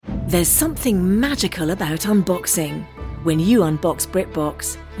There's something magical about unboxing. When you unbox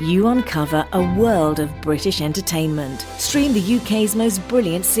BritBox, you uncover a world of British entertainment. Stream the UK's most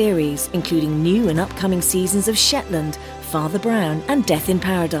brilliant series, including new and upcoming seasons of Shetland, Father Brown and Death in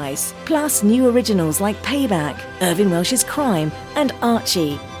Paradise. Plus new originals like Payback, Irving Welsh's Crime and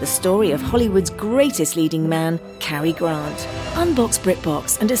Archie, the story of Hollywood's greatest leading man, Cary Grant. Unbox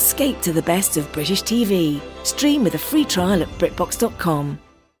BritBox and escape to the best of British TV. Stream with a free trial at BritBox.com.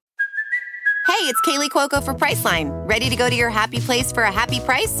 Hey, it's Kaylee Cuoco for Priceline. Ready to go to your happy place for a happy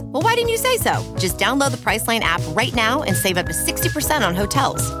price? Well, why didn't you say so? Just download the Priceline app right now and save up to 60% on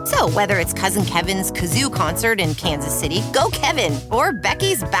hotels. So whether it's Cousin Kevin's Kazoo Concert in Kansas City, go Kevin, or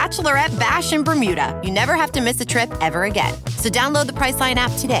Becky's Bachelorette Bash in Bermuda, you never have to miss a trip ever again. So download the Priceline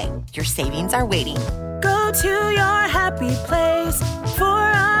app today. Your savings are waiting. Go to your happy place for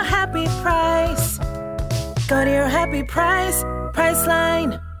a happy price. Go to your happy price,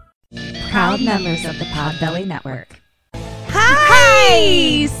 Priceline. Proud members of the Podbelly Network.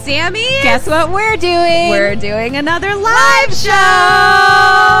 Hi, Sammy. Guess what we're doing? We're doing another live show.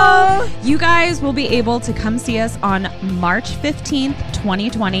 You guys will be able to come see us on March 15th,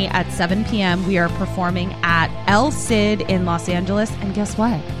 2020 at 7 p.m. We are performing at El Cid in Los Angeles. And guess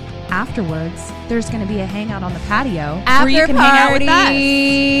what? Afterwards, there's going to be a hangout on the patio After where you can party. hang out with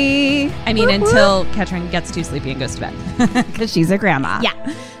us. I mean, until Ketrin gets too sleepy and goes to bed. Because she's a grandma.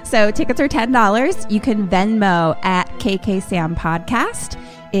 Yeah. So tickets are $10. You can Venmo at KK Sam Podcast.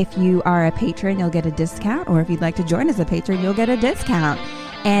 If you are a patron, you'll get a discount. Or if you'd like to join as a patron, you'll get a discount.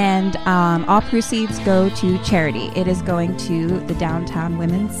 And all proceeds go to charity. It is going to the Downtown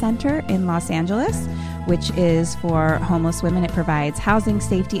Women's Center in Los Angeles, which is for homeless women. It provides housing,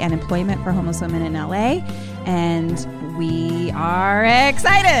 safety, and employment for homeless women in LA. And we are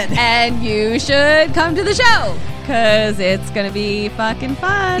excited. And you should come to the show because it's going to be fucking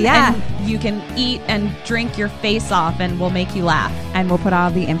fun. Yeah. And you can eat and drink your face off and we'll make you laugh. And we'll put all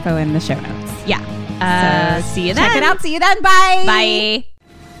the info in the show notes. Yeah. See you then. Check it out. See you then. Bye. Bye.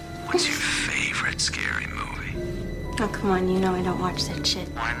 What's your favorite scary movie? Oh, come on, you know I don't watch that shit.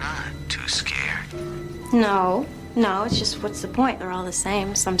 Why not? Too scared? No, it's just what's the point? They're all the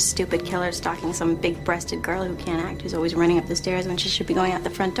same. Some stupid killer stalking some big-breasted girl who can't act, who's always running up the stairs when she should be going out the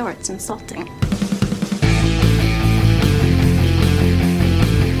front door. It's insulting.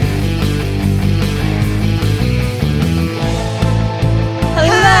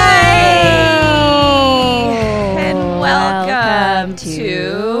 Welcome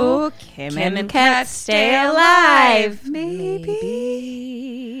to Kim and Kat Stay Alive. Maybe.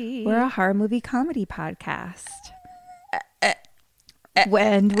 We're a horror movie comedy podcast.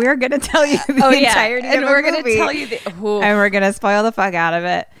 And we're going to tell you the entirety of and we're going to tell you and we're going to spoil the fuck out of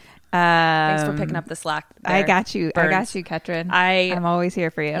it. Thanks for picking up the slack there, I got you. Burns. I got you, Ketrin. I'm always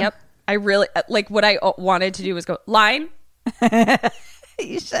here for you. Yep. I really, like, what I wanted to do was go, line.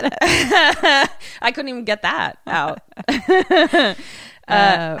 You should have. I couldn't even get that out.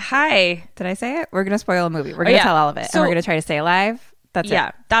 Hi. Did I say it? We're going to spoil a movie. We're going to tell all of it. So, and we're going to try to stay alive. That's it.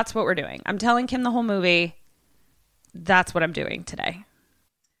 Yeah, that's what we're doing. I'm telling Kim the whole movie. That's what I'm doing today.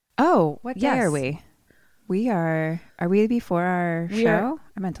 Oh, what day are we? Are we before our show?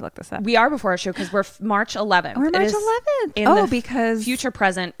 I meant to look this up. We are before our show because we're March 11th. We're March 11th. Because future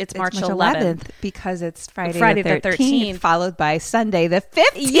present, it's March 11th. Because it's Friday the 13th, followed by Sunday the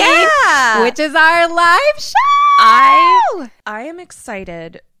 15th, which is our live show. I am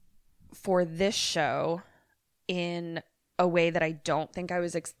excited for this show in a way that I don't think I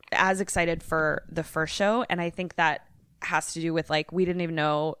was as excited for the first show. And I think that has to do with, like, we didn't even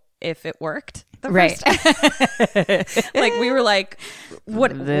know if it worked the first time. Like, we were like,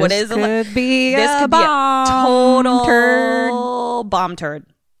 what is this could be a total bomb turd.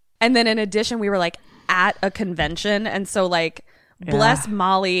 And then in addition, we were like at a convention, and so, like, bless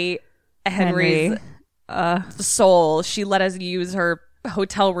Molly Henry's soul, she let us use her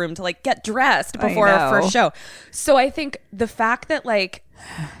hotel room to, like, get dressed before our first show. So I think the fact that, like,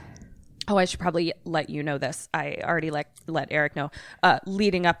 I should probably let you know this. I already let Eric know.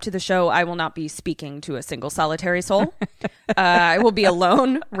 Leading up to the show, I will not be speaking to a single solitary soul. I will be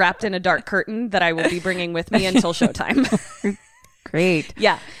alone, wrapped in a dark curtain that I will be bringing with me until showtime. Great.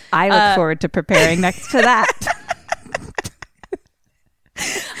 Yeah. I look forward to preparing next to that.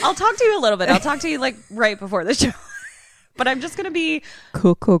 I'll talk to you a little bit. I'll talk to you, like, right before the show. But I'm just going to be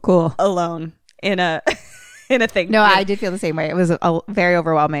cool alone in a thing. No, I did feel the same way. It was very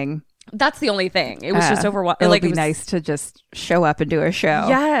overwhelming. That's the only thing. It was just overwhelming. It would be nice to just show up and do a show.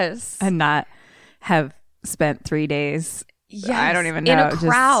 Yes. And not have spent 3 days. Yes. I don't even know. In a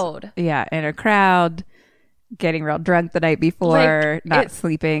crowd. In a crowd. getting real drunk the night before, not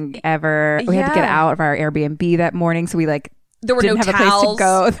sleeping ever. We had to get out of our Airbnb that morning, so we there were didn't no have towels a place to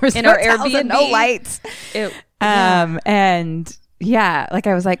go. There was in no our towels Airbnb, and no lights. And yeah,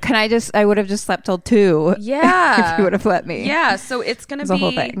 I was like, I would have just slept till 2. Yeah. If you would have let me. Yeah. So it's going to be a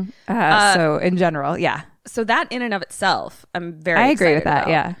whole thing. So in general, yeah. So that in and of itself, I'm very I agree with excited that.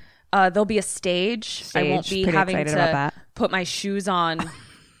 about. Yeah. There'll be a stage. I won't be Pretty having excited about that. to put my shoes on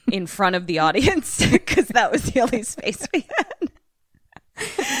in front of the audience because that was the only space we had.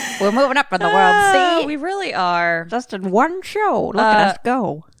 We're moving up in the world, see? We really are. Just in one show. Look at us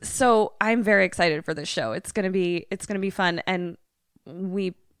go. So I'm very excited for this show. It's gonna be fun, and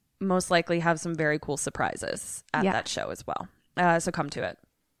we most likely have some very cool surprises at that show as well. So come to it.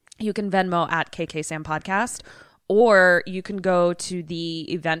 You can Venmo at KKSam Podcast, or you can go to the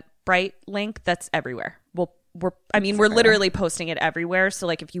Eventbrite link that's everywhere. We're literally posting it everywhere. So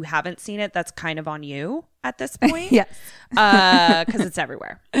if you haven't seen it, that's kind of on you at this point. Yes. Because it's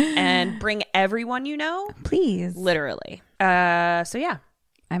everywhere. And bring everyone you know. Please. Literally. So yeah.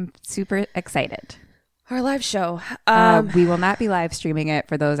 I'm super excited. Our live show. We will not be live streaming it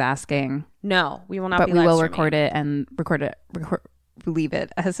for those asking. No, we will not but be we live will streaming.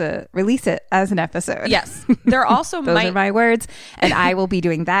 release it as an episode. Yes. There also those are my words, and I will be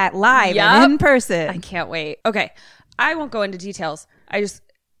doing that live and in person. I can't wait. Okay. I won't go into details. I just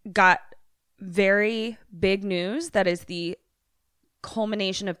got very big news that is the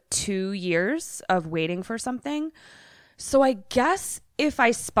culmination of 2 years of waiting for something. So I guess if I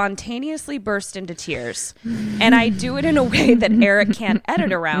spontaneously burst into tears and I do it in a way that Eric can't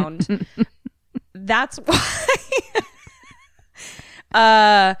edit around, that's why.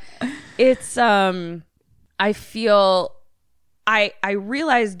 It's I feel I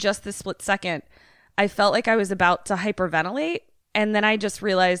realized just this split second I felt like I was about to hyperventilate, and then I just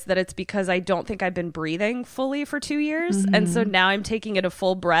realized that it's because I don't think I've been breathing fully for 2 years, and so now I'm taking it a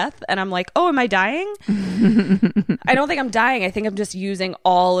full breath and I'm like, oh, am I dying? I don't think I'm dying. I think I'm just using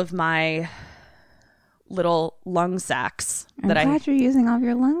all of my little lung sacs. I'm glad you're using all of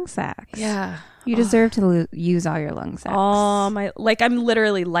your lung sacs. Yeah. You deserve to use all your lung sacs. I'm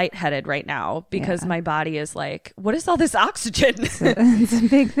literally lightheaded right now because my body is like, what is all this oxygen? It's a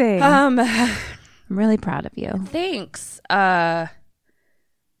big thing. I'm really proud of you. Thanks. What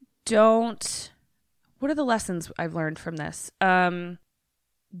are the lessons I've learned from this? Don't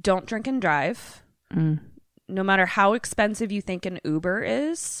drink and drive. No matter how expensive you think an Uber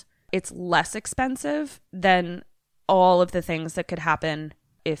is, it's less expensive than all of the things that could happen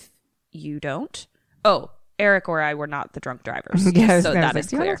if you don't. Oh, Eric or I were not the drunk drivers. Yeah, so that is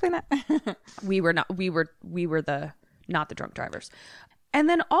clear. That? We were not. We were not the drunk drivers. And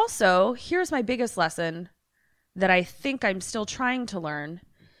then also, here's my biggest lesson that I think I'm still trying to learn.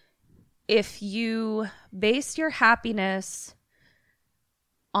 If you base your happiness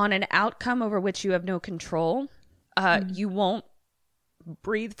on an outcome over which you have no control, you won't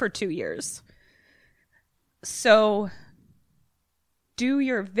breathe for 2 years. So do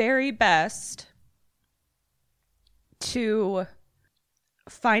your very best to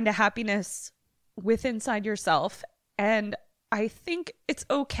find a happiness inside yourself. And I think it's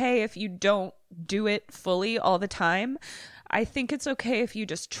okay if you don't do it fully all the time. I think it's okay if you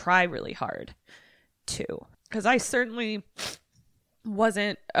just try really hard too. Because I certainly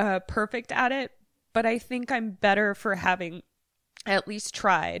wasn't perfect at it, but I think I'm better for having at least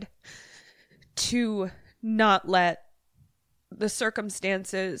tried to not let the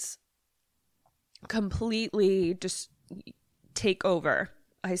circumstances completely just take over.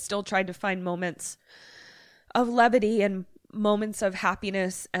 I still tried to find moments of levity and moments of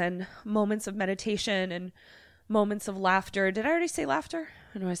happiness and moments of meditation and moments of laughter. Did I already say laughter?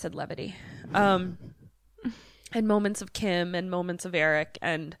 I know I said levity. And moments of Kim and moments of Eric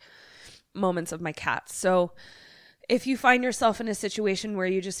and moments of my cats. So if you find yourself in a situation where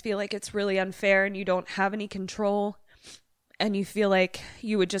you just feel like it's really unfair and you don't have any control and you feel like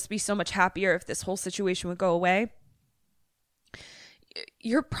you would just be so much happier if this whole situation would go away,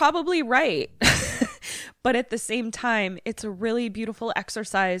 you're probably right. But at the same time, it's a really beautiful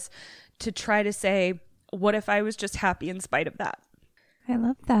exercise to try to say, what if I was just happy in spite of that? I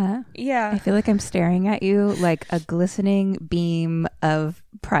love that. Yeah. I feel like I'm staring at you like a glistening beam of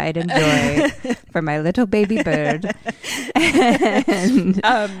pride and joy for my little baby bird. And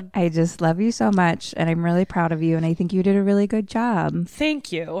I just love you so much, and I'm really proud of you, and I think you did a really good job.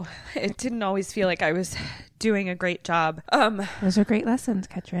 Thank you. It didn't always feel like I was doing a great job. Those are great lessons,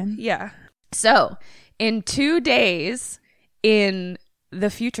 Katrin. Yeah. So, in 2 days in the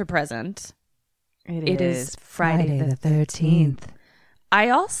future present, it is Friday the 13th. I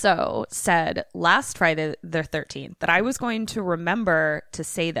also said last Friday the 13th that I was going to remember to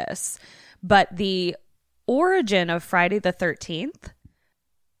say this, but the origin of Friday the 13th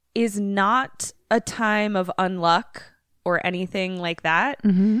is not a time of unluck or anything like that.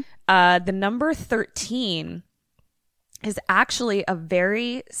 The number 13 is actually a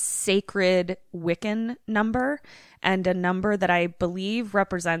very sacred Wiccan number, and a number that I believe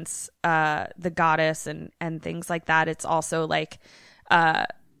represents the goddess and things like that. It's also like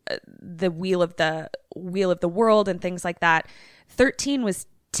the wheel of the world and things like that. 13 was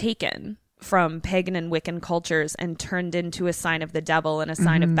taken from pagan and Wiccan cultures and turned into a sign of the devil and a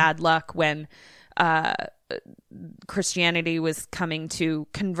sign of bad luck when Christianity was coming to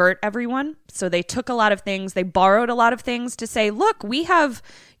convert everyone. So they took a lot of things, they borrowed a lot of things to say, look, we have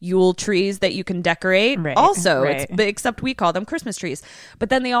Yule trees that you can decorate. Right, also, right. except we call them Christmas trees. But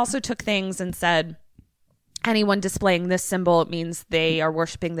then they also took things and said, anyone displaying this symbol means they are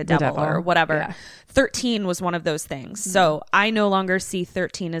worshiping the devil or whatever. Yeah. 13 was one of those things. So I no longer see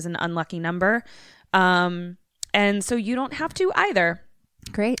 13 as an unlucky number. And so you don't have to either.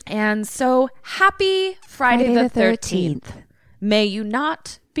 Great. And so happy Friday the 13th. May you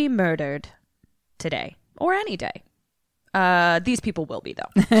not be murdered today or any day. These people will be,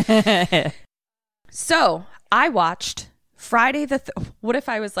 though. So I watched Friday the... what if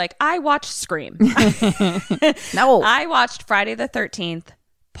I was like, I watched Scream? No. I watched Friday the 13th,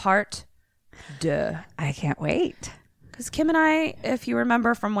 part 2. I can't wait. Because Kim and I, if you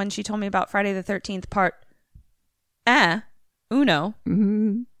remember from when she told me about Friday the 13th, part... Uno.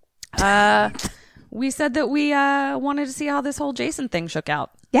 We said that we wanted to see how this whole Jason thing shook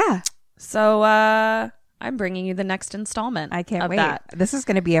out. Yeah. So I'm bringing you the next installment. I can't wait. That. This is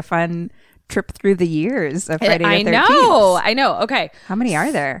going to be a fun trip through the years of Friday the 13th. I know. Okay. How many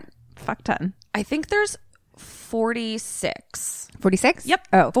are there? Fuck ton. I think there's 46. 46? Yep.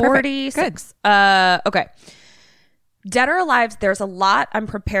 Oh, 46. Good. Okay. Dead or Alive, there's a lot I'm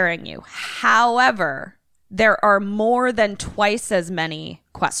preparing you. However, there are more than twice as many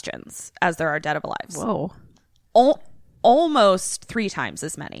questions as there are Dead or Alive. Whoa. Almost 3 times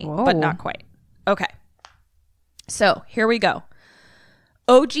as many, but not quite. Okay. So here we go.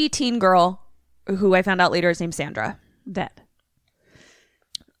 OG teen girl, who I found out later is named Sandra. Dead.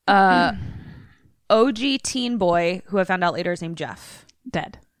 OG teen boy, who I found out later is named Jeff.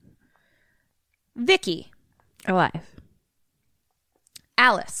 Dead. Vicky. Alive.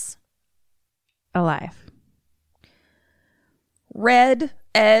 Alice. Alive. Red,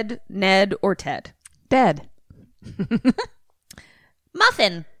 Ed, Ned, or Ted. Dead.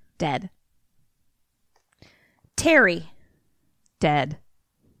 Muffin. Dead. Terry. Dead.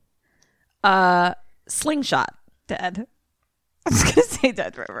 Slingshot. Dead. I was going to say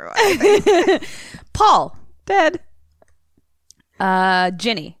dead for everyone. Paul. Dead.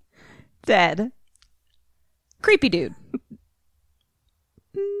 Ginny. Dead. Creepy dude.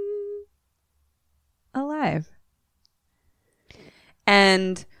 Alive.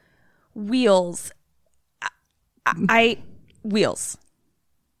 And Wheels. Wheels.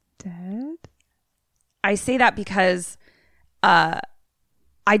 Dead? I say that because I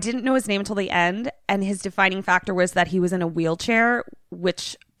didn't know his name until the end, and his defining factor was that he was in a wheelchair,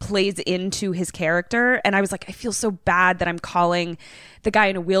 which plays into his character. And I was like, I feel so bad that I'm calling the guy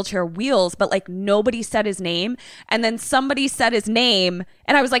in a wheelchair Wheels, but like nobody said his name. And then somebody said his name,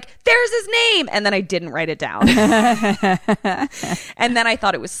 and I was like, there's his name. And then I didn't write it down. And then I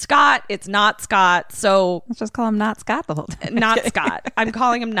thought it was Scott. It's not Scott. So Let's just call him Not Scott the whole time. not Scott. I'm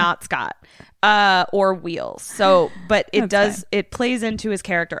calling him Not Scott. Or Wheels. So, but it plays into his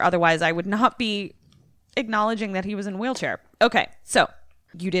character. Otherwise, I would not be acknowledging that he was in a wheelchair. Okay, so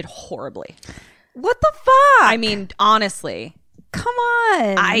you did horribly. What the fuck? I mean, honestly, come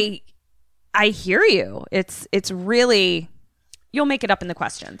on. I hear you. It's really, you'll make it up in the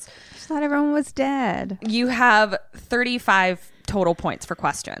questions. I just thought everyone was dead. You have 35 total points for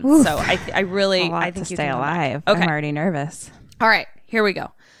questions. Oof. So I really, I think to you stay can alive. Okay. I'm already nervous. All right, here we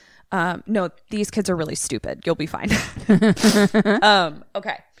go. No, these kids are really stupid. You'll be fine.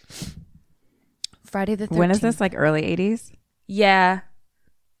 Okay. Friday the 13th. When is this? Like early 80s? Yeah.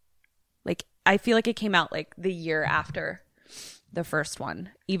 Like, I feel like it came out like the year after the first one,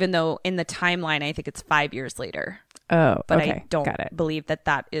 even though in the timeline, I think it's 5 years later. Oh, but okay. I don't believe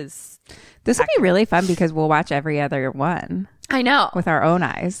that is. This will be really fun because we'll watch every other one. I know. With our own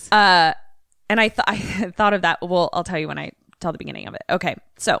eyes. And I thought of that. Well, I'll tell you when I tell the beginning of it. Okay.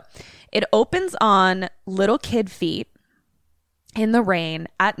 So it opens on little kid feet in the rain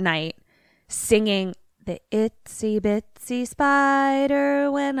at night singing the itsy bitsy spider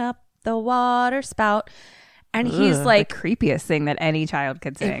went up the water spout. And he's like the creepiest thing that any child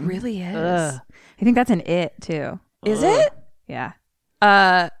could sing. It really is. I think that's an It too. Is it? Yeah.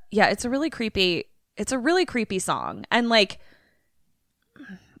 Yeah, it's a really creepy song. And like,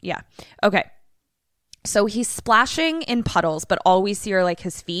 yeah. Okay. So he's splashing in puddles, but all we see are like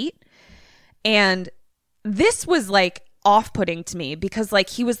his feet. And this was like off-putting to me because like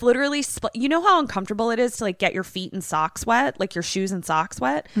he was literally, you know how uncomfortable it is to like get your feet and socks wet, like your shoes and socks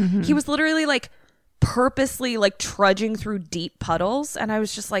wet? Mm-hmm. He was literally like purposely like trudging through deep puddles. And I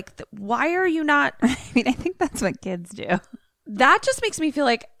was just like, why are you not? I mean, I think that's what kids do. That just makes me feel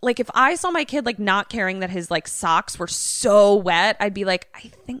like if I saw my kid like not caring that his like socks were so wet, I'd be like, I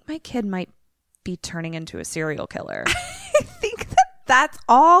think my kid might be turning into a serial killer. I think that's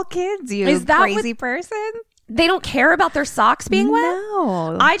all kids, you is that crazy person. They don't care about their socks being wet?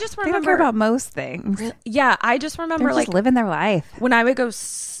 No. I just remember. They don't care about most things. Yeah, I just remember They're just like living their life. when I would go,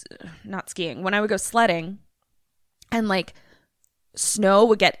 not skiing, when I would go sledding and like snow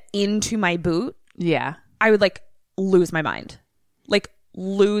would get into my boot. Yeah. I would like lose my mind. Like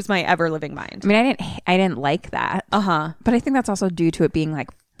lose my ever living mind. I mean, I didn't like that. But I think that's also due to it being like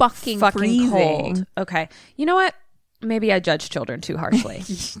fucking freezing. Cold. Okay. You know what? Maybe I judge children too harshly.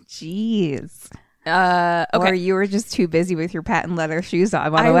 Jeez. Okay. Or you were just too busy with your patent leather shoes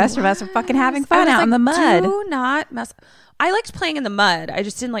on while the rest of us are fucking having fun out in the mud. Do not mess. I liked playing in the mud. I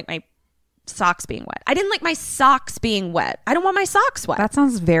just didn't like my socks being wet. I didn't like my socks being wet. I don't want my socks wet. That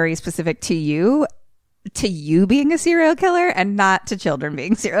sounds very specific to you being a serial killer and not to children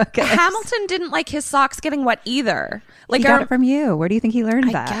being serial killers. Hamilton didn't like his socks getting wet either. Like he got it from you. Where do you think he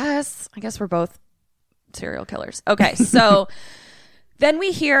learned that? I guess we're both serial killers. Okay, so then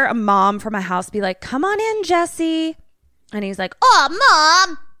we hear a mom from a house be like, "Come on in, Jesse," and he's like, "Oh,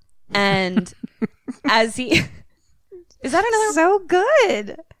 Mom," and as he is that another so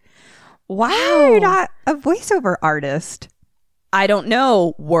good. Why are you not a voiceover artist? I don't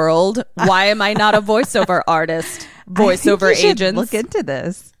know, world. Why am I not a voiceover artist? Voiceover agents. Look into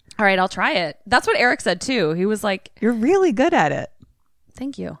this. All right, I'll try it. That's what Eric said too. He was like, "You're really good at it."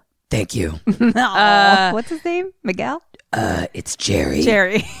 Thank you. Thank you. What's his name? Miguel? It's Jerry.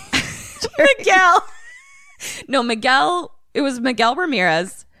 Miguel. No, Miguel. It was Miguel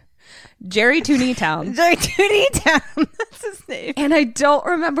Ramirez. Jerry Tooneytown. Jerry Tooneytown. That's his name. And I don't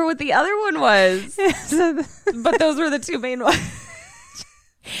remember what the other one was. But those were the two main ones.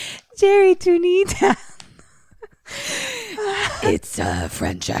 Jerry Tooneytown. It's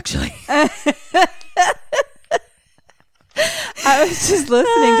French, actually. I was just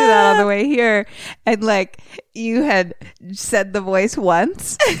listening to that on the way here, and like you had said the voice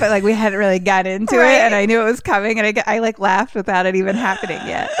once, but like we hadn't really got into it, and I knew it was coming, and I like laughed without it even happening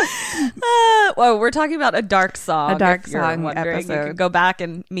yet. Well, we're talking about a dark song. A dark if you're song wondering. episode. You can go back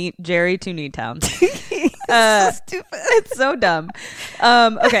and meet Jerry Tooneytown. So stupid. It's so dumb.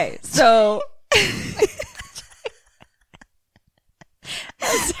 Okay, so.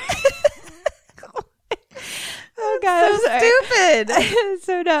 Oh God, so stupid.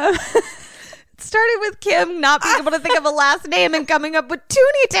 So dumb. It started with Kim not being able to think of a last name and coming up with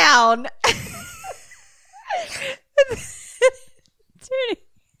Tooneytown.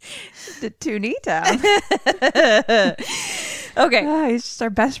 The Tooneytown. Okay. Oh, he's just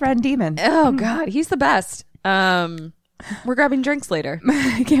our best friend demon. Oh God, he's the best. We're grabbing drinks later.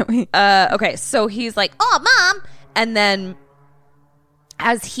 Can't wait. Okay, so he's like, "Oh, Mom," and then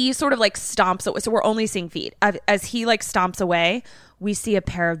as he sort of like stomps away, so we're only seeing feet. As he like stomps away, we see a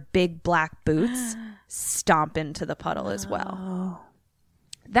pair of big black boots stomp into the puddle as well.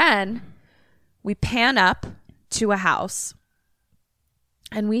 Then we pan up to a house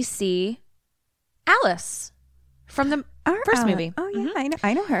and we see Alice from the first movie. Oh yeah,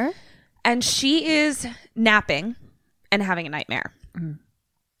 I know her. And she is napping and having a nightmare.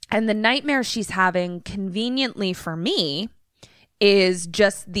 And the nightmare she's having, conveniently for me, is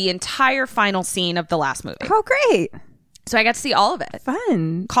just the entire final scene of the last movie. Oh, great. So I got to see all of it.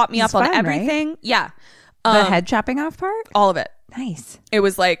 Fun. Caught me up on fun, everything. Right? Yeah. The head chopping off part? All of it. Nice. It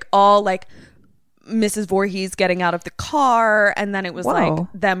was like all like Mrs. Voorhees getting out of the car, and then it was like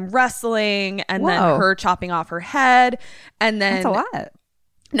them wrestling, and then her chopping off her head. And then that's a lot.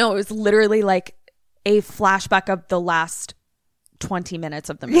 No, it was literally like a flashback of the last 20 minutes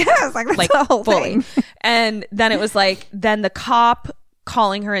of the movie. Yeah, it's like the whole fully. thing. And then it was like, then the cop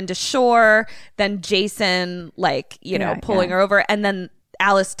calling her into shore, then Jason, like, you know, pulling her over, and then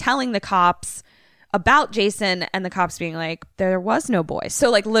Alice telling the cops about Jason, and the cops being like, there was no boy. So,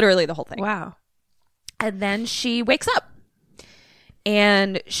 like, literally the whole thing. Wow. And then she wakes up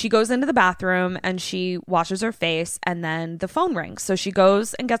and she goes into the bathroom and she washes her face, and then the phone rings. So she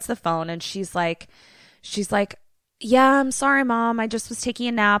goes and gets the phone, and she's like, she's like, yeah, I'm sorry, Mom. I just was taking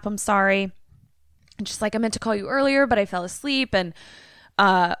a nap. I'm sorry. And she's like, I meant to call you earlier, but I fell asleep. And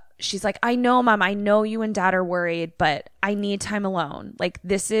she's like, I know, Mom. I know you and Dad are worried, but I need time alone. Like,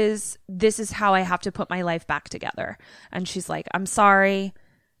 this is how I have to put my life back together. And she's like, I'm sorry.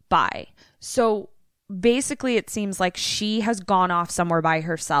 Bye. So basically, it seems like she has gone off somewhere by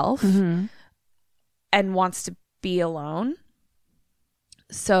herself and wants to be alone.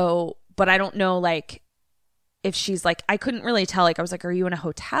 So, but I don't know, like, if she's like, I couldn't really tell. Like, I was like, are you in a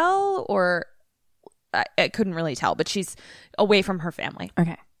hotel? Or I couldn't really tell, but she's away from her family.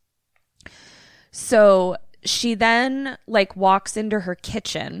 Okay. So she then like walks into her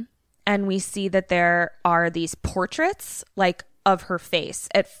kitchen and we see that there are these portraits like of her face.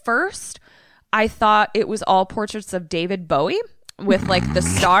 At first, I thought it was all portraits of David Bowie with like the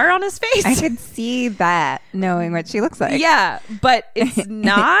star on his face. I could see that knowing what she looks like. Yeah, but it's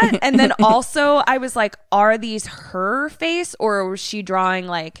not. And then also I was like, are these her face or was she drawing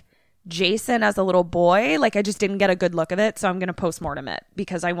like Jason as a little boy? Like, I just didn't get a good look of it. So I'm going to postmortem it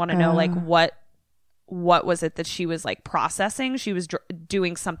because I want to know like what was it that she was like processing? She was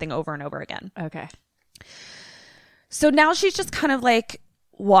doing something over and over again. Okay. So now she's just kind of like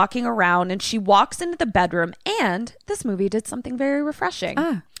walking around and she walks into the bedroom, and this movie did something very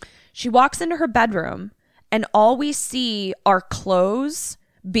refreshing. She walks into her bedroom and all we see are clothes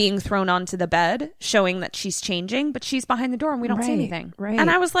being thrown onto the bed, showing that she's changing, but she's behind the door and we don't see anything. Right. And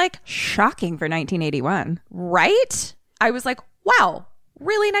I was like, shocking for 1981. Right? I was like, wow,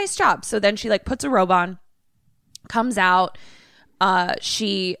 really nice job. So then she like puts a robe on, comes out,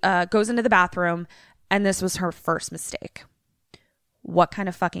 she goes into the bathroom, and this was her first mistake. What kind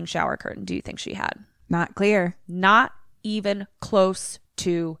of fucking shower curtain do you think she had? Not clear. Not even close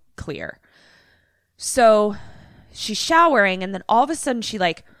to clear. So she's showering, and then all of a sudden she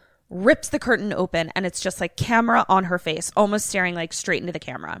like rips the curtain open, and it's just like camera on her face, almost staring like straight into the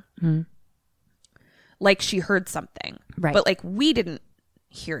camera. Like she heard something. Right. But like we didn't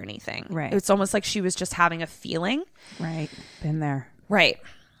hear anything. Right. It's almost like she was just having a feeling. Right. Been there. Right.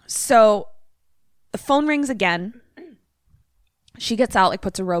 So the phone rings again. She gets out, like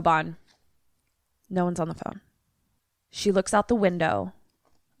puts a robe on. No one's on the phone. She looks out the window,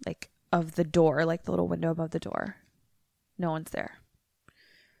 like of the door, like the little window above the door. No one's there.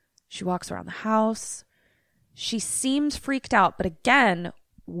 She walks around the house. She seems freaked out, but again,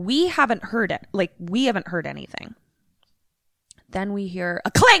 we haven't heard it. Like, we haven't heard anything. Then we hear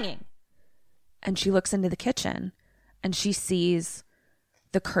a clanging. And she looks into the kitchen and she sees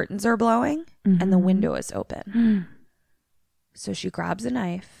the curtains are blowing and the window is open. So she grabs a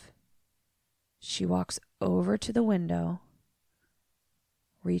knife. She walks over to the window,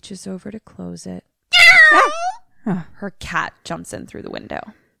 reaches over to close it. Her cat jumps in through the window.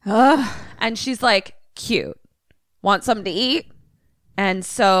 And she's like, cute. Want something to eat? And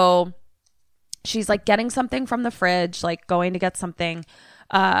so she's like getting something from the fridge, like going to get something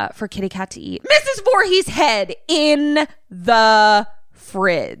for Kitty Cat to eat. Mrs. Voorhees' head in the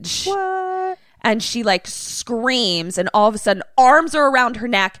fridge. What? And she like screams, and all of a sudden arms are around her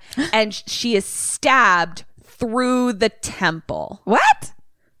neck and she is stabbed through the temple. What?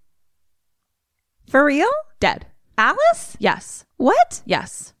 For real? Dead. Alice? Yes. What?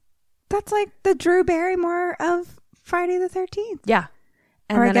 Yes. That's like the Drew Barrymore of Friday the 13th. Yeah.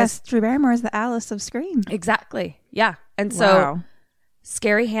 And or I then guess Drew Barrymore is the Alice of Scream. Exactly. Yeah. And so Wow.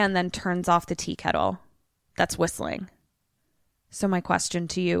 Scary Hand then turns off the tea kettle that's whistling. So my question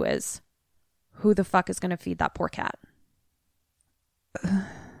to you is, who the fuck is going to feed that poor cat?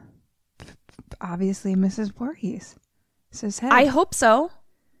 Obviously, Mrs. Voorhees. It's his head. I hope so.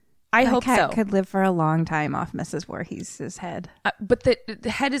 I That hope cat so. could live for a long time off Mrs. Voorhees' head. But the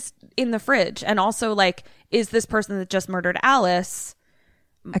head is in the fridge. And also, like, is this person that just murdered Alice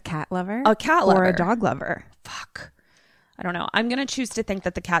A cat lover? a cat Or lover? a dog lover? Fuck. I don't know. I'm going to choose to think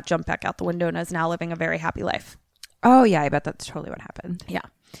that the cat jumped back out the window and is now living a very happy life. Oh, yeah. I bet that's totally what happened. Yeah.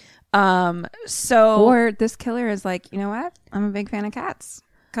 So Or this killer is like, you know what? I'm a big fan of cats.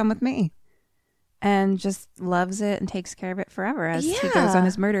 Come with me. And just loves it and takes care of it forever as he goes on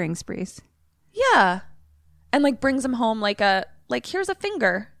his murdering sprees. yeah. And like brings him home like here's a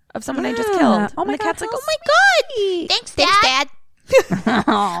finger of someone I just killed. Oh my and the God, cat's like, how oh my God. Thanks, Dad.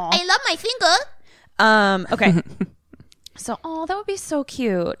 I love my finger. Okay. So, that would be so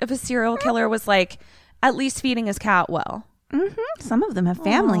cute if a serial killer was like at least feeding his cat well. Some of them have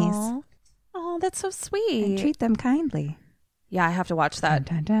families. Oh, that's so sweet. And treat them kindly. Yeah, I have to watch that.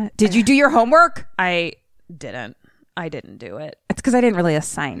 Dun, dun, dun. Did you do your homework? I didn't do it. It's because I didn't really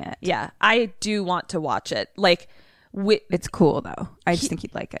assign it. Yeah, I do want to watch it. Like, It's cool, though. I just think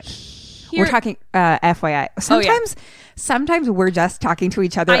you'd like it. We're talking FYI. Sometimes we're just talking to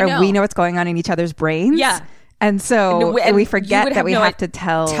each other and we know what's going on in each other's brains. Yeah. And so we forget that we have to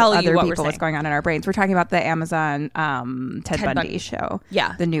tell other what people what's going on in our brains. We're talking about the Amazon Ted Bundy show.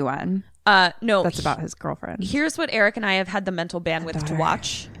 Yeah. The new one. No. That's about his girlfriend. Here's what Eric and I have had the mental bandwidth to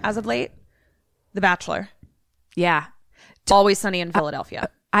watch as of late. The Bachelor. Yeah. Always Sunny in Philadelphia.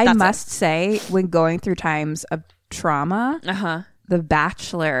 I must say, when going through times of trauma, The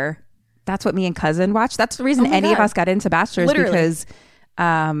Bachelor, that's what me and Cousin watched. That's the reason any of us got into Bachelors, because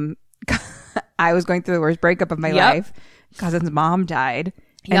I was going through the worst breakup of my life. Cousin's mom died.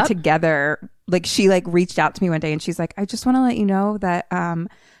 And together, like, she like reached out to me one day and she's like, I just want to let you know that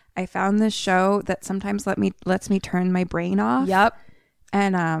I found this show that sometimes lets me turn my brain off. Yep.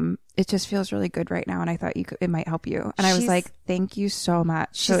 And it just feels really good right now, and I thought it might help you. And I was like, thank you so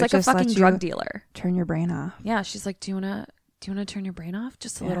much. She's like a fucking drug dealer. Turn your brain off. Yeah, she's like, do you wanna turn your brain off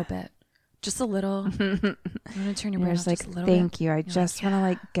just a little bit, just a little? You wanna turn your brain off just a little bit? Thank you. I just want to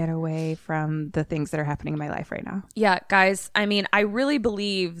like get away from the things that are happening in my life right now. Yeah, guys. I mean, I really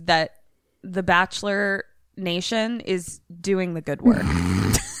believe that the Bachelor Nation is doing the good work.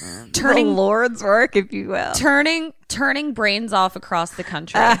 Turning the Lord's work, if you will. Turning brains off across the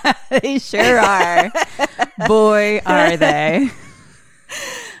country. They sure are. Boy, are they.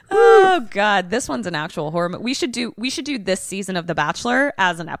 Oh God, this one's an actual horror movie. We should do this season of The Bachelor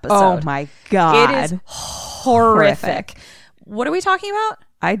as an episode. Oh my God. It is horrific. What are we talking about?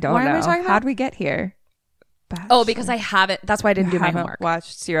 I don't know. How did we get here? Bachelor. Oh, because I haven't. That's why I didn't do my homework.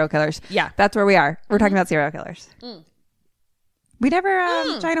 Watched serial killers. Yeah. That's where we are. We're talking about serial killers. We never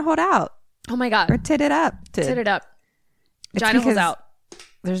trying to hold out. Oh my God. Or tit it up. Tit it up. Gina holds out.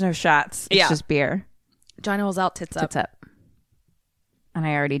 There's no shots. It's just beer. Gina holds out, tits up. Tits up. And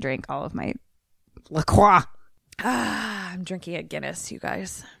I already drank all of my La Croix. I'm drinking a Guinness, you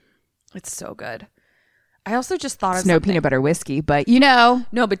guys. It's so good. I also just thought it's of no something. Peanut butter whiskey, but you know.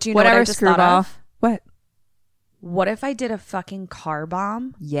 No, but do you know what I just thought of? What? What if I did a fucking car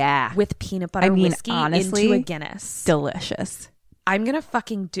bomb? Yeah. With peanut butter whiskey honestly, into a Guinness. Delicious. I'm going to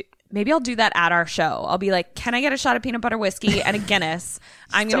fucking do... Maybe I'll do that at our show. I'll be like, can I get a shot of peanut butter whiskey and a Guinness?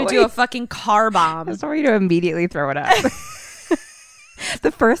 I'm going to do a fucking car bomb. I was ready to immediately throw it up.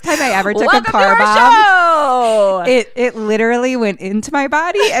 The first time I ever took Welcome a car bomb, it literally went into my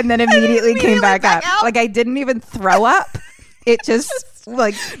body and then immediately came back up. Like I didn't even throw up. It just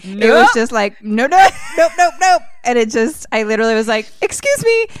like it was just like nope. And it just I literally was like, excuse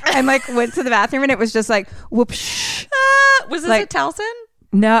me, and like went to the bathroom and it was just like whoops. Was this like, at Towson?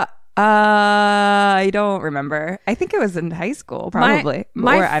 No. I don't remember. I think it was in high school, probably. Or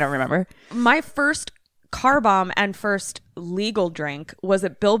I don't remember. My first car bomb and first legal drink was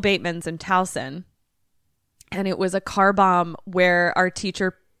at Bill Bateman's in Towson. And it was a car bomb where our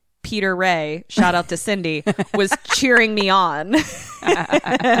teacher, Peter Ray, shout out to Cindy, was cheering me on.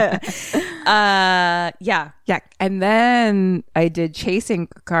 Yeah. And then I did chasing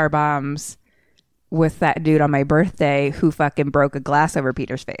car bombs with that dude on my birthday who fucking broke a glass over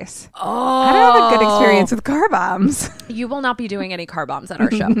Peter's face. Oh. I don't have a good experience with car bombs. You will not be doing any car bombs at our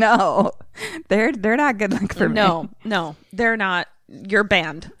show. No. They're not good luck for me. No, they're not. You're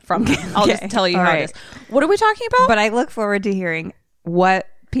banned from them. I'll just tell you how it is. What are we talking about? But I look forward to hearing what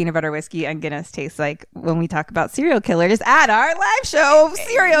peanut butter whiskey and Guinness tastes like when we talk about serial killers at our live show of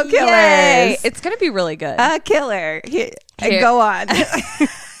serial killers. Yay. It's going to be really good. A killer. Go on.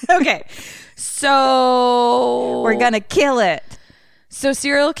 Okay. So we're gonna kill it. So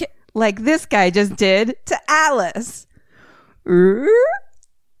like this guy just did to Alice.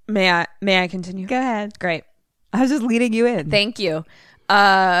 May I continue? Go ahead. Great. I was just leading you in. Thank you.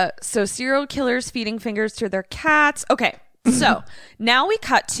 So serial killers feeding fingers to their cats. Okay. So now we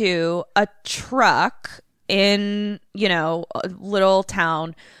cut to a truck in, a little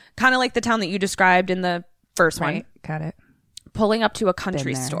town, kind of like the town that you described in the first one. Got it. Pulling up to a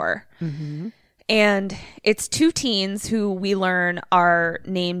country store. Mm-hmm. And it's two teens who we learn are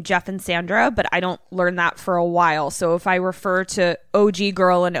named Jeff and Sandra, but I don't learn that for a while. So if I refer to OG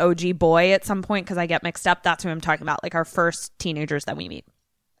girl and OG boy at some point, because I get mixed up, that's who I'm talking about, like our first teenagers that we meet.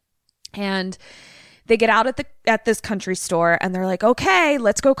 And they get out at this country store and they're like, okay,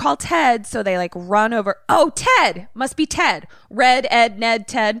 let's go call Ted. So they like run over. Oh, Ted. Must be Ted. Red, Ed, Ned,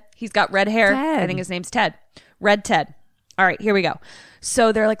 Ted. He's got red hair. Ted. I think his name's Ted. Red Ted. All right, here we go.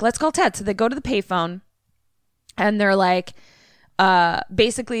 So they're like, let's call Ted. So they go to the payphone and they're like,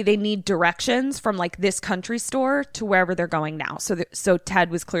 basically they need directions from like this country store to wherever they're going now. So Ted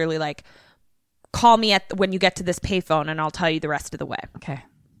was clearly like, call me when you get to this payphone and I'll tell you the rest of the way. Okay.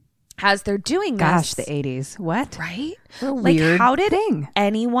 as they're doing this. Gosh, the 80s. What? Right? Like, how did thing.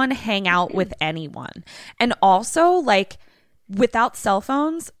 anyone hang out with anyone? And also, like, without cell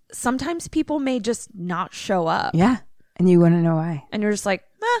phones, sometimes people may just not show up. Yeah. And you wouldn't know why. And you're just like,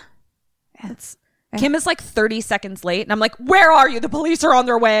 Kim is like 30 seconds late. And I'm like, where are you? The police are on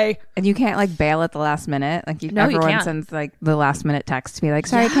their way. And you can't like bail at the last minute. Like everyone can't. sends like the last minute text to be like,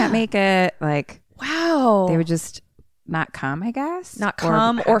 sorry, I can't make it. Like, wow. They would just not come, I guess. Not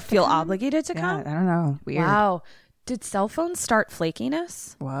come or feel obligated to come. I don't know. Weird. Wow. Did cell phones start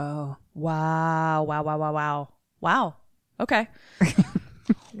flakiness? Whoa. Wow. Okay.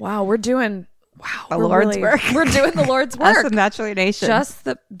 Wow. We're doing the Lord's work. We're doing the Lord's work. Us and Bachelor Nation.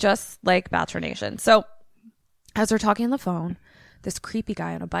 Just like Bachelor Nation. So as we're talking on the phone, this creepy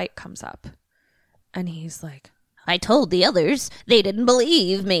guy on a bike comes up and he's like, I told the others. They didn't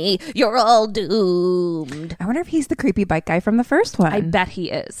believe me. You're all doomed. I wonder if he's the creepy bike guy from the first one. I bet he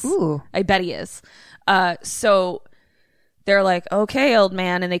is. Ooh. I bet he is. So they're like, okay, old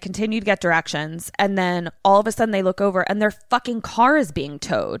man. And they continue to get directions. And then all of a sudden they look over and their fucking car is being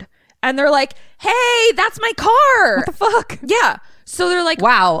towed. And they're like, hey, that's my car. What the fuck? Yeah. So they're like,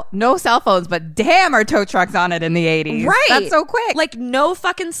 wow, no cell phones, but damn, are tow trucks on it in the 80s. Right. That's so quick. Like no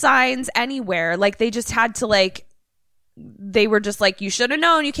fucking signs anywhere. Like they just had to like, they were just like, you should have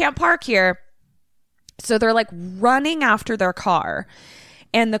known you can't park here. So they're like running after their car.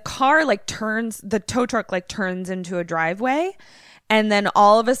 And the car like the tow truck like turns into a driveway. And then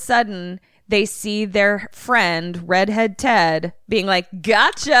all of a sudden they see their friend, Redhead Ted, being like,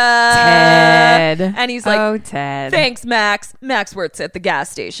 gotcha. Ted. And he's like, oh, Ted. Thanks, Max. Max works at the gas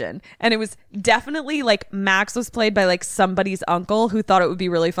station. And it was definitely like Max was played by like somebody's uncle who thought it would be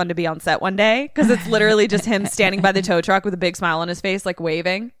really fun to be on set one day. Because it's literally just him standing by the tow truck with a big smile on his face, like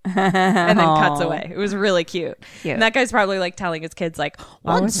waving. And then cuts away. It was really cute. And that guy's probably like telling his kids like,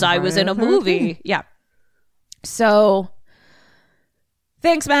 once I was in a movie. Yeah. So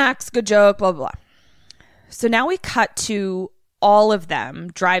thanks, Max. Good joke, blah, blah, blah. So now we cut to all of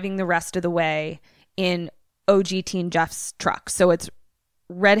them driving the rest of the way in OG Teen Jeff's truck. So it's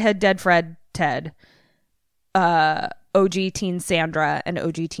Redhead Dead Fred Ted, OG Teen Sandra, and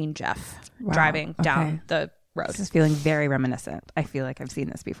OG Teen Jeff driving down the road. This is feeling very reminiscent. I feel like I've seen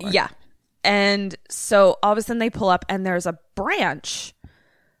this before. Yeah. And so all of a sudden they pull up and there's a branch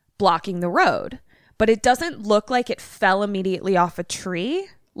blocking the road. But it doesn't look like it fell immediately off a tree.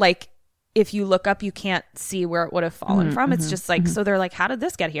 Like, if you look up, you can't see where it would have fallen from. It's just like, so they're like, how did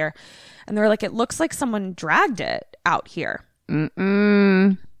this get here? And they're like, it looks like someone dragged it out here.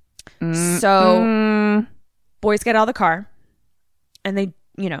 So boys get out of the car and they,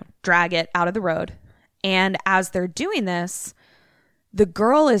 drag it out of the road. And as they're doing this, the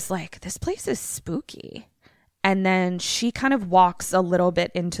girl is like, this place is spooky. And then she kind of walks a little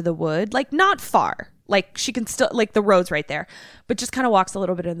bit into the wood, like not far. Like she can still, like the road's right there, but just kind of walks a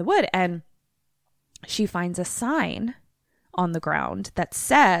little bit in the wood. And she finds a sign on the ground that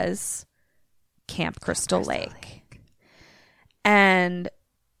says Camp Crystal Lake. And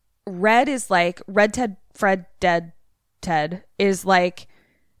Red Ted Fred Dead Ted is like,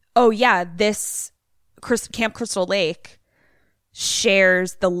 oh yeah, this Camp Crystal Lake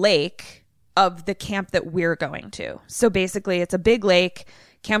shares the lake of the camp that we're going to. So basically it's a big lake.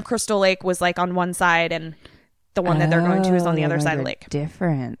 Camp Crystal Lake was like on one side and the one that they're going to is on the other side of the lake.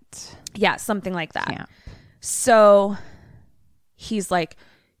 Different. Yeah, something like that. Yeah. So he's like,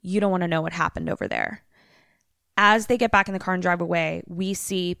 you don't want to know what happened over there. As they get back in the car and drive away, we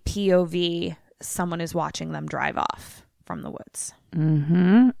see POV, someone is watching them drive off from the woods.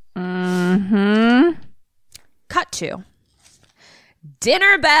 Cut to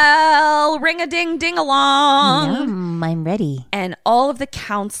dinner bell, ring-a-ding-ding-along. I'm ready. And all of the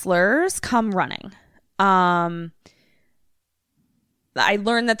counselors come running. I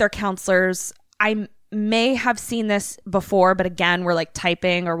learned that they're counselors. I may have seen this before, but again, we're like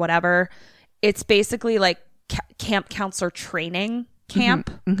typing or whatever. It's basically like camp counselor training camp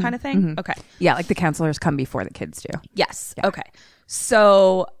kind of thing. Okay. Yeah, like the counselors come before the kids do. Yes. Yeah. Okay.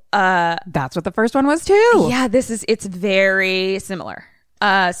 So that's what the first one was too. Yeah, it's very similar.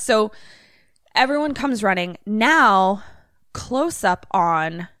 So everyone comes running. Now, close up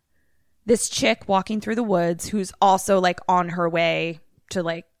on this chick walking through the woods who's also like on her way to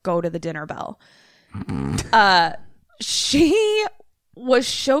like go to the dinner bell. She was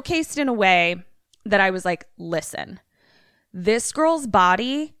showcased in a way that I was like, listen, this girl's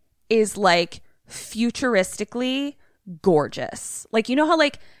body is like futuristically gorgeous. Like, you know how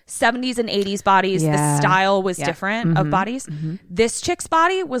like 70s and 80s bodies, the style was different of bodies. This chick's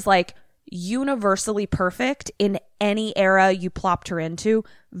body was like, universally perfect in any era you plopped her into.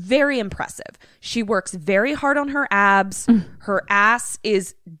 Very impressive. She works very hard on her abs. Her ass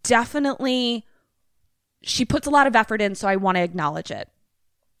is definitely, she puts a lot of effort in, so I want to acknowledge it.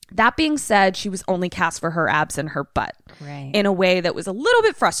 That being said, she was only cast for her abs and her butt in a way that was a little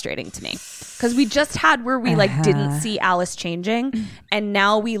bit frustrating to me, because we just had where we like didn't see Alice changing, and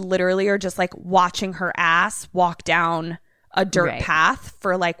now we literally are just like watching her ass walk down a dirt path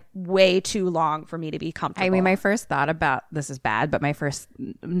for like way too long for me to be comfortable. I mean, my first thought about this is bad, but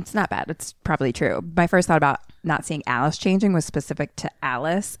it's not bad. It's probably true. My first thought about not seeing Alice changing was specific to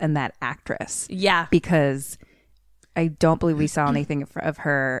Alice and that actress. Yeah. Because I don't believe we saw anything of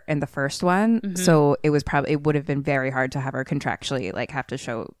her in the first one. So it would have been very hard to have her contractually like have to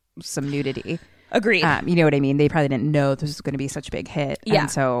show some nudity. Agreed. You know what I mean? They probably didn't know this was going to be such a big hit. Yeah. And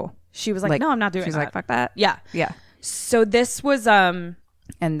so she was like, no, I'm not doing that. She's like, fuck that. Yeah. Yeah. So this was and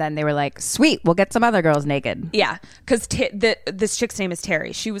then they were like, sweet, we'll get some other girls naked. Yeah, because this chick's name is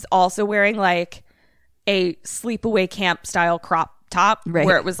Terry. She was also wearing like a sleepaway camp style crop top,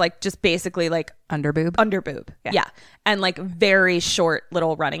 where it was like just basically like under boob. Yeah. And like very short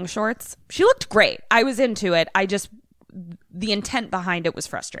little running shorts. She looked great. I was into it. The intent behind it was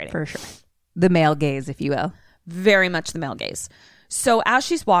frustrating. For sure. The male gaze, if you will. Very much the male gaze. So as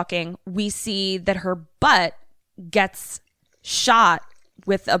she's walking, we see that her butt gets shot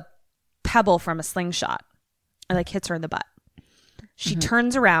with a pebble from a slingshot. It like hits her in the butt. She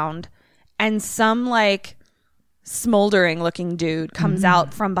turns around and some like smoldering looking dude comes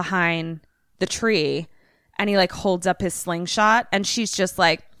out from behind the tree, and he like holds up his slingshot, and she's just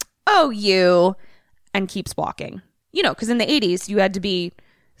like, oh, you, and keeps walking. You know, because in the 80s you had to be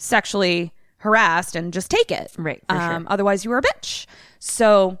sexually harassed and just take it. Right. For sure. Otherwise you were a bitch.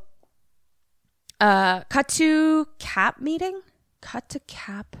 So cut to cap meeting.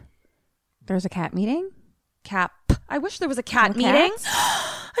 There's a cat meeting? Cap. I wish there was a cat meeting.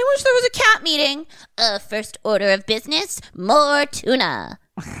 I wish there was a cat meeting. First order of business, more tuna.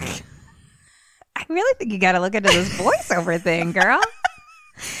 I really think you got to look into this voiceover thing, girl.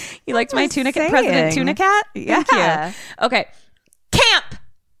 You liked my tuna cat, President Tuna Cat? Yeah. Thank you. Okay.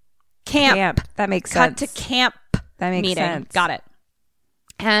 Camp. That makes sense. Cut to camp. That makes meeting. sense. Got it.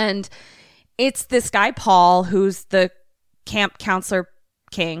 And it's this guy, Paul, who's the camp counselor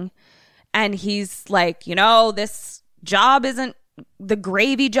king. And he's like, you know, this job isn't the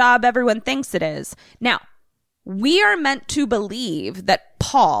gravy job everyone thinks it is. Now, we are meant to believe that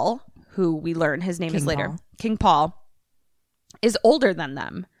Paul, who we learn his name is later, King Paul, is older than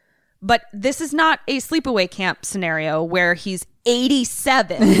them. But this is not a sleepaway camp scenario where he's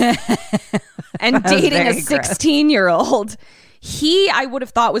 87 and dating a 16-year-old. He, I would have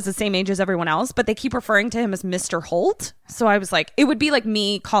thought, was the same age as everyone else, but they keep referring to him as Mr. Holt. So I was like, it would be like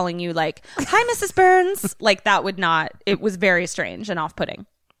me calling you like, hi, Mrs. Burns. Like that would not, it was very strange and off-putting.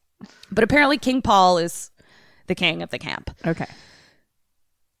 But apparently King Paul is the king of the camp. Okay.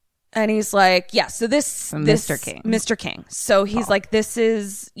 And he's like, yeah, so this Mr. King. So he's like, this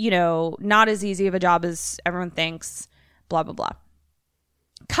is, you know, not as easy of a job as everyone thinks, blah, blah, blah.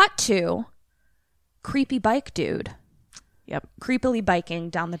 Cut to creepy bike dude. Yep. Creepily biking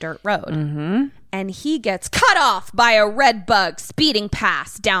down the dirt road. And he gets cut off by a red bug speeding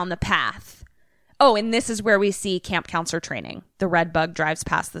past down the path. Oh, and this is where we see camp counselor training. The red bug drives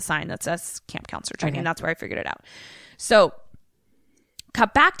past the sign that says camp counselor training. Okay. That's where I figured it out. So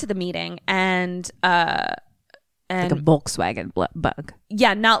cut back to the meeting and like a Volkswagen bug.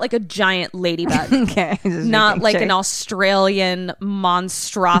 Yeah, not like a giant ladybug. Okay. Not like an Australian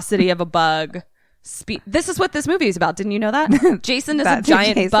monstrosity of a bug. This is what this movie is about. Didn't you know that? Jason is a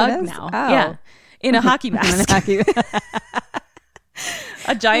giant bug now. Oh. Yeah. In a hockey mask.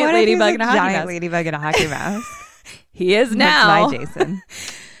 A giant ladybug in a hockey mask. Giant ladybug in a hockey mask. He is now. That's my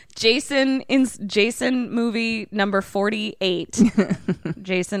Jason. Jason movie number 48.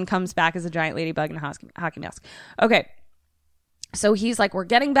 Jason comes back as a giant ladybug in a hockey mask. Okay. So he's like, we're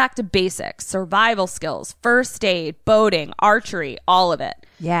getting back to basics, survival skills, first aid, boating, archery, all of it.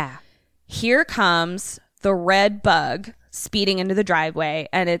 Yeah. Here comes the red bug speeding into the driveway,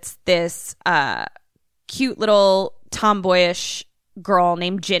 and it's this cute little tomboyish girl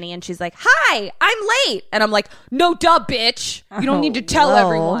named Ginny, and she's like, hi, I'm late. And I'm like, no duh, bitch. You don't need to tell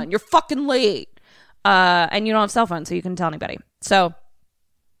everyone. You're fucking late. And you don't have cell phones, so you can tell anybody. So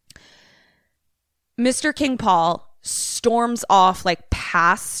Mr. King Paul storms off like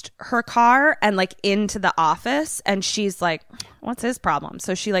past her car and like into the office, and she's like, what's his problem?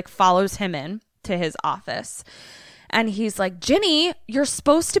 So she like follows him in to his office, and he's like, Ginny, you're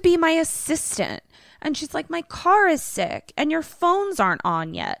supposed to be my assistant. And she's like, my car is sick and your phones aren't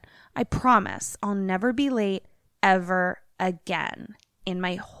on yet. I promise I'll never be late ever again in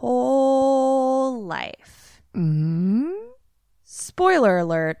my whole life. Spoiler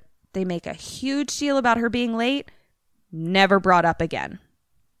alert, they make a huge deal about her being late. Never brought up again.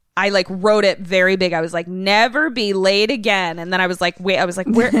 I like wrote it very big. I was like, never be late again. And then I was like, wait, I was like,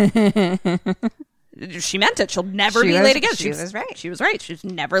 where? She meant it. She'll never be late again. She was right. She was right. She's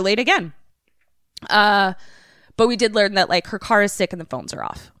never late again. But we did learn that like her car is sick and the phones are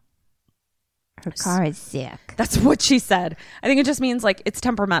off. Her car is sick. That's what she said. I think it just means like it's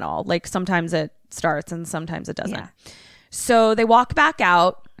temperamental. Like sometimes it starts and sometimes it doesn't. Yeah. So they walk back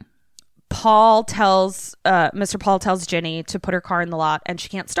out. Mr. Paul tells Ginny to put her car in the lot and she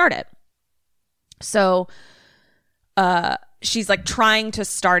can't start it. So she's like trying to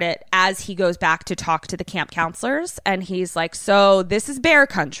start it as he goes back to talk to the camp counselors. And he's like, so this is bear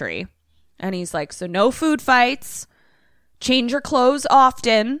country. And he's like, so no food fights. Change your clothes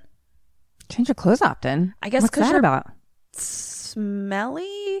often. Change your clothes often? I guess because you're about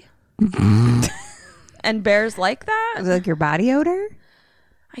smelly. And bears like that? Is it like your body odor?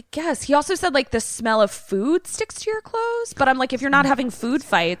 I guess. He also said like the smell of food sticks to your clothes. But I'm like, if you're not having food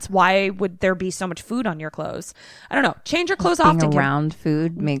fights, why would there be so much food on your clothes? I don't know. Change your clothes often, Kim. Around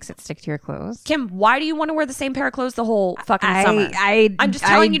food makes it stick to your clothes. Kim, why do you want to wear the same pair of clothes the whole fucking summer? I'm just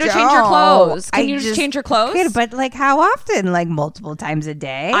telling you to change your clothes. Can you just change your clothes? Okay, but like how often? Like multiple times a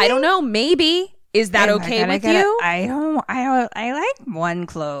day? I don't know. Maybe. Is that okay with you? I like one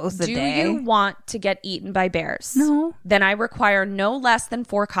clothes a day. Do you want to get eaten by bears? No. Then I require no less than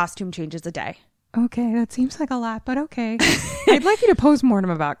 4 costume changes a day. Okay, that seems like a lot, but okay. I'd like you to postmortem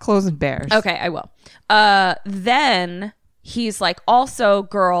about clothes and bears. Okay, I will. Then he's like, also,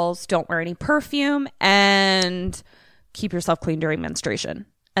 girls, don't wear any perfume and keep yourself clean during menstruation.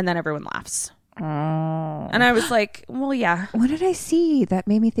 And then everyone laughs. Oh. And I was like, well, yeah. What did I see that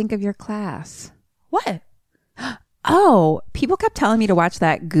made me think of your class? What? Oh, people kept telling me to watch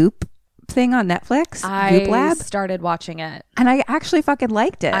that Goop thing on Netflix. Goop Lab. Started watching it. And I actually fucking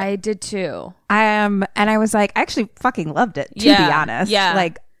liked it. I did too. And I was like, I actually fucking loved it, to be honest. Yeah.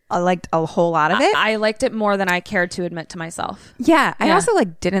 Like, I liked a whole lot of it. I liked it more than I cared to admit to myself. Yeah. I also I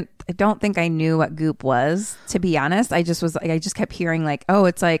don't think I knew what Goop was, to be honest. I just kept hearing like, oh,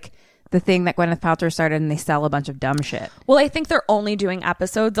 it's like the thing that Gwyneth Paltrow started and they sell a bunch of dumb shit. Well, I think they're only doing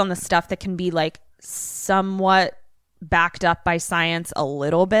episodes on the stuff that can be like somewhat backed up by science a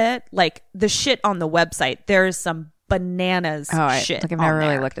little bit. Like the shit on the website, there's some bananas shit. Like I've never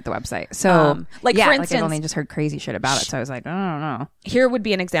really looked at the website. So for instance, I've only just heard crazy shit about it. So I was like, I don't know. Here would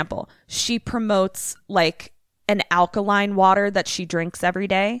be an example. She promotes like an alkaline water that she drinks every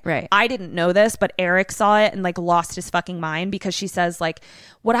day. Right. I didn't know this, but Eric saw it and like lost his fucking mind because she says like,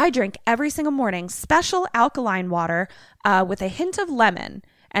 what I drink every single morning, special alkaline water with a hint of lemon.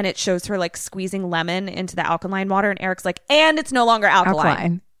 And it shows her like squeezing lemon into the alkaline water. And Eric's like, and it's no longer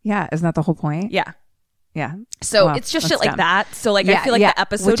alkaline. Yeah. Isn't that the whole point? Yeah. Yeah. So it's just shit like that. So like, I feel like the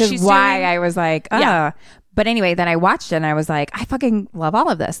episode which is she's why doing, I was like, But anyway, then I watched it and I was like, I fucking love all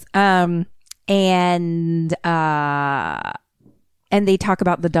of this. And they talk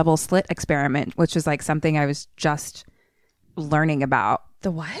about the double slit experiment, which is like something I was just learning about. The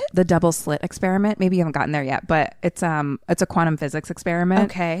what? The double slit experiment. Maybe you haven't gotten there yet, but it's a quantum physics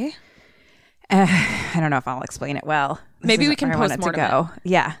experiment. Okay. I don't know if I'll explain it well. Maybe we can postmortem it.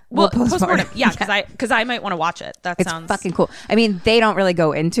 Yeah. We'll postmortem. Yeah, because I might want to watch it. It's sounds fucking cool. I mean, they don't really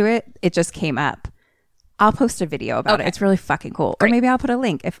go into it. It just came up. I'll post a video about it. It's really fucking cool. Great. Or maybe I'll put a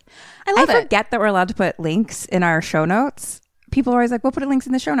link. If I forget that we're allowed to put links in our show notes. People are always like, we'll put links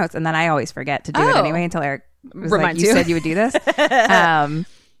in the show notes. And then I always forget to do it anyway until Eric was like, you said you would do this.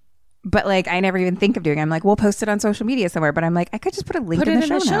 But like, I never even think of doing it. I'm like, we'll post it on social media somewhere. But I'm like, I could just put a link in the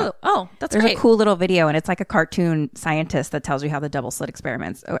show note. Oh, that's There's great. a cool little video and it's like a cartoon scientist that tells you how the double slit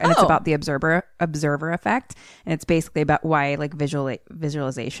experiments. And it's about the observer effect. And it's basically about why like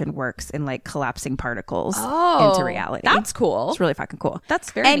visualization works in like collapsing particles into reality. That's cool. It's really fucking cool. That's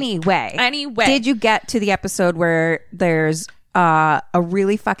very Anyway. Did you get to the episode where there's a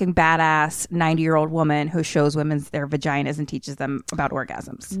really fucking badass 90-year-old woman who shows women their vaginas and teaches them about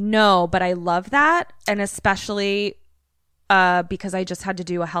orgasms? No, but I love that. And especially because I just had to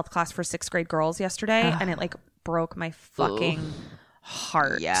do a health class for 6th grade girls yesterday and it like broke my fucking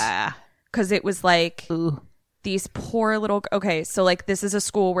heart. Yeah. Because it was like these poor little... Okay, so like this is a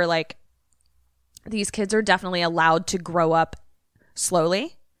school where like these kids are definitely allowed to grow up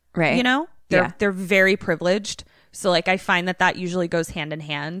slowly. Right. You know? They're very privileged. So like I find that usually goes hand in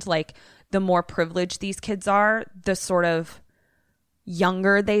hand. Like the more privileged these kids are, the sort of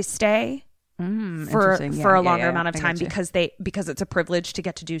younger they stay. for a longer amount of time because it's a privilege to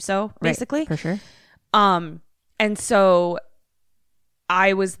get to do so, basically. Right, for sure. And so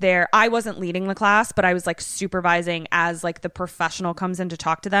I was there. I wasn't leading the class, but I was like supervising as like the professional comes in to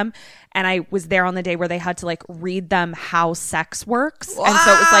talk to them. And I was there on the day where they had to like read them how sex works. Wow, and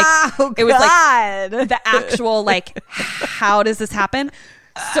so it was like the actual like, how does this happen?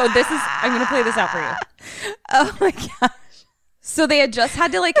 So I'm going to play this out for you. Oh my gosh. So they had just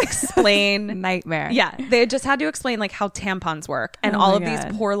had to like explain nightmare. Yeah, they had just had to explain like how tampons work, and all of these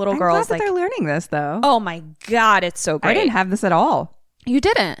poor little girls. Glad that they're learning this though. Oh my God, it's so great. I didn't have this at all. You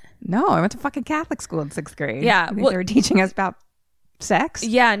didn't? No, I went to fucking Catholic school in 6th grade. Yeah, they were teaching us about sex.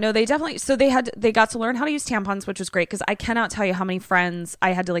 Yeah, no, they definitely. So they got to learn how to use tampons, which was great because I cannot tell you how many friends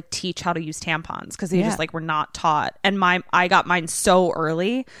I had to like teach how to use tampons because they just like were not taught. And I got mine so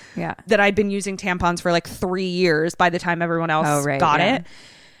early, that I'd been using tampons for like 3 years by the time everyone else got it.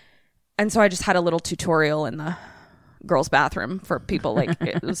 And so I just had a little tutorial in the girls' bathroom for people. Like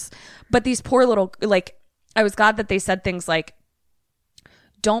it was, but these poor little like I was glad that they said things like,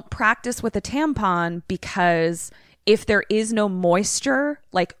 "Don't practice with a tampon because." If there is no moisture,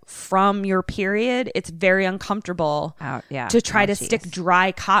 like from your period, it's very uncomfortable to try to stick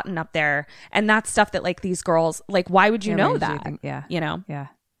dry cotton up there. And that's stuff that like these girls, like, why would you know that? You know? Yeah.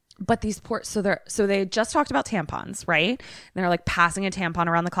 But these poor, so they just talked about tampons, right? And they're like passing a tampon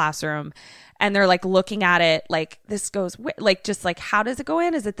around the classroom and they're like looking at it like this goes, like, just like, how does it go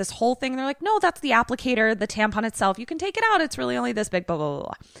in? Is it this whole thing? And they're like, no, that's the applicator, the tampon itself. You can take it out. It's really only this big, blah, blah, blah,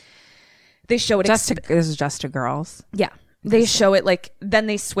 blah. They show it. This is just to girls. Yeah. They show it like, then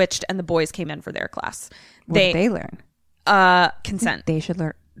they switched and the boys came in for their class. What did they learn? Consent. They should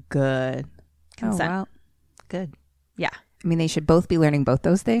learn. Good. Consent. Oh, well. Good. Yeah. I mean, they should both be learning both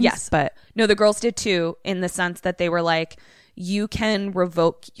those things. Yes. But no, the girls did too, in the sense that they were like, you can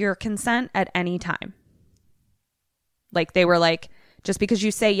revoke your consent at any time. Like they were like, just because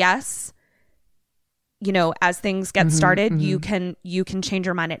you say yes, you know, as things get started, you can change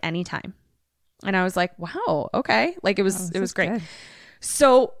your mind at any time. And I was like, wow, okay. Like it was great. Good.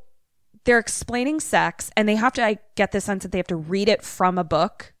 So they're explaining sex and they have to, I get the sense that they have to read it from a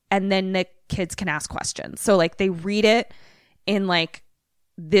book and then the kids can ask questions. So like they read it in like,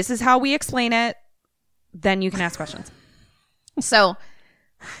 this is how we explain it. Then you can ask questions. So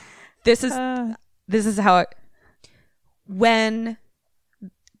this is how it, when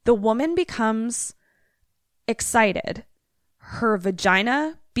the woman becomes excited, her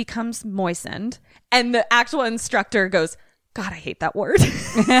vagina becomes moistened and the actual instructor goes, God, I hate that word.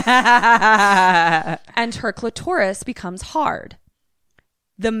 And her clitoris becomes hard.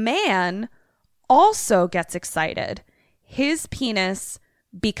 The man also gets excited. His penis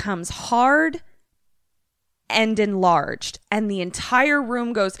becomes hard and enlarged. And the entire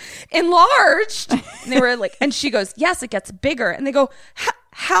room goes, enlarged? And they were like, and she goes, yes, it gets bigger. And they go,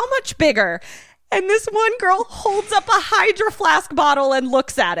 how much bigger? And this one girl holds up a Hydro Flask bottle and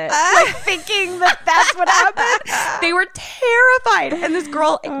looks at it, like thinking that that's what happened. They were terrified. And this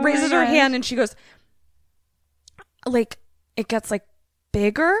girl raises her hand and she goes, like, it gets like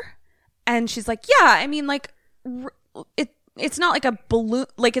bigger? And she's like, yeah, I mean, like, it's not like a balloon.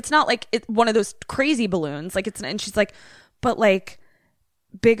 Like, it's not like one of those crazy balloons. Like, and she's like, but like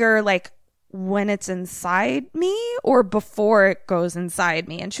bigger, like, when it's inside me or before it goes inside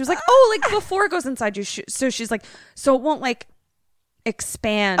me? And she was like, oh, like before it goes inside you. So she's like, so it won't like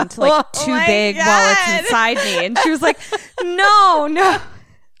expand to like too big while it's inside me. And she was like, no,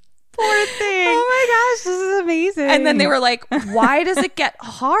 poor thing. Oh my gosh, this is amazing. And then they were like, why does it get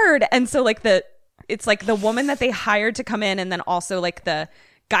hard? And so like it's like the woman that they hired to come in and then also like the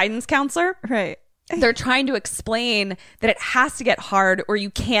guidance counselor. Right. They're trying to explain that it has to get hard or you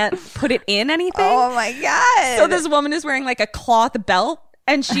can't put it in anything. Oh my God. So this woman is wearing like a cloth belt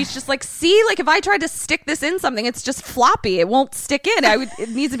and she's just like, see, like if I tried to stick this in something, it's just floppy. It won't stick in. It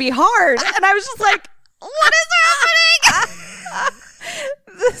needs to be hard. And I was just like, what is happening?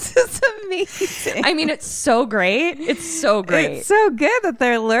 This is amazing. I mean, it's so great. It's so great. It's so good that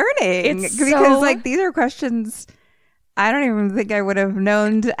they're learning. Because like these are questions I don't even think I would have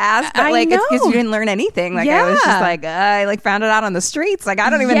known to ask, but like it's because you didn't learn anything. Like I was just like, I like found it out on the streets. Like I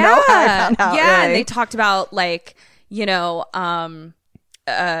don't even know how I found out. Yeah, really. And they talked about like, you know,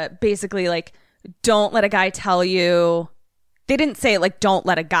 basically like don't let a guy tell you. They didn't say like don't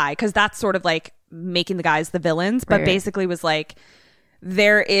let a guy because that's sort of like making the guys the villains, but basically was like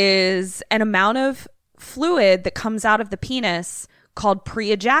there is an amount of fluid that comes out of the penis called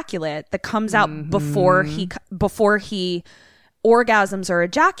pre-ejaculate that comes out before he orgasms or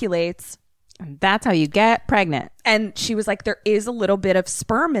ejaculates, That's how you get pregnant. And she was like, there is a little bit of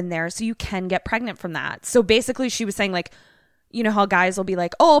sperm in there, so you can get pregnant from that. So basically she was saying like, you know how guys will be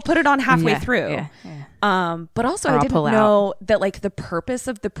like, oh, I'll put it on halfway through. But also I didn't know that like the purpose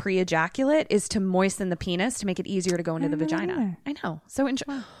of the pre-ejaculate is to moisten the penis to make it easier to go into the vagina. I know. So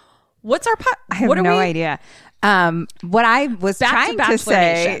what's our I have no idea. What I was trying to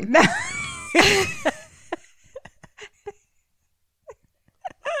say.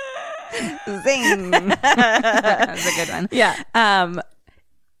 Zing. That's a good one. Yeah.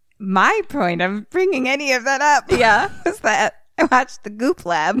 My point of bringing any of that up was that I watched the Goop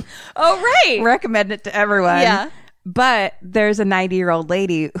Lab. Oh, right. Recommend it to everyone. Yeah. But there's a 90-year-old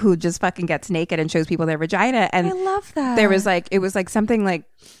lady who just fucking gets naked and shows people their vagina. And I love that. There was like, it was like something like,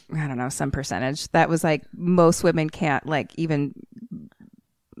 I don't know, some percentage that was like most women can't like even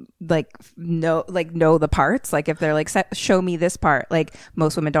know the parts. Like if they're like, show me this part, like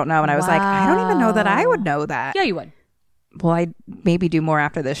most women don't know. And I was like, I don't even know that I would know that. Yeah, you would. Well, I maybe do more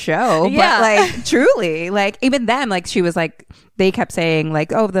after this show. Yeah. But like truly, like even then, like she was like, they kept saying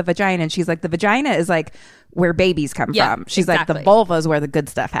like, oh, the vagina. And she's like, the vagina is like where babies come from. She's like, the vulva is where the good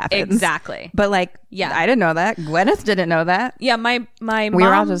stuff happens. Exactly. But like, I didn't know that. Gwyneth didn't know that. Yeah, my mom. We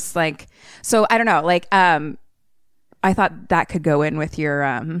were all just like, so I don't know. Like, I thought that could go in with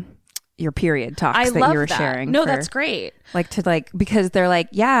your period talks that you were sharing. No, that's great. Like to like, because they're like,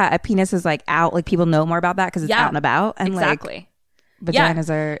 yeah, a penis is like out. Like people know more about that because it's out and about. And exactly. Like, vaginas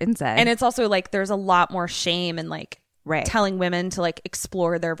are inside. And it's also like, there's a lot more shame in like telling women to like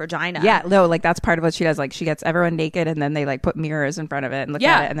explore their vagina. Yeah, no, like that's part of what she does. Like she gets everyone naked and then they like put mirrors in front of it and look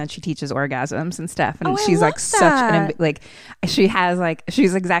at it, and then she teaches orgasms and stuff. And she's like such an like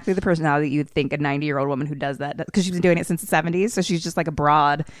she's exactly the personality that you'd think a 90-year-old woman who does that, because she's been doing it since the 70s. So she's just like a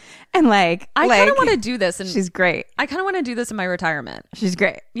broad, and like I kind of want to do this, and she's great. I kind of want to do this in my retirement. She's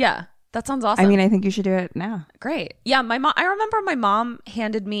great. Yeah. That sounds awesome. I mean, I think you should do it now. Great. Yeah, my mom. I remember my mom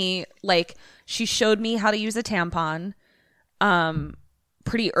handed me like, she showed me how to use a tampon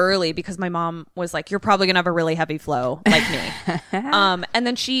pretty early, because my mom was like, you're probably gonna have a really heavy flow like me. And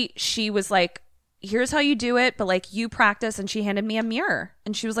then she was like, here's how you do it, but like you practice. And she handed me a mirror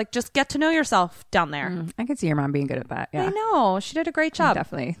and she was like, just get to know yourself down there. I could see your mom being good at that. Yeah, I know, she did a great job.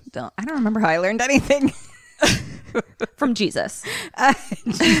 Definitely. I don't remember how I learned anything. From Jesus.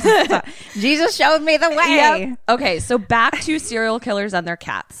 Jesus showed me the way. Yep. Okay, so back to serial killers and their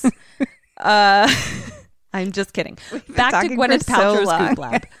cats. I'm just kidding. Back to Gwyneth Paltrow's Goop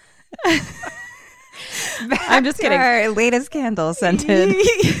Lab. I'm just kidding. Our latest candle scented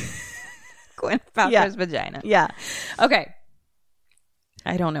Gwyneth Paltrow's vagina. Yeah. Okay.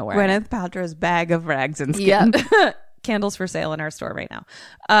 I don't know where. Gwyneth Paltrow's bag of rags and skin. Yeah. Candles for sale in our store right now.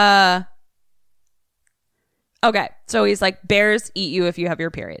 Okay. So he's like, bears eat you if you have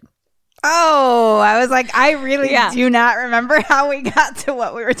your period. Oh, I was like, I really do not remember how we got to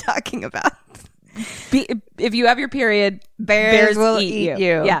what we were talking about. If you have your period, bears will eat you.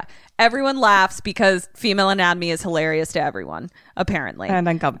 Yeah. Everyone laughs because female anatomy is hilarious to everyone, apparently. And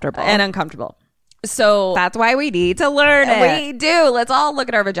uncomfortable. So that's why we need to learn it. We do. Let's all look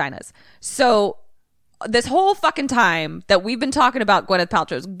at our vaginas. So this whole fucking time that we've been talking about Gwyneth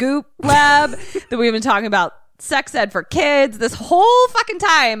Paltrow's Goop Lab, that we've been talking about sex ed for kids, this whole fucking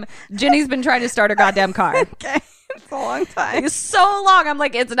time, Ginny's been trying to start her goddamn car. Okay. It's a long time. It's so long. I'm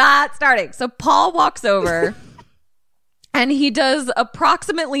like, it's not starting. So Paul walks over and he does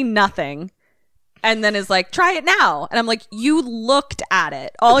approximately nothing and then is like, try it now. And I'm like, you looked at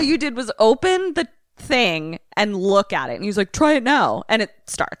it. All you did was open the thing and look at it. And he's like, try it now. And it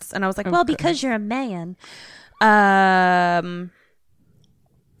starts. And I was like, well, because you're a man. Cut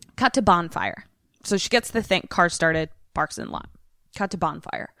to bonfire. So she gets the thing, car started, parks in lot. Cut to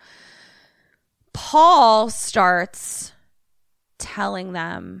bonfire. Paul starts telling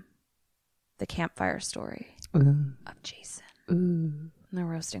them the campfire story of Jason. And they're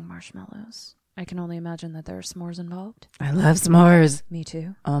roasting marshmallows. I can only imagine that there are s'mores involved. I love s'mores. Me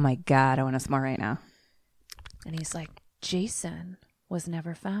too. Oh my God, I want a s'more right now. And he's like, Jason was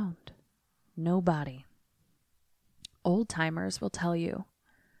never found. No body. Old timers will tell you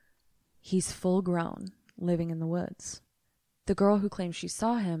he's full grown, living in the woods. The girl who claims she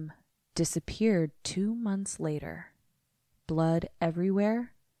saw him disappeared 2 months later. Blood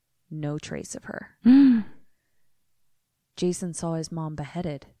everywhere, no trace of her. Jason saw his mom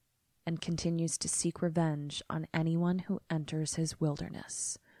beheaded and continues to seek revenge on anyone who enters his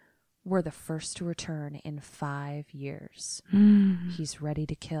wilderness. We're the first to return in 5 years. He's ready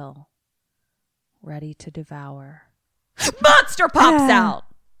to kill, ready to devour. Monster pops out!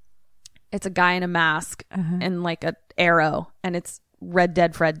 It's a guy in a mask and like an arrow, and it's Red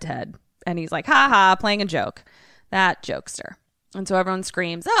Dead Fred Ted. And he's like, ha ha, playing a joke. That jokester. And so everyone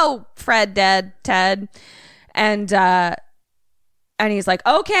screams, oh, Fred dead, Ted. And he's like,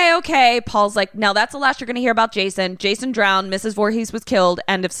 okay. Paul's like, now that's the last you're going to hear about Jason. Jason drowned. Mrs. Voorhees was killed.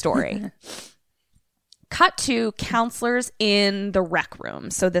 End of story. Cut to counselors in the rec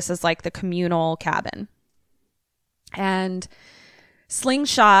room. So this is like the communal cabin. And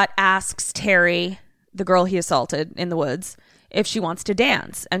Slingshot asks Terry, the girl he assaulted in the woods, if she wants to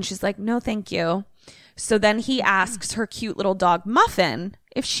dance. And she's like, no, thank you. So then he asks her cute little dog Muffin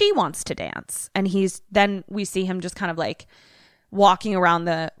if she wants to dance. And then we see him just kind of like walking around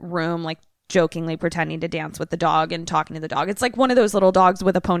the room, like jokingly pretending to dance with the dog and talking to the dog. It's like one of those little dogs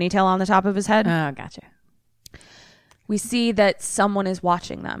with a ponytail on the top of his head. Oh, gotcha. We see that someone is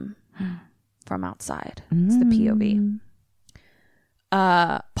watching them from outside. It's the POV.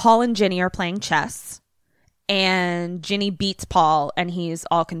 Paul and Ginny are playing chess, and Ginny beats Paul, and he's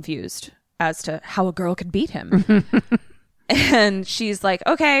all confused as to how a girl could beat him. And she's like,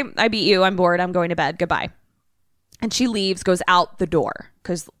 okay, I beat you. I'm bored. I'm going to bed. Goodbye. And she leaves, goes out the door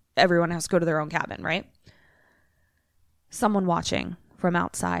because everyone has to go to their own cabin, right? Someone watching from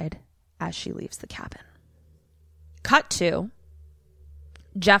outside as she leaves the cabin. Cut to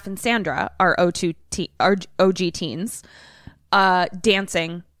Jeff and Sandra, our OG teens,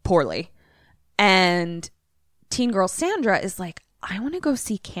 dancing poorly. And teen girl Sandra is like, I want to go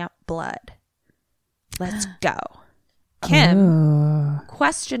see Camp Blood. Let's go. Kim,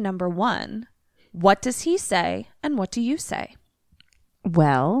 question number 1. What does he say and what do you say?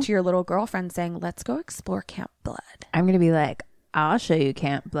 Well, To your little girlfriend saying, let's go explore Camp Blood. I'm going to be like, I'll show you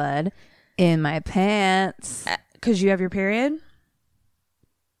Camp Blood in my pants. Because you have your period?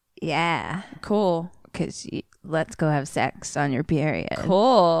 Yeah. Cool. Because let's go have sex on your period.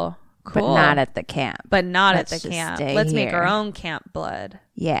 Cool. But not at the camp. But not Let's at the just camp. stay Let's make here. our own Camp Blood.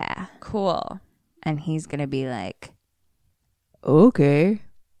 Yeah. Cool. And he's going to be like, okay.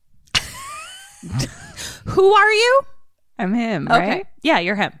 Who are you? I'm him, Okay. right? Yeah,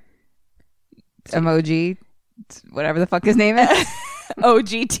 you're him. Emoji, whatever the fuck his name is. OG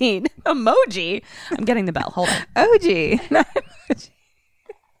teen. Emoji. I'm getting the bell. Hold on. OG. Not emoji.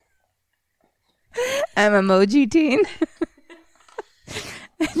 I'm emoji teen.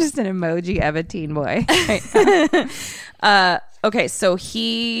 I'm just an emoji of a teen boy. Okay, so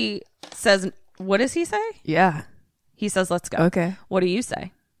he says, what does he say? Yeah. He says, let's go. Okay. What do you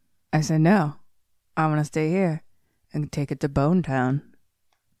say? I said, no. I want to stay here and take it to Bone Town.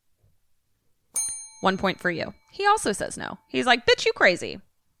 1 point for you. He also says no. He's like, bitch, you crazy.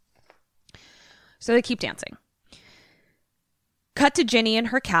 So they keep dancing. Cut to Ginny in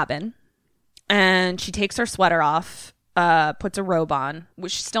her cabin, and she takes her sweater off, puts a robe on,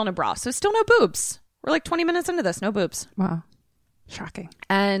 which is still in a bra. So still no boobs. We're like 20 minutes into this, no boobs. Wow. Shocking.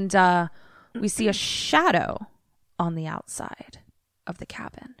 And we see a shadow on the outside of the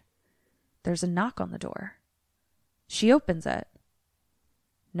cabin. There's a knock on the door. She opens it.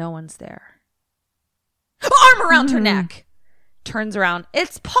 No one's there. Arm around her neck. Turns around.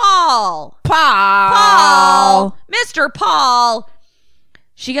 It's Paul. Paul. Mr. Paul.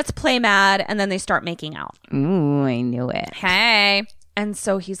 She gets play mad, and then they start making out. Ooh, I knew it. Hey. And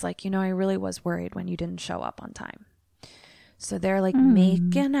so he's like, I really was worried when you didn't show up on time. So they're like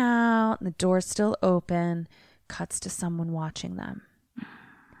making out, and the door's still open. Cuts to someone watching them.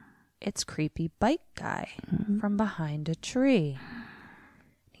 It's creepy bike guy from behind a tree.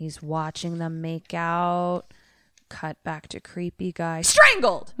 He's watching them make out. Cut back to creepy guy.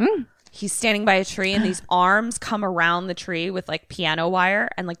 Strangled! He's standing by a tree, and these arms come around the tree with like piano wire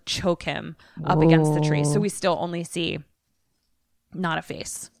and like choke him up against the tree. So we still only see not a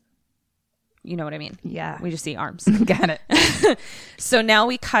face. You know what I mean? Yeah. We just see arms. Got it. So now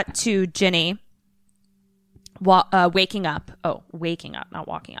we cut to Ginny waking up. Oh, waking up, not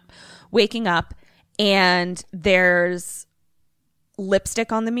walking up. Waking up, and there's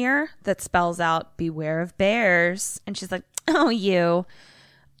lipstick on the mirror that spells out beware of bears. And she's like, oh, you.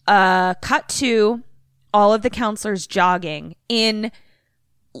 Cut to all of the counselors jogging in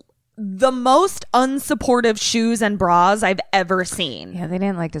the most unsupportive shoes and bras I've ever seen. Yeah, they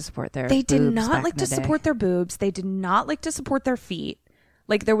didn't like to support their They did boobs not back like in to the day. support their boobs. They did not like to support their feet.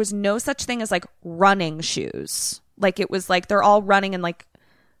 Like there was no such thing as like running shoes. Like it was like they're all running in like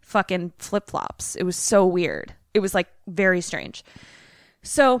fucking flip-flops. It was so weird. It was like very strange.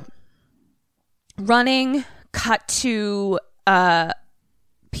 So running, cut to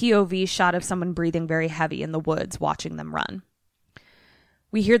POV shot of someone breathing very heavy in the woods watching them run.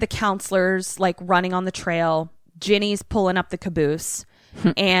 We hear the counselors like running on the trail. Ginny's pulling up the caboose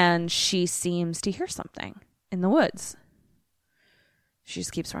and she seems to hear something in the woods. She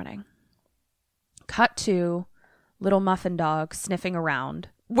just keeps running. Cut to little muffin dog sniffing around.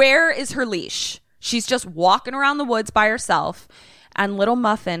 Where is her leash? She's just walking around the woods by herself, and little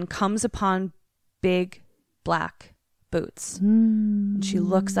muffin comes upon big black boots. And she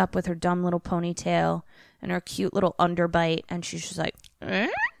looks up with her dumb little ponytail and her cute little underbite, and she's just like,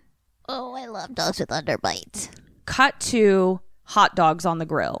 Oh, I love dogs with underbites. Cut to hot dogs on the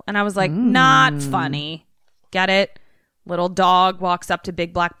grill. And I was like, not funny. Get it? Little dog walks up to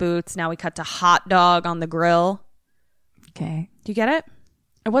big black boots. Now we cut to hot dog on the grill. Okay. Do you get it?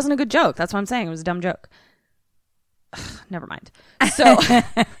 It wasn't a good joke. That's what I'm saying. It was a dumb joke. Ugh, never mind.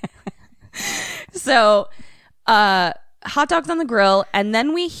 So, hot dogs on the grill. And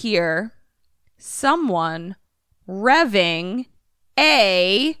then we hear someone revving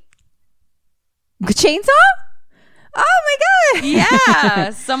a chainsaw? Oh my god! Yeah,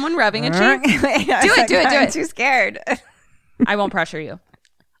 someone revving a chainsaw. Do it. I'm too scared. I won't pressure you.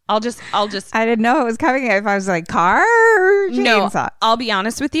 I'll just. I didn't know it was coming. If I was like car or chainsaw. No, I'll be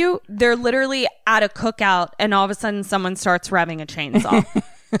honest with you. They're literally at a cookout, and all of a sudden, someone starts revving a chainsaw.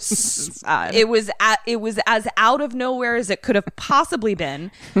 It was as out of nowhere as it could have possibly been,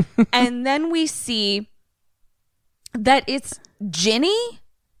 and then we see that it's Ginny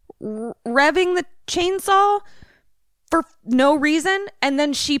revving the chainsaw for no reason, and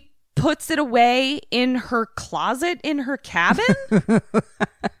then she puts it away in her closet in her cabin.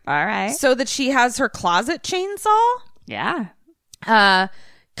 All right. So that she has her closet chainsaw. Yeah.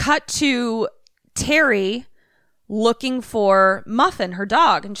 Cut to Terry looking for Muffin, her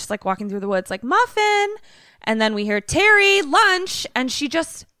dog, and she's like walking through the woods like, Muffin. And then we hear, Terry, lunch, and she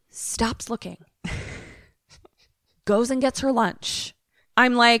just stops looking. Goes and gets her lunch.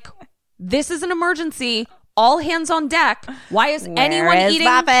 I'm like, this is an emergency. All hands on deck. Why is anyone eating?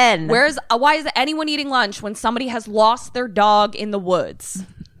 Muffin? Why is anyone eating lunch when somebody has lost their dog in the woods?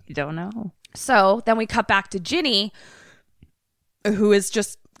 You don't know. So then we cut back to Ginny, who is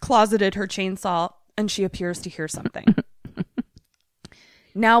just closeted her chainsaw, and she appears to hear something.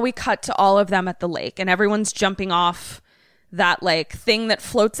 Now we cut to all of them at the lake, and everyone's jumping off that like thing that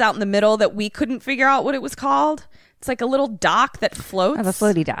floats out in the middle that we couldn't figure out what it was called. It's like a little dock that floats. Oh, the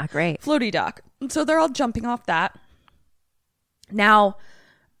floaty dock, right? Floaty dock. And so they're all jumping off that. Now,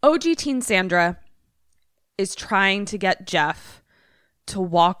 OG Teen Sandra is trying to get Jeff to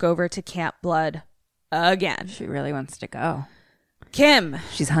walk over to Camp Blood again. She really wants to go. Kim.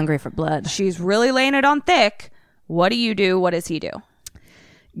 She's hungry for blood. She's really laying it on thick. What do you do? What does he do?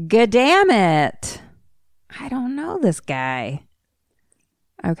 Good damn it. I don't know this guy.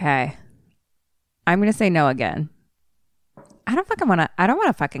 Okay. I'm going to say no again. I don't want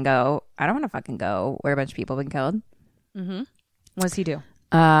to fucking go where a bunch of people have been killed. Mm-hmm. What does he do?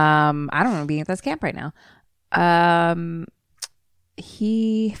 I don't want to be at this camp right now.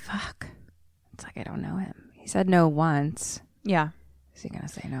 It's like I don't know him. He said no once. Yeah. Is he going to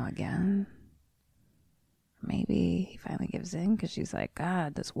say no again? Maybe he finally gives in because she's like,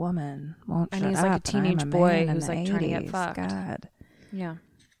 God, this woman won't shut up. And he's like a teenage boy who's like trying to get fucked. God. Yeah.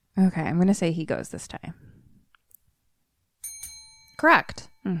 Okay, I'm going to say he goes this time. Correct.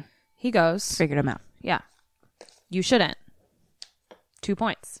 He goes. Figured him out. Yeah. You shouldn't. 2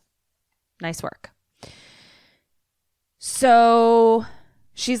 points. Nice work. So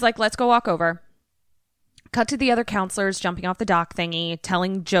she's like, let's go walk over. Cut to the other counselors jumping off the dock thingy,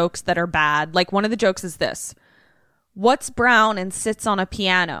 telling jokes that are bad. Like one of the jokes is this. What's brown and sits on a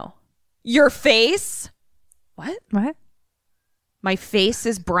piano? Your face? What? My face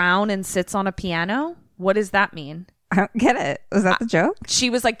is brown and sits on a piano? What does that mean? I don't get it. Was that the joke? She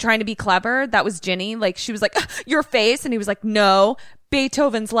was like trying to be clever. That was Ginny. Like she was like, your face. And he was like, no,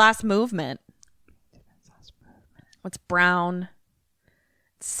 Beethoven's last movement. What's brown?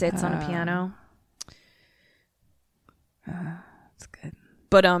 Sits on a piano. That's good.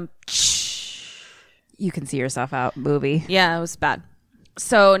 But you can see yourself out movie. Yeah, it was bad.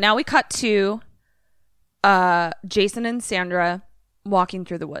 So now we cut to Jason and Sandra walking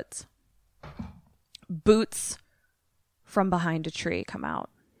through the woods. Boots from behind a tree come out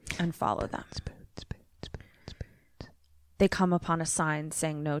and follow them. They come upon a sign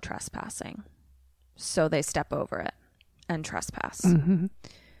saying no trespassing. So they step over it and trespass. Mm-hmm.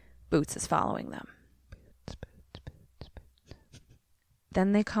 Boots is following them.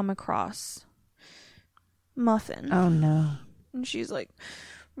 Then they come across Muffin. Oh, no. And she's like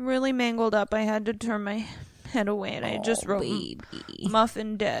really mangled up. I had to turn my head away and I just wrote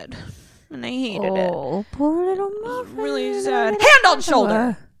Muffin dead. And I hated it. Oh, poor little Muffin. Really sad. Hand on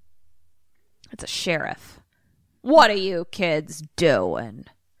shoulder. It's a sheriff. What are you kids doing?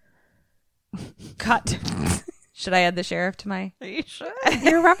 Cut. Should I add the sheriff to my? You should.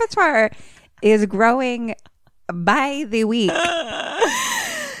 Your repertoire. is growing by the week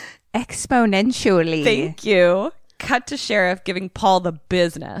exponentially. Thank you. Cut to Sheriff giving Paul the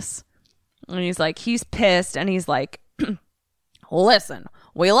business. And he's like, he's pissed. And he's like, listen,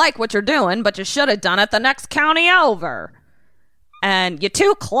 we like what you're doing, but you should have done it the next county over. And you're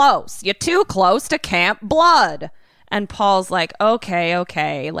too close. You're too close to Camp Blood. And Paul's like,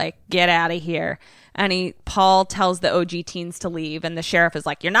 okay, like, get out of here. And Paul tells the OG teens to leave. And the sheriff is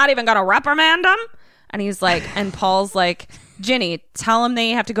like, you're not even going to reprimand them? And he's like, and Paul's like, Ginny, tell them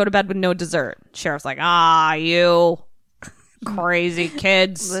they have to go to bed with no dessert. Sheriff's like, you crazy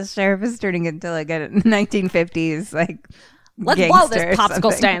kids. The sheriff is turning into like a 1950s, like, let's blow this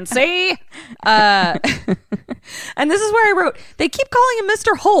popsicle stand, see? And this is where I wrote, they keep calling him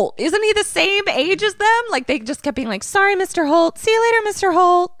Mr. Holt. Isn't he the same age as them? Like, they just kept being like, sorry, Mr. Holt. See you later, Mr.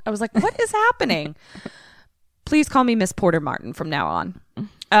 Holt. I was like, what is happening? Please call me Miss Porter Martin from now on.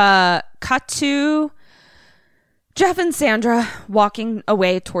 Cut to Jeff and Sandra walking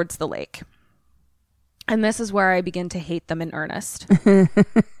away towards the lake. And this is where I begin to hate them in earnest.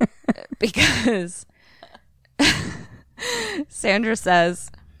 Because Sandra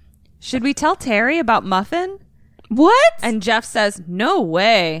says, should we tell Terry about Muffin? What? And Jeff says, no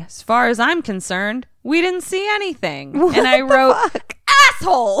way. As far as I'm concerned, we didn't see anything. What and I wrote, fuck?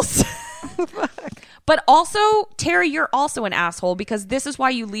 assholes. But also, Terry, you're also an asshole because this is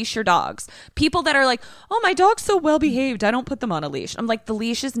why you leash your dogs. People that are like, oh, my dog's so well behaved, I don't put them on a leash. I'm like, the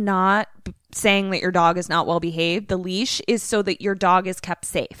leash is not saying that your dog is not well behaved. The leash is so that your dog is kept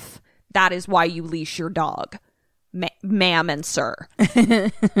safe. That is why you leash your dog, ma'am and sir.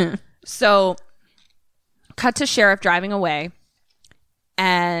 So, cut to Sheriff driving away,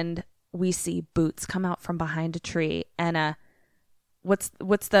 and we see Boots come out from behind a tree, and what's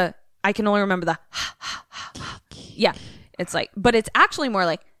the, I can only remember the yeah, it's like, but it's actually more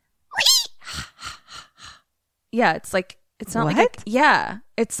like yeah, it's like, it's not what? like yeah,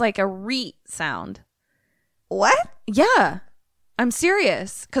 it's like a reet sound. What? Yeah, I'm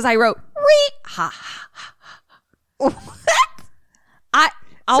serious because I wrote reet ha ha ha. What?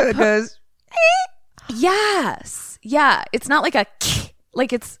 So it goes. Yes. Yeah. It's not like a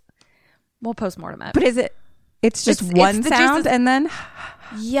like it's. We'll postmortem it. But is it? It's just one sound and then.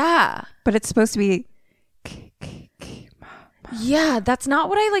 Yeah. But it's supposed to be. Yeah, that's not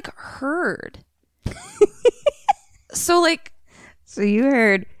what I like heard. So like. So you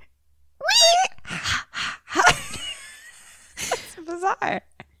heard. That's bizarre.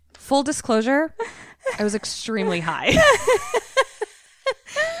 Full disclosure, I was extremely high.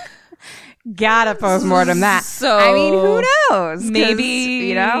 Gotta postmortem that. So I mean, who knows?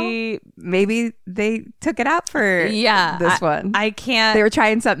 Maybe maybe they took it out for this one. I can't. They were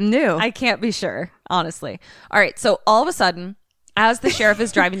trying something new. I can't be sure, honestly. All right, so all of a sudden, as the sheriff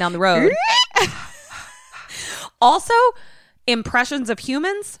is driving down the road, also impressions of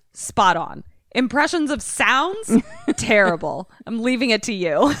humans, spot on. Impressions of sounds, terrible. I'm leaving it to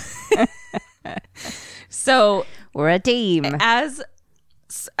you. So we're a team. As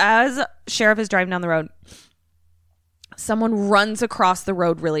Sheriff is driving down the road, someone runs across the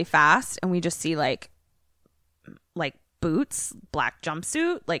road really fast, and we just see like boots, black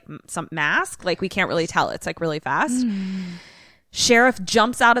jumpsuit, like some mask. Like we can't really tell. It's like really fast. Sheriff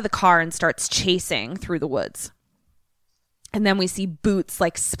jumps out of the car and starts chasing through the woods. And then we see Boots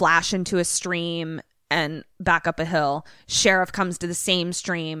like splash into a stream and back up a hill. Sheriff comes to the same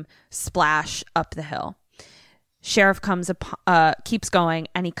stream, splash up the hill. Sheriff keeps going,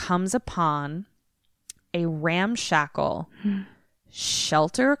 and he comes upon a ramshackle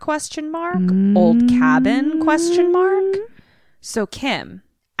shelter ? Old cabin ? So Kim,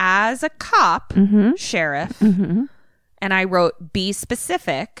 as a cop, sheriff, and I wrote, be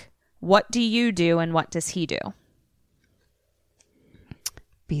specific. What do you do and what does he do?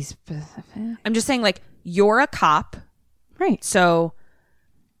 Be specific. I'm just saying, like, you're a cop. Right. So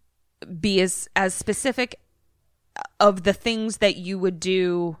be as specific of the things that you would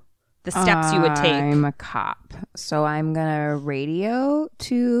do, the steps you would take. I'm a cop. So I'm going to radio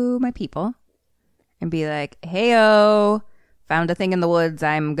to my people and be like, hey-o, found a thing in the woods.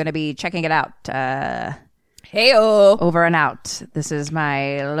 I'm going to be checking it out. Hey-o. Over and out. This is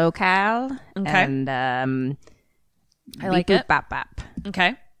my locale. Okay. And I like it. Bop, bop.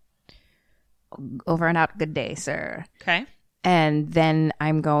 Okay. Over and out. Good day, sir. Okay. And then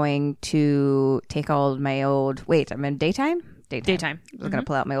I'm going to take all my old... Wait, I'm in daytime? Daytime. I'm going to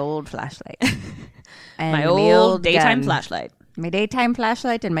pull out my old flashlight. And my old daytime gun. Flashlight. My daytime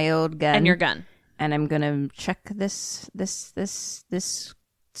flashlight and my old gun. And your gun. And I'm going to check this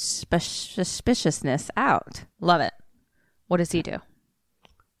suspiciousness out. Love it. What does he do?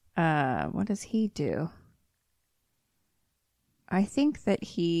 What does he do? He's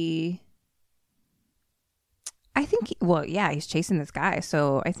chasing this guy,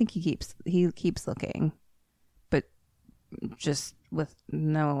 so I think he keeps looking, but just with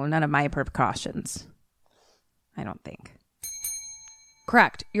none of my precautions. I don't think.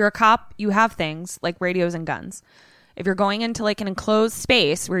 Correct. You're a cop. You have things like radios and guns. If you're going into like an enclosed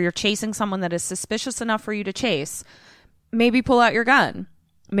space where you're chasing someone that is suspicious enough for you to chase, maybe pull out your gun.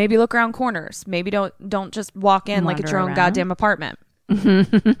 Maybe look around corners. Maybe don't just walk in like it's your own goddamn apartment.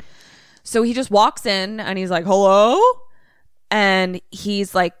 So he just walks in and he's like, hello? And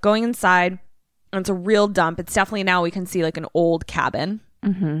he's like going inside. And it's a real dump. It's definitely, now we can see like an old cabin.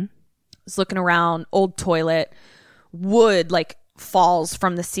 Mm-hmm. He's looking around, old toilet, wood like falls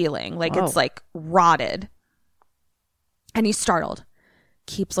from the ceiling. Like It's like rotted. And he's startled,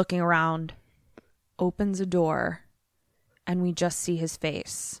 keeps looking around, opens a door, and we just see his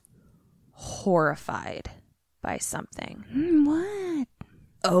face, horrified by something. What?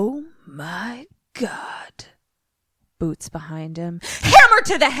 Oh my God. Boots behind him. Hammer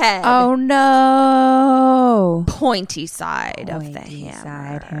to the head. Oh no. Pointy side of the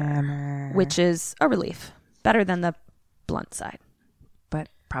hammer. Which is a relief. Better than the blunt side. But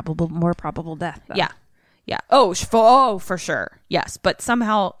more probable death, though. Yeah. Yeah. Oh, for sure. Yes. But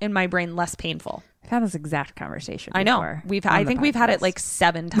somehow in my brain, less painful. I've had this exact conversation I know. I think we've had it like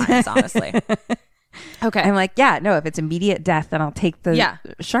 7 times, honestly. Okay. I'm like, yeah, no, if it's immediate death, then I'll take the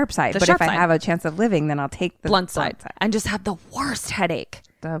sharp side. But if I have a chance of living, then I'll take the blunt side. And just have the worst headache.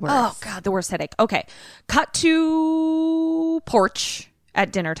 The worst. Oh, God, the worst headache. Okay. Cut to porch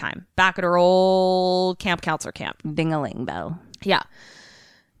at dinner time. Back at our old camp counselor camp. Ding-a-ling bell. Yeah.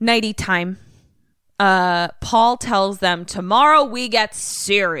 Nighty time. Paul tells them, tomorrow we get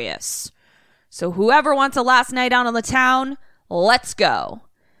serious. So whoever wants a last night out on the town, let's go.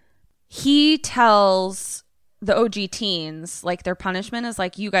 He tells the OG teens, like, their punishment is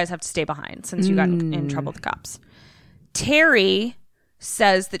like, you guys have to stay behind since you got in trouble with the cops. Terry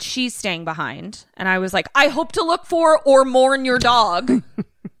says that she's staying behind. And I was like, I hope to look for or mourn your dog.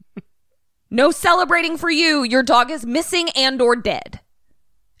 No celebrating for you. Your dog is missing and or dead.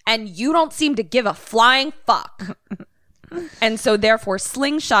 And you don't seem to give a flying fuck. And so therefore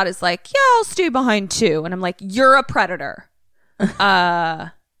Slingshot is like, yeah, I'll stay behind too. And I'm like, you're a predator.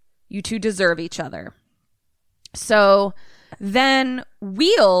 You two deserve each other. So then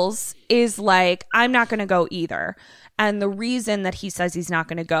Wheels is like, I'm not going to go either. And the reason that he says he's not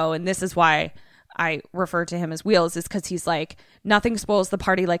going to go, and this is why I refer to him as Wheels, is because he's like, nothing spoils the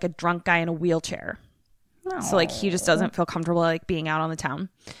party like a drunk guy in a wheelchair. So like he just doesn't feel comfortable like being out on the town.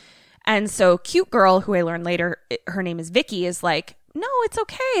 And so cute girl, who I learned later, her name is Vicky, is like, no, it's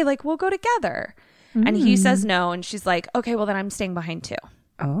okay. Like, we'll go together. And he says no. And she's like, okay, well then I'm staying behind too.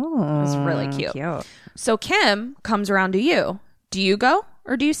 Oh, it's really cute. So Kim comes around to you. Do you go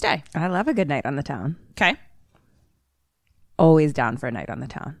or do you stay? I love a good night on the town. Okay. Always down for a night on the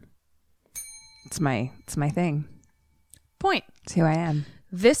town. It's my thing. Point. It's who I am.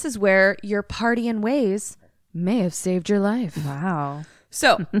 This is where your partying ways may have saved your life. Wow.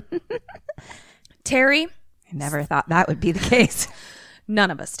 So, Terry. I never thought that would be the case.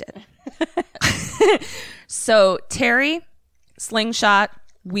 None of us did. So, Terry, Slingshot,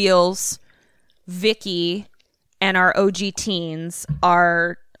 Wheels, Vicky, and our OG teens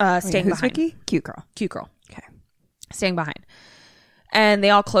are staying behind. Vicky? Cute girl. Cute girl. Okay. Staying behind. And they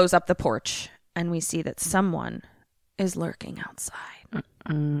all close up the porch, and we see that someone is lurking outside.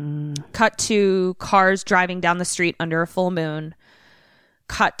 Cut to cars driving down the street under a full moon.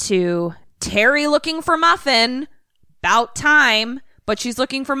 Cut to Terry looking for Muffin. About time. But she's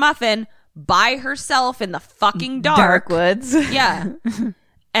looking for Muffin by herself in the fucking dark woods. Yeah.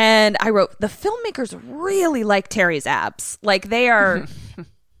 And I wrote, the filmmakers really like Terry's abs. Like they are.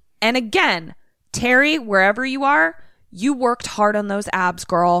 And again, Terry, wherever you are, you worked hard on those abs,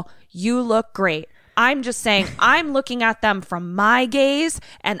 girl. You look great. I'm just saying, I'm looking at them from my gaze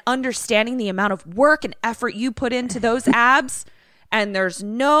and understanding the amount of work and effort you put into those abs. And there's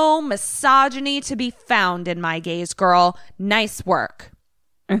no misogyny to be found in my gaze, girl. Nice work.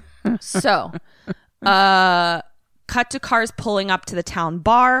 So, cut to cars pulling up to the town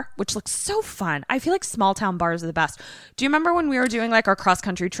bar, which looks so fun. I feel like small town bars are the best. Do you remember when we were doing like our cross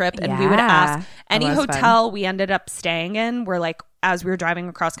country trip and we would ask any hotel we ended up staying in, where like as we were driving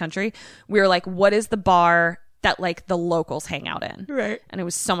across country, we were like, what is the bar that like the locals hang out in? Right. And it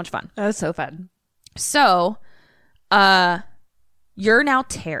was so much fun. That was so fun. So, you're now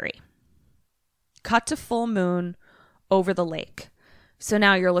Terry. Cut to full moon over the lake. So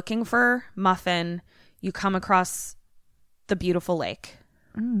now you're looking for Muffin. You come across the beautiful lake.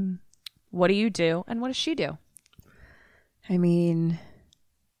 What do you do? And what does she do? I mean,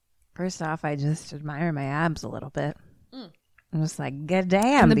 first off, I just admire my abs a little bit. I'm just like, God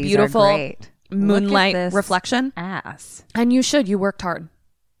damn, And the these beautiful are great. moonlight Look at this reflection. ass. And you should. You worked hard.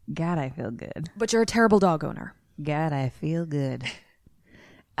 God, I feel good. But you're a terrible dog owner. God, I feel good.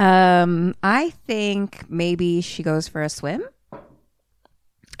 I think maybe she goes for a swim.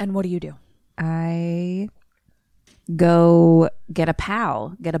 And what do you do? I go get a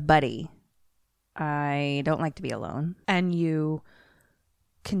pal, get a buddy. I don't like to be alone. And you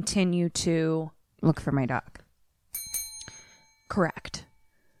continue to Look for my dog. correct.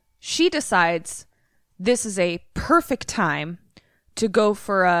 She decides this is a perfect time to go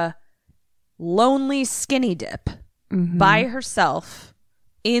for a lonely skinny dip by herself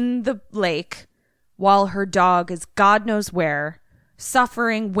in the lake while her dog is God knows where,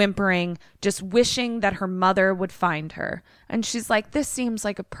 suffering, whimpering, just wishing that her mother would find her. And she's like, this seems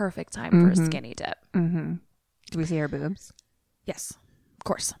like a perfect time for a skinny dip. Do we see her boobs? Yes, of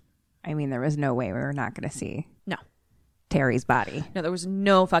course. I mean, there was no way we were not going to see No. Terry's body. No, there was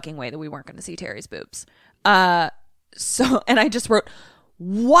no fucking way that we weren't going to see Terry's boobs. So, and I just wrote,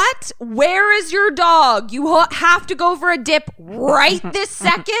 what? Where is your dog? You have to go for a dip right this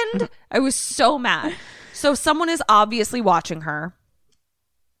second? I was so mad. So someone is obviously watching her.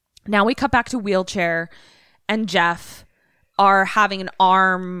 Now we cut back to Wheelchair and Jeff are having an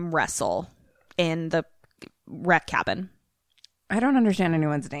arm wrestle in the wreck cabin. I don't understand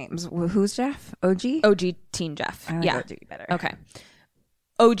anyone's names. Who's Jeff? OG? OG Teen Jeff. I like Yeah. OG better. Okay.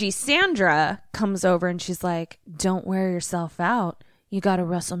 OG Sandra comes over and she's like, don't wear yourself out. You got to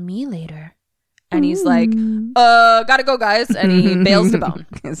wrestle me later. And he's like, gotta go, guys. And he bails to bone.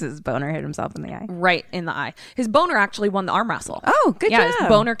 Because his boner hit himself in the eye. Right in the eye. His boner actually won the arm wrestle. Oh, good yeah, job. His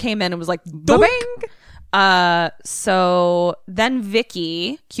boner came in and was like, bang. So then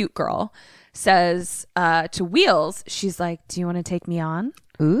Vicky, cute girl, says to Wheels, she's like, do you want to take me on?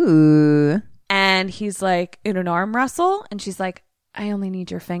 Ooh. And he's like, in an arm wrestle? And she's like, I only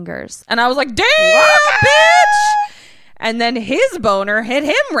need your fingers. And I was like, damn, bitch! And then his boner hit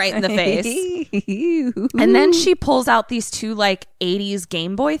him right in the face. And then she pulls out these two like 80s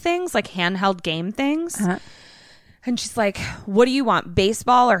Game Boy things, like handheld game things. And she's like, what do you want,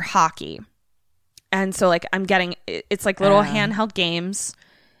 baseball or hockey? And so like I'm getting, it's like little handheld games.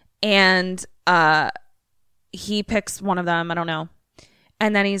 And he picks one of them. I don't know.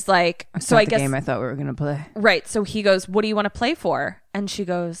 And then he's like, That's so not I the guess game I thought we were going to play. Right. So he goes, what do you want to play for? And she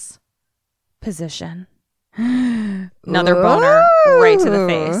goes, position. Another boner right to the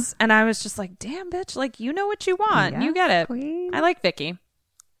face. And I was just like, damn, bitch, like, you know what you want. Yeah, you get it. queen. I like Vicky.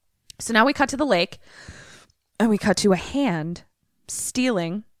 So now we cut to the lake and we cut to a hand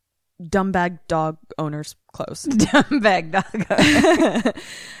stealing dumbbag dog owner's clothes. Dumbbag dog.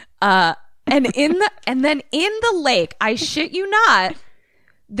 And then in the lake, I shit you not,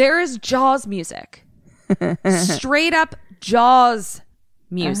 there is Jaws music. Straight up Jaws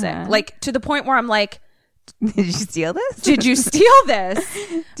music. Like to the point where I'm like, Did you steal this? did you steal this?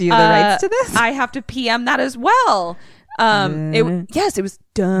 Do you have the rights to this? I have to PM that as well. It was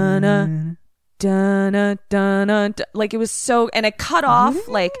dun dun dun, like it was so, and it cut off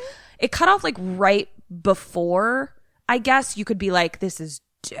like right before. I guess you could be like, this is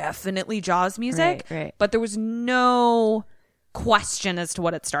definitely Jaws music, Right. but there was no question as to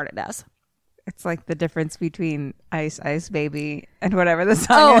what it started as. It's like the difference between Ice Ice Baby and whatever the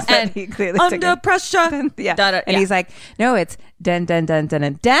song is that and he clearly under took it. pressure. Yeah. Da-da, And he's like, no, it's dun dun dun dun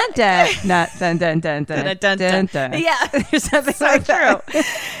dun dun dun, not dun dun dun dun dun dun dun. Yeah, There's something so like true. that.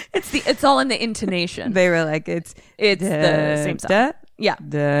 It's all in the intonation. They were like, it's the same song. Yeah.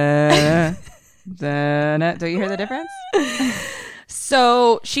 Duh, duh, duh. Do you hear the difference?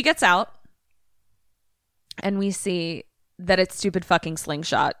 So she gets out and we see that it's stupid fucking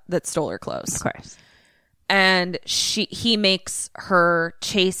Slingshot that stole her clothes. Of course. And he makes her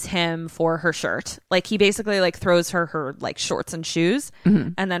chase him for her shirt. Like he basically like throws her like shorts and shoes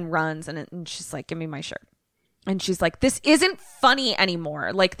and then runs and she's like, give me my shirt. And she's like, this isn't funny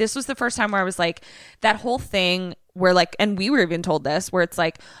anymore. Like this was the first time where I was like, that whole thing where like, and we were even told this, where it's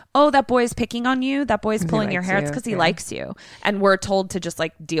like, oh, that boy's picking on you. That boy's pulling your hair. It's because he likes you. And we're told to just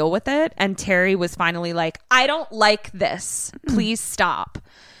like deal with it. And Terry was finally like, I don't like this. Please stop.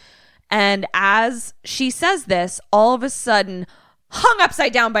 And as she says this, all of a sudden hung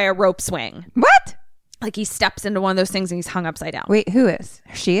upside down by a rope swing. What? Like he steps into one of those things and he's hung upside down. Wait, who is?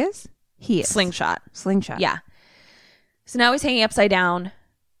 She is? He is. Slingshot. Yeah. So now he's hanging upside down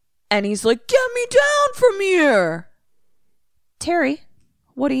and he's like, get me down from here. Terry,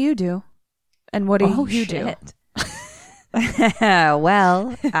 what do you do? And what do you do?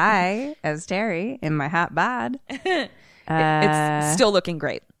 Well, I, as Terry, in my hot bod, it's still looking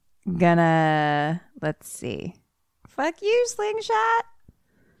great. Let's see. Fuck you, Slingshot.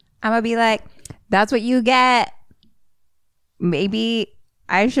 I'm gonna be like, that's what you get. Maybe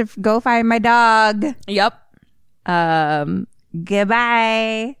I should go find my dog. Yep.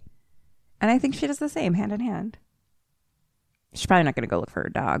 Goodbye. And I think she does the same, hand in hand. She's probably not going to go look for her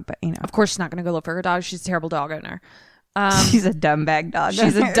dog, but Of course she's not going to go look for her dog. She's a terrible dog owner. She's a dumb bag dog.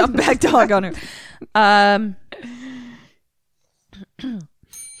 She's a dumb bag dog owner.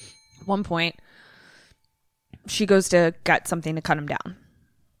 One point, she goes to get something to cut him down.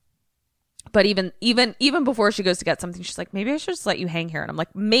 But even before she goes to get something, she's like, maybe I should just let you hang here. And I'm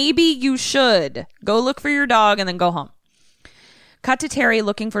like, maybe you should. Go look for your dog and then go home. Cut to Terry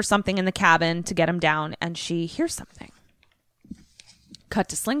looking for something in the cabin to get him down, and she hears something. Cut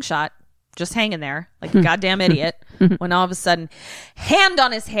to Slingshot, just hanging there like a goddamn idiot, when all of a sudden, hand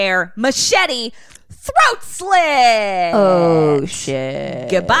on his hair, machete, throat slit. Oh, shit.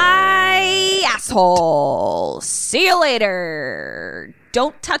 Goodbye, asshole. See you later.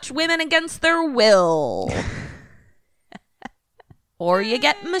 Don't touch women against their will. Or you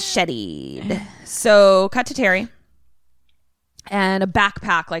get macheted. So, cut to Terry. And a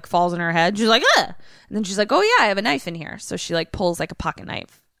backpack like falls on her head. She's like, ugh. And then she's like, oh yeah, I have a knife in here. So she like pulls like a pocket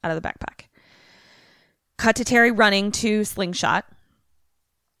knife out of the backpack. Cut to Terry running to Slingshot.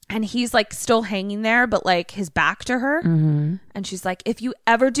 And he's like still hanging there, but like his back to her. Mm-hmm. And she's like, if you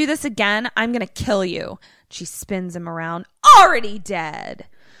ever do this again, I'm going to kill you. She spins him around, already dead.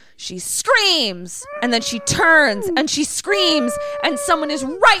 She screams, and then she turns and she screams, and someone is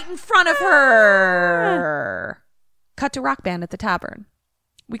right in front of her. Cut to Rock Band at the tavern.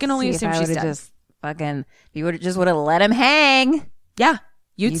 We can only assume she's dead. Just fucking, you would have let him hang. Yeah.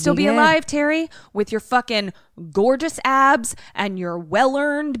 You'd still be alive, Terry, with your fucking gorgeous abs and your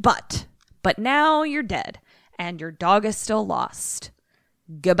well-earned butt. But now you're dead, and your dog is still lost.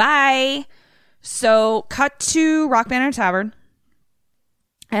 Goodbye. So, cut to Rock Band at a tavern,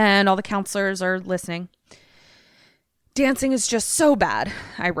 and all the counselors are listening. Dancing is just so bad,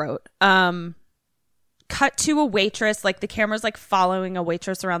 I wrote. Cut to a waitress, like the camera's like following a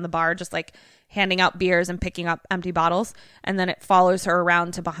waitress around the bar, just like handing out beers and picking up empty bottles. And then it follows her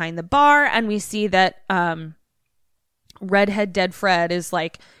around to behind the bar. And we see that Redhead Dead Fred is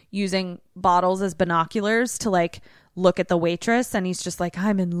like using bottles as binoculars to like look at the waitress. And he's just like,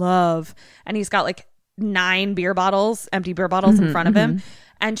 I'm in love. And he's got like 9 empty beer bottles in front of him.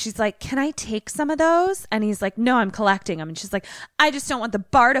 And she's like, can I take some of those? And he's like, no, I'm collecting them. And she's like, I just don't want the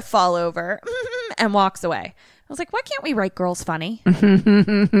bar to fall over. And walks away. I was like, why can't we write girls funny in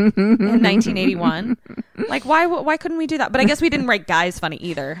 1981? Like, why couldn't we do that? But I guess we didn't write guys funny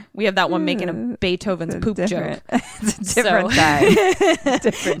either. We have that one making a Beethoven's poop joke. It's a different time.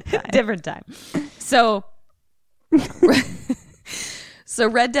 Different time. So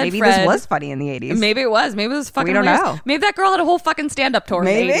Red Dead Maybe Fred. Maybe this was funny in the 80s. Maybe it was. Maybe it was fucking We don't know. Maybe that girl had a whole fucking stand-up tour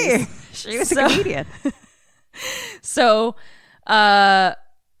in the 80s. She was a comedian. So,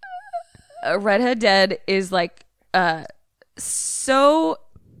 Redhead Dead is like so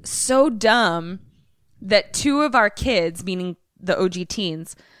dumb that 2 of our kids, meaning the OG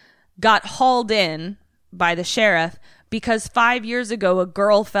teens, got hauled in by the sheriff because 5 years ago a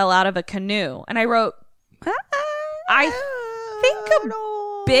girl fell out of a canoe. And I wrote, I think a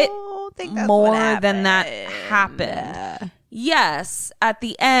bit more than that happened. Yes, at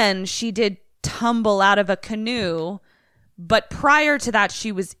the end she did tumble out of a canoe. But prior to that,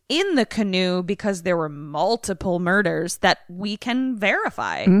 she was in the canoe because there were multiple murders that we can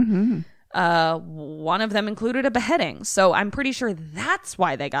verify. Mm-hmm. One of them included a beheading. So I'm pretty sure that's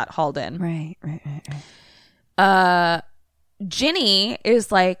why they got hauled in. Right. Ginny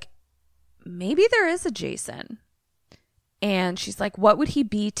is like, maybe there is a Jason. And she's like, what would he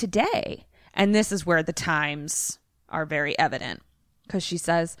be today? And this is where the times are very evident. Because she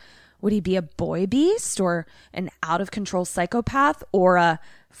says, would he be a boy beast or an out-of-control psychopath or a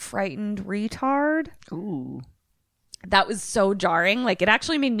frightened retard? Ooh. That was so jarring. Like, it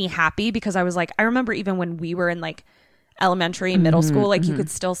actually made me happy because I was like, I remember even when we were in, like, elementary, middle school, like, you could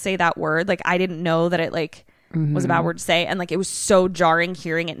still say that word. Like, I didn't know that it, like, was a bad word to say. And, like, it was so jarring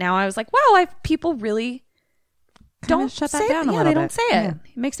hearing it now. I was like, wow, people really don't shut say that down it. a Yeah, little they don't bit. say it.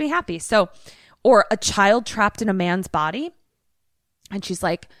 It makes me happy. So, or a child trapped in a man's body. And she's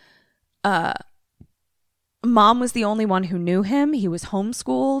like, Mom was the only one who knew him. He was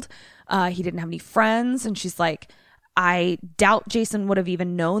homeschooled. He didn't have any friends. And she's like, I doubt Jason would have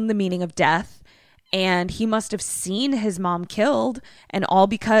even known the meaning of death. And he must have seen his mom killed, and all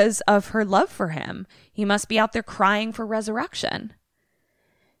because of her love for him. He must be out there crying for resurrection.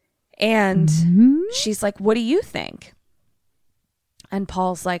 And she's like, what do you think? And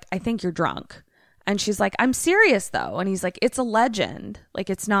Paul's like, I think you're drunk. And she's like, I'm serious though. And he's like, it's a legend. Like,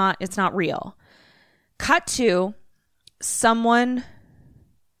 it's not real. Cut to someone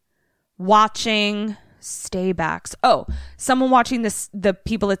watching staybacks. Oh, someone watching the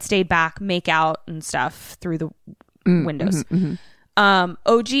people that stayed back make out and stuff through the windows.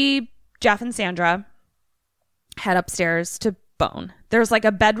 OG, Jeff and Sandra head upstairs to bone. There's like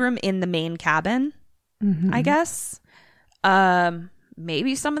a bedroom in the main cabin, I guess.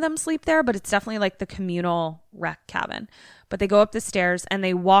 Maybe some of them sleep there, but it's definitely like the communal rec cabin. But they go up the stairs and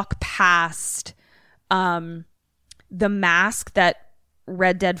they walk past the mask that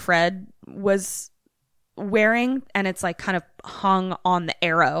Red Dead Fred was wearing, and it's like kind of hung on the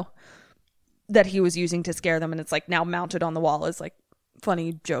arrow that he was using to scare them, and it's like now mounted on the wall as like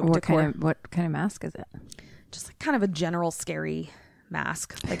funny joke decor. What kind of mask is it? Just like kind of a general scary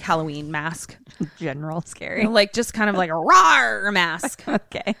mask, like Halloween mask. General scary, like just kind of like a roar mask.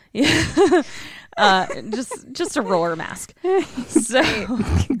 Okay, yeah. Just a roar mask. So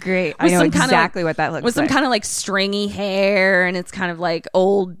great. I know exactly what that looks like. With some kind of like stringy hair, and it's kind of like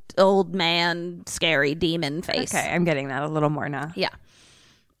old man scary demon face. Okay, I'm getting that a little more now. Yeah.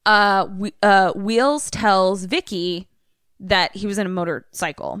 Wheels tells Vicky that he was in a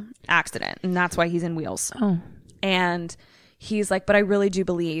motorcycle accident, and that's why he's in Wheels. Oh. And he's like, but I really do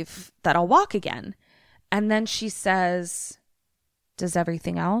believe that I'll walk again. And then she says, does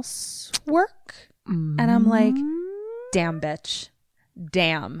everything else work? And I'm like, damn, bitch.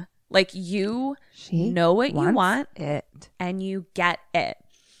 Damn. Like, you know what you want it, and you get it.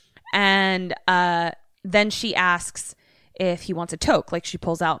 And then she asks if he wants a toke. Like, she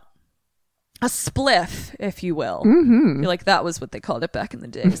pulls out a spliff, if you will. I feel like that was what they called it back in the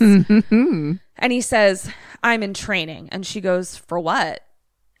days. And he says, I'm in training. And she goes, for what?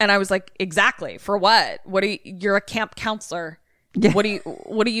 And I was like, exactly, for what? You're a camp counselor. Yeah. What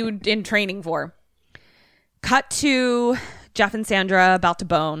are you in training for? Cut to Jeff and Sandra about to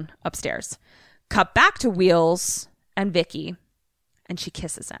bone upstairs. Cut back to Wheels and Vicky, and she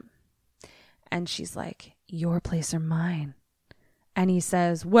kisses him. And she's like, your place or mine? And he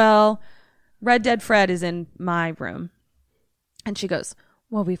says, well, Red Dead Fred is in my room. And she goes,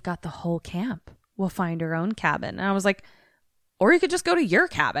 well, we've got the whole camp. We'll find our own cabin. And I was like, or you could just go to your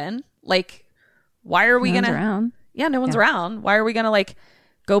cabin. Like, why are we going to... around. Yeah, no one's around. Why are we going to like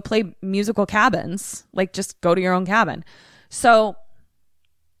go play musical cabins? Like, just go to your own cabin. So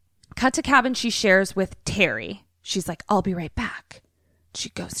cut to cabin she shares with Terry. She's like, I'll be right back. She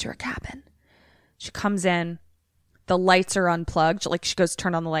goes to her cabin. She comes in. The lights are unplugged. Like, she goes to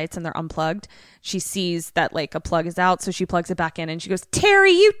turn on the lights and they're unplugged. She sees that like a plug is out. So she plugs it back in and she goes,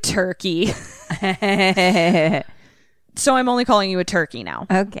 Terry, you turkey. So I'm only calling you a turkey now.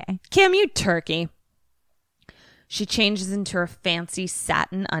 Okay. Kim, you turkey. She changes into her fancy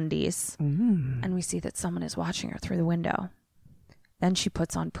satin undies, and we see that someone is watching her through the window. Then she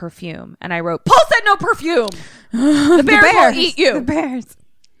puts on perfume, and I wrote, Paul said no perfume! The bears will eat you! The bears.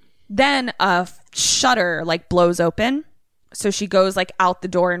 Then a shutter, like, blows open, so she goes, like, out the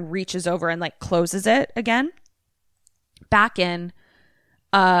door and reaches over and, like, closes it again. Back in,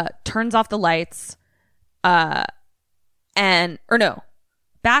 turns off the lights, back in,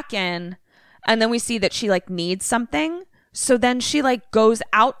 and then we see that she like needs something. So then she like goes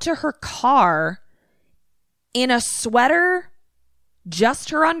out to her car in a sweater,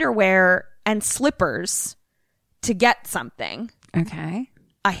 just her underwear and slippers to get something. Okay.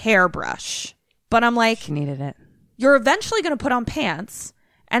 A hairbrush. But I'm like, she needed it. You're eventually going to put on pants,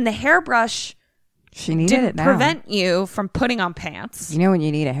 and the hairbrush she needed didn't it now. prevent you from putting on pants. You know when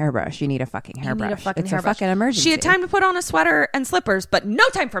you need a hairbrush, you need a fucking hairbrush. It's a fucking emergency. She had time to put on a sweater and slippers, but no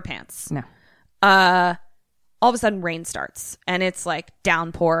time for pants. No. All of a sudden rain starts and it's like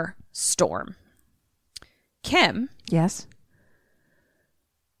downpour storm. Kim. Yes.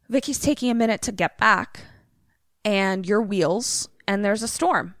 Vicky's taking a minute to get back and you're Wheels and there's a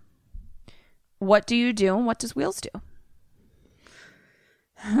storm. What do you do and what does Wheels do?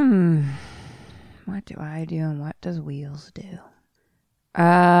 What do I do and what does Wheels do?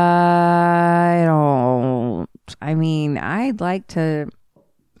 I don't. I mean, I'd like to.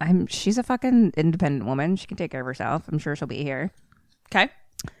 She's a fucking independent woman. She can take care of herself. I'm sure she'll be here. Okay.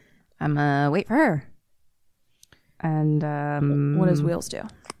 I'm wait for her. And what does Wheels do?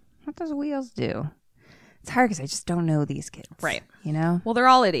 What does Wheels do? It's hard because I just don't know these kids. Right. You know? Well, they're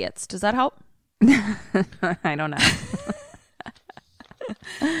all idiots. Does that help? I don't know.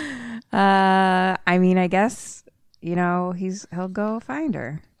 I mean, I guess, he'll go find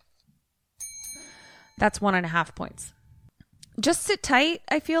her. That's 1.5 points. Just sit tight,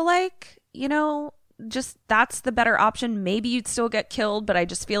 I feel like, just that's the better option. Maybe you'd still get killed, but I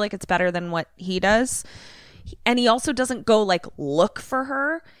just feel like it's better than what he does. And he also doesn't go look for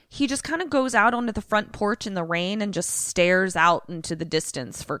her. He just kind of goes out onto the front porch in the rain and just stares out into the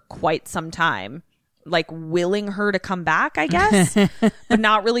distance for quite some time, willing her to come back, I guess, but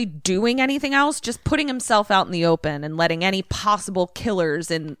not really doing anything else, just putting himself out in the open and letting any possible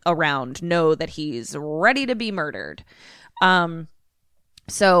killers around know that he's ready to be murdered.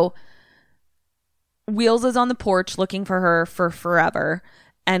 So Wheels is on the porch looking for her for forever,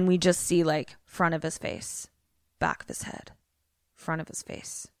 and we just see front of his face, back of his head, front of his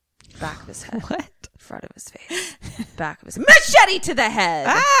face, back of his head. What? Front of his face, back of his machete to the head.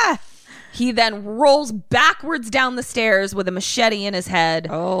 Ah! He then rolls backwards down the stairs with a machete in his head.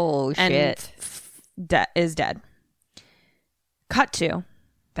 Oh, shit. And is dead. Cut to.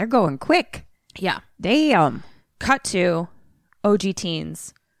 They're going quick. Yeah. Damn. Cut to OG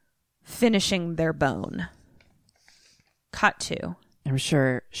teens finishing their bone. Cut to. I'm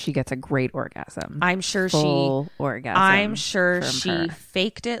sure she gets a great orgasm. I'm sure Full orgasm. I'm sure she her.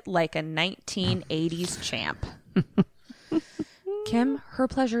 faked it like a 1980s champ. Kim, her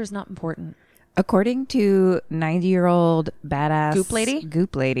pleasure is not important. According to 90-year-old badass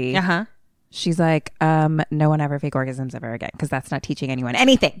Goop lady. Uh-huh. She's like, no one ever fake orgasms ever again, because that's not teaching anyone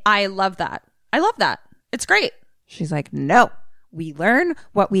anything. I love that. It's great. She's like, no, we learn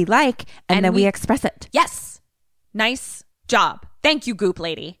what we like and then we express it. Yes. Nice job. Thank you, Goop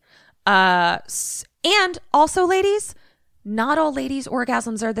lady. And also, ladies, not all ladies'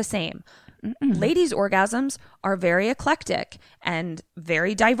 orgasms are the same. Ladies' orgasms are very eclectic and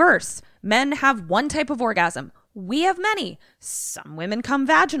very diverse. Men have one type of orgasm. We have many. Some women come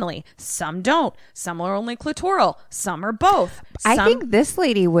vaginally. Some don't. Some are only clitoral. Some are both. I think this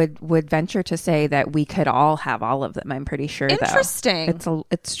lady would venture to say that we could all have all of them. I'm pretty sure. Interesting. Though.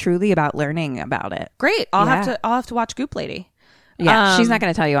 It's truly about learning about it. Great. I'll have to watch Goop lady. Yeah, she's not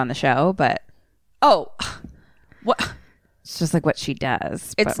going to tell you on the show, but what? It's just what she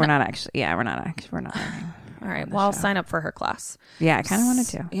does. But we're not actually. Yeah, we're not. We're not. All right. Well, I'll sign up for her class. Yeah, I kind of wanted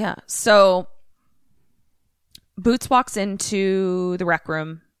to. Yeah. So Boots walks into the rec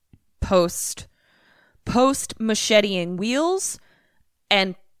room post macheteing Wheels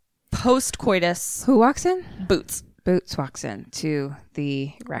and post coitus. Who walks in? Boots. Boots walks in to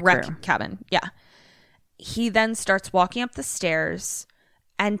the rec room. Cabin. Yeah. He then starts walking up the stairs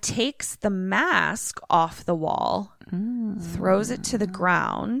and takes the mask off the wall, throws it to the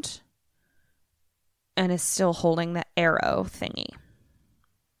ground, and is still holding the arrow thingy.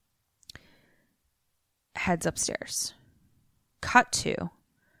 Heads upstairs. Cut to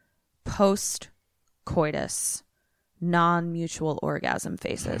post-coitus, non-mutual orgasm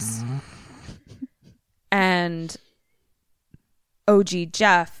faces. And OG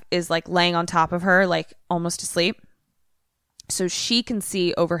Jeff is laying on top of her, almost asleep. So she can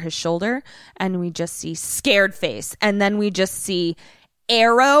see over his shoulder, and we just see scared face. And then we just see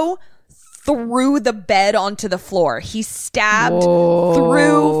arrow through the bed onto the floor. He stabbed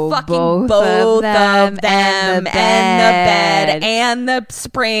through fucking both of them and the bed and the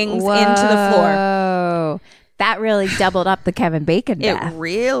springs into the floor. That really doubled up the Kevin Bacon death. It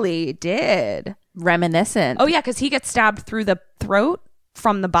really did. Reminiscent. Oh, yeah, because he gets stabbed through the throat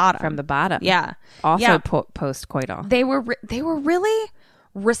from the bottom. Yeah. Also post-coital. They were really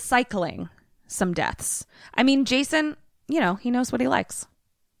recycling some deaths. I mean, Jason, he knows what he likes.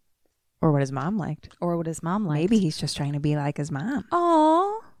 Or what his mom liked. Maybe he's just trying to be like his mom.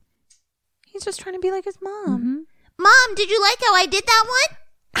 Oh, he's just trying to be like his mom. Mm-hmm. Mom, did you like how I did that one?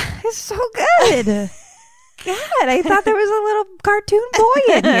 It's so good. God, I thought there was a little cartoon boy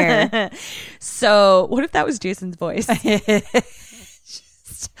in here. So what if that was Jason's voice?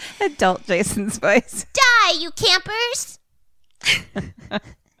 Just adult Jason's voice. Die, you campers.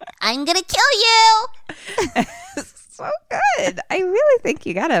 I'm going to kill you. So good. I really think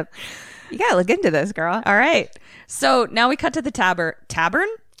you gotta look into this, girl. All right. So now we cut to the tavern.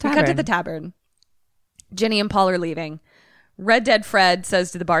 We cut to the tavern. Ginny and Paul are leaving. Red Dead Fred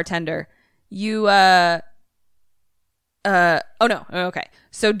says to the bartender, "You oh no, okay."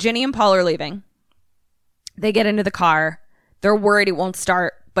 So Ginny and Paul are leaving. They get into the car. They're worried it won't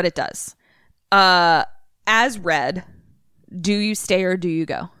start, but it does. As Red, do you stay or do you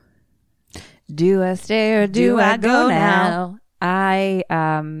go? Do I stay or do I go now? I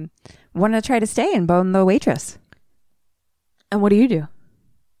want to try to stay and bone the waitress. And what do you do?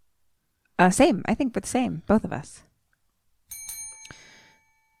 Same. I think, but same. Both of us.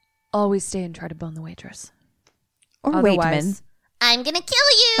 always stay and try to bone the waitress. Or Otherwise, waitman. I'm gonna kill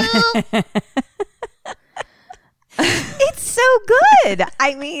you. It's so good.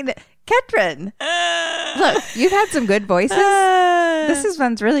 I mean, Ketrin, look, you've had some good voices. This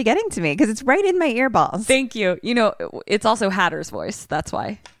one's really getting to me because it's right in my earballs. Thank you. You know, it's also Hatter's voice. That's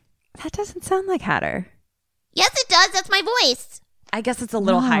why. That doesn't sound like Hatter. Yes, it does. That's my voice. I guess it's a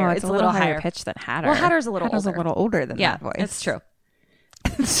little higher. It's a little higher pitch than Hatter. Well, Hatter's a little Hatter's older. a little older than that voice. It's true.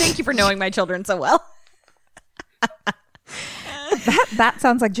 Thank you for knowing my children so well. That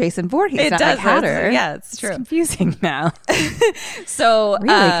sounds like Jason Voorhees. It not does. like Hatter. Yeah, it's true. It's confusing now. So,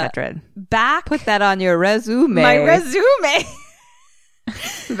 really, Ketrin, back. Put that on your resume. My resume.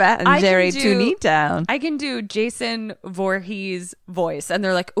 That and Jerry Tooney Town. I can do Jason Voorhees' voice, and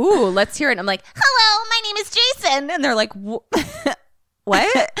they're like, "Ooh, let's hear it." And I'm like, "Hello, my name is Jason," and they're like,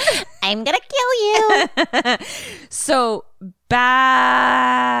 "What?" I'm gonna kill you. So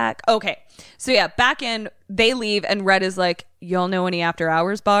back. Okay. So yeah, back in, they leave, and Red is like, "Y'all know any after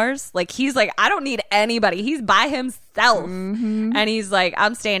hours bars?" Like, he's like, "I don't need anybody." He's by himself, and he's like,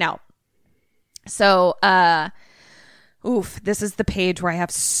 "I'm staying out." So, this is the page where I have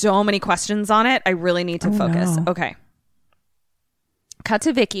so many questions on it. I really need to focus. No. Okay. Cut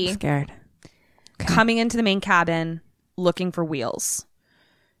to Vicky. Scared. Okay. Coming into the main cabin, looking for Wheels.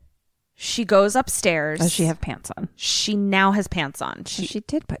 She goes upstairs. Does she have pants on? She now has pants on. She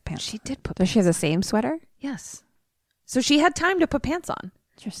did put pants on. She did put Does she have the same sweater? Yes. So she had time to put pants on.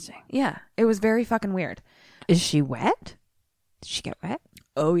 Interesting. Yeah. It was very fucking weird. Is she wet? Did she get wet?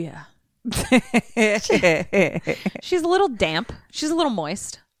 Oh, yeah. She's a little damp. She's a little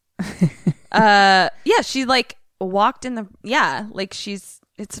moist. Yeah, she like walked in the,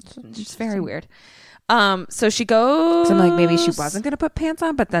 it's very weird. So she goes. So I'm like, maybe she wasn't going to put pants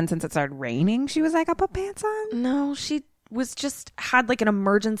on, but then since it started raining, she was like, I'll put pants on. No, she was just had like an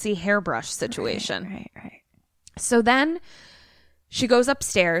emergency hairbrush situation. Right. So then she goes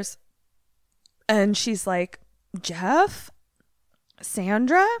upstairs and she's like, Jeff,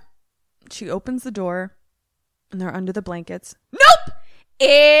 Sandra. She opens the door and they're under the blankets. Nope!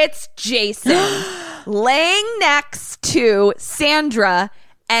 It's Jason laying next to Sandra,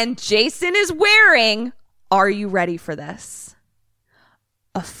 and Jason is wearing, are you ready for this?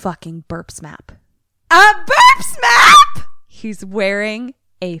 A fucking Burpsmap. A Burpsmap? He's wearing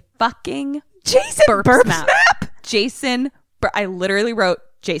a fucking Jason Burpsmap? Jason, I literally wrote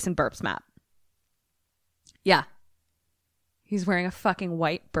Jason Burpsmap. Yeah. He's wearing a fucking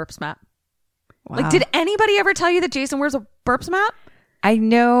white Burpsmap. Wow. Like, did anybody ever tell you that Jason wears a Burpsmap? I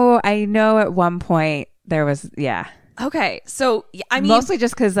know at one point there was, yeah. Okay. So, I mean. Mostly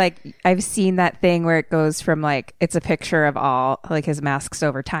just because, like, I've seen that thing where it goes from, like, it's a picture of all, like, his masks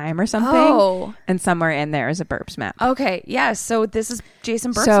over time or something. Oh. And somewhere in there is a Burpsmap. Okay. Yeah. So, this is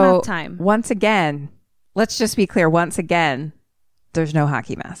Jason Burpsmap time. Once again, let's just be clear. Once again, there's no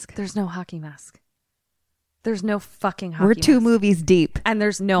hockey mask. There's no hockey mask. There's no fucking hockey mask. We're 2 movies deep. And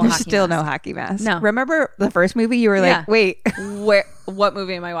there's no there's hockey still mask. no hockey mask. No. Remember the first movie? You were like, wait. What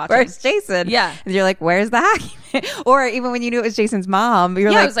movie am I watching? Where's Jason? Yeah. And you're like, where's the hockey? Or even when you knew it was Jason's mom, you're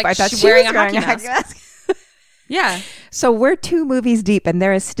I like, was like, I thought she's she wearing was a wearing hockey a hockey mask. Yeah. So we're 2 movies deep and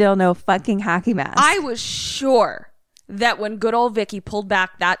there is still no fucking hockey mask. I was sure that when good old Vicky pulled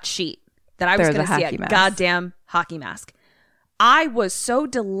back that sheet that I was going to see a goddamn hockey mask. I was so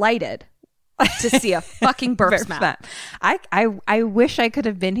delighted to see a fucking Burpsmap. I wish I could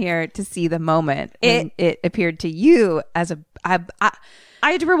have been here to see the moment when it appeared to you as a. I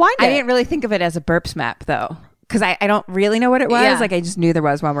had to rewind it. I didn't really think of it as a Burpsmap though, because I don't really know what it was. Yeah. Like, I just knew there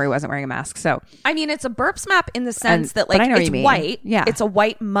was one where he wasn't wearing a mask. So I mean, it's a Burpsmap in the sense that, like, it's white. Yeah, it's a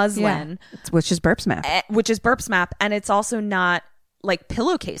white muslin, which is Burpsmap, and it's also not like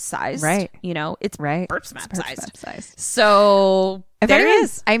pillowcase size, right? You know, it's Burpsmap size. So there it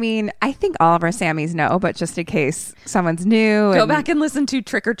is. I mean, I think all of our Sammys know, but just in case someone's new, go back and listen to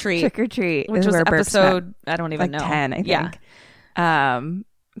Trick or Treat, which was episode I don't even know, 10, I think. Yeah.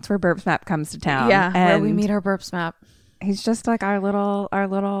 It's where Burpsmap comes to town. Yeah, and where we meet our Burpsmap. He's just like our little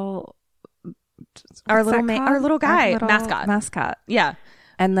guy, mascot. Yeah.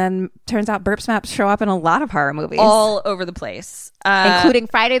 And then turns out Burpsmaps show up in a lot of horror movies. All over the place. Including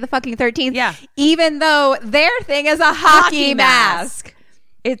Friday the fucking 13th. Yeah. Even though their thing is a hockey mask.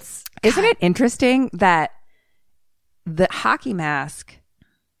 Isn't it interesting that the hockey mask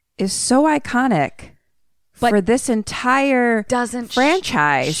is so iconic for this entire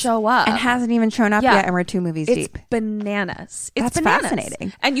franchise show up and hasn't even shown up yet, and we're 2 movies deep. Bananas. That's bananas.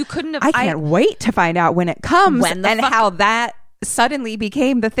 Fascinating. And you couldn't have. I can't wait to find out when it comes and how that suddenly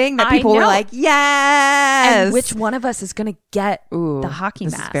became the thing that I people were know. like, yes. And which one of us is going to get Ooh, the hockey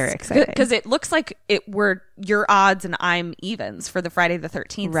this is mask? very exciting. Because it looks like we're your odds and I'm evens for the Friday the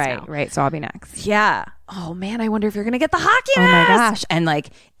 13th. Right, now. right. So I'll be next. Yeah. Oh man, I wonder if you're going to get the hockey Oh my mask. gosh. And like,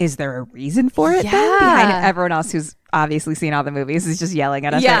 is there a reason for it? Yeah. Then? Behind everyone else who's obviously seen all the movies is just yelling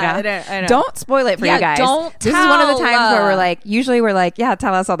at us right now. I know. Don't spoil it for Yeah, you guys. don't This is one of the tell, times where we're like, usually we're like, yeah,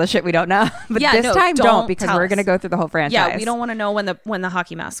 tell us all the shit we don't know. But Yeah, this no, time don't don't because tell we're us. going to go through the whole franchise. Yeah, we don't want to know when the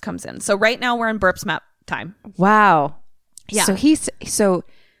hockey mask comes in. So right now we're in Burpsmap time. Wow. Yeah.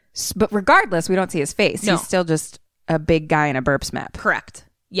 But regardless, we don't see his face. No. He's still just a big guy in a Burpsmap. Correct.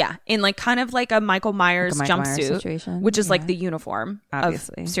 Yeah, in like kind of like a Michael Myers Like a Michael Myers jumpsuit, situation. which is like Yeah. the uniform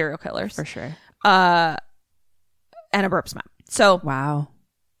Obviously. of serial killers For sure. and a Burpsmap. So Wow.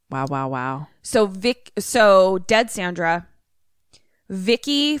 So dead Sandra,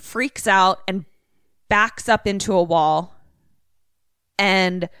 Vicky freaks out and backs up into a wall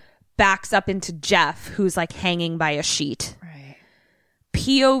and backs up into Jeff, who's like hanging by a sheet. Right.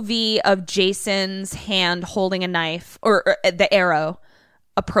 POV of Jason's hand holding a knife or the arrow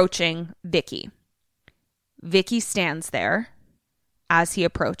approaching Vicky. Vicky stands there as he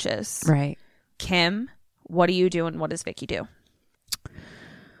approaches. Right. Kim, what do you do and what does Vicky do?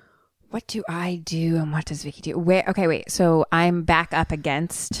 What do I do and what does Vicky do? Wait. So I'm back up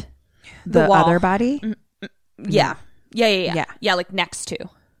against the wall. other body? Yeah. Yeah. Yeah, like next to.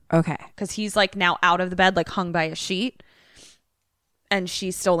 Okay. Because he's like now out of the bed, like hung by a sheet. And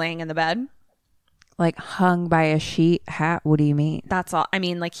she's still laying in the bed. Like hung by a sheet? What do you mean? That's all. I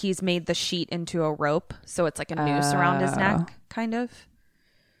mean, like he's made the sheet into a rope. So it's like a noose around his neck, kind of.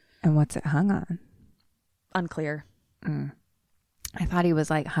 And what's it hung on? Unclear. I thought he was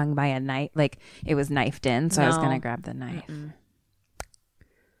like hung by a knife. Like it was knifed in. So I was No. going to grab the knife.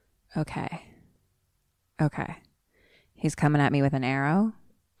 Okay. He's coming at me with an arrow.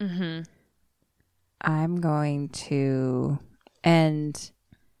 Mm-hmm. I'm going to... And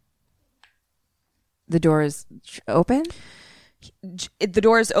the door is open? The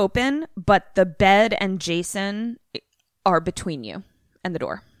door is open, but the bed and Jason are between you and the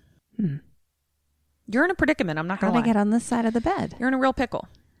door. You're in a predicament. I'm not How going did to I lie. get on this side of the bed? You're in a real pickle.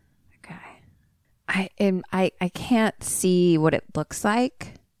 Okay. I can't see what it looks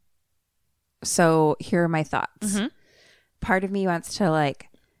like. So here are my thoughts. Mm-hmm. Part of me wants to like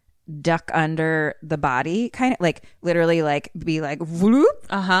duck under the body, kind of like literally like be like whoop,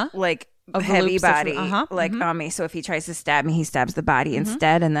 like Of the heavy loops of- body like on me. So if he tries to stab me, he stabs the body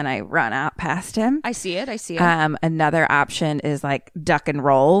instead, and then I run out past him. I see it. Another option is like duck and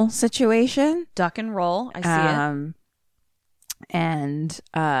roll situation. Duck and roll. I see it. And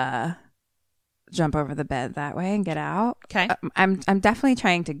jump over the bed that way and get out. Okay. I'm definitely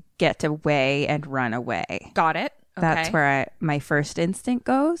trying to get away and run away. Got it. Okay. That's where my first instinct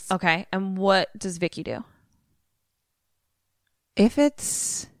goes. Okay. And what does Vicky do? If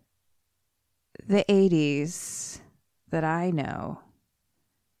it's the 80s that I know,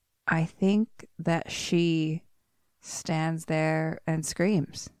 I think that she stands there and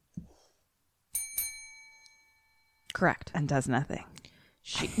screams. Correct. And does nothing.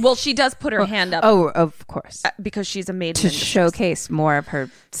 She does put her hand up. Oh, of course. Because she's a maiden. To in distress. showcase more of her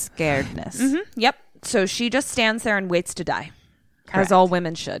scaredness. Yep. So she just stands there and waits to die. Correct. As all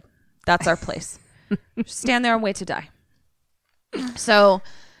women should. That's our place. Stand there and wait to die. So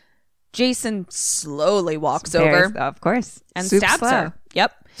Jason slowly walks over. Of course. And Super stabs slow. her.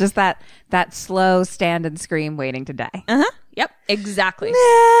 Yep. Just that slow stand and scream waiting to die. Yep. Exactly.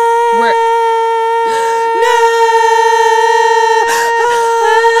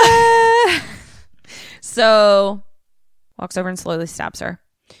 So walks over and slowly stabs her.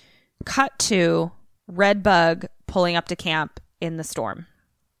 Cut to Red Bug pulling up to camp in the storm.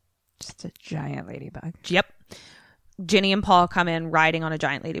 Just a giant ladybug. Yep. Ginny and Paul come in riding on a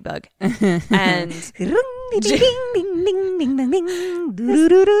giant ladybug. And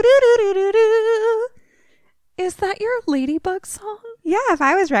is that your ladybug song? Yeah, if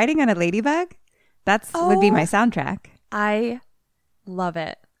I was riding on a ladybug, would be my soundtrack. I love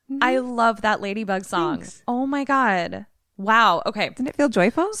it. I love that ladybug song. Thanks. Oh my God. Wow. Okay. Didn't it feel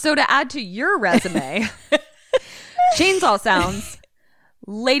joyful? So to add to your resume, chainsaw sounds,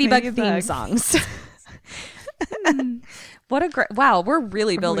 ladybug theme songs. What a great, wow. We're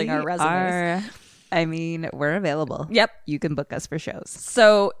really building our resumes. We're available. Yep. You can book us for shows.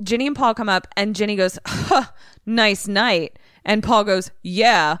 So Ginny and Paul come up and Ginny goes, huh, nice night. And Paul goes,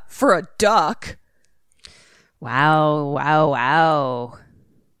 yeah, for a duck. Wow.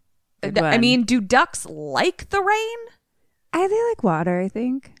 I mean, do ducks like the rain? They like water, I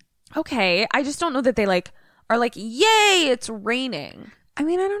think. Okay. I just don't know that they like are like, yay, it's raining. I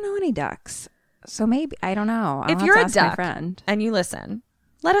mean, I don't know any ducks. So maybe, I don't know. If you're a duck and you listen,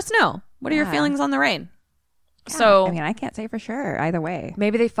 let us know. What are your feelings on the rain? Yeah, So, I mean, I can't say for sure either way.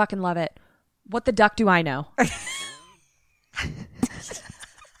 Maybe they fucking love it. What the duck do I know?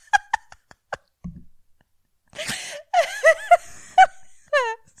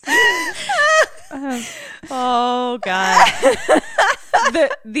 Oh God.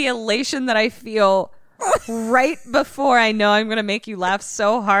 The elation that I feel right before I know I'm gonna make you laugh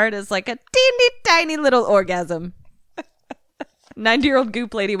so hard is like a teeny tiny little orgasm. 90-year-old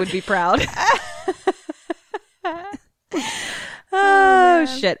goop lady would be proud. Oh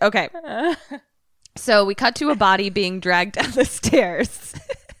shit. Okay. So we cut to a body being dragged down the stairs.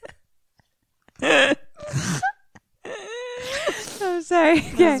 I'm sorry.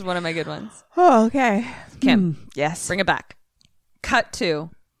 Okay. This is one of my good ones. Oh, okay. Kim. Yes. Bring it back. Cut to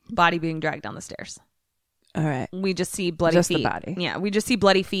body being dragged down the stairs. All right. We just see bloody feet. The body. Yeah, we just see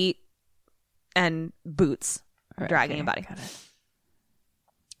bloody feet and boots dragging a body.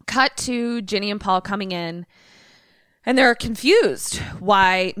 Cut to Ginny and Paul coming in, and they're confused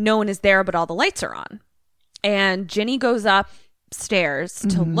why no one is there but all the lights are on. And Ginny goes upstairs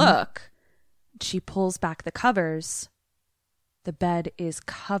to look. She pulls back the covers. The bed is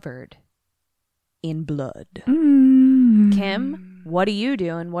covered in blood. Kim, what do you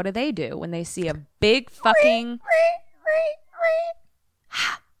do and what do they do when they see a big fucking...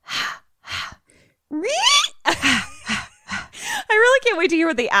 I really can't wait to hear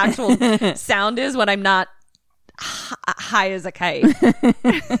what the actual sound is when I'm not high as a kite.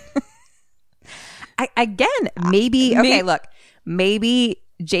 Maybe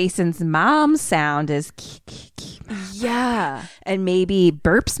Jason's mom's sound is yeah, and maybe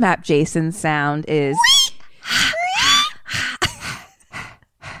Burpsmap Jason's sound is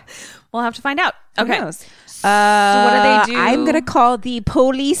we'll have to find out. Okay. So what do they do? I'm gonna call the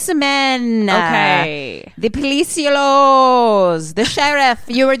policemen. Okay. The policios. The sheriff.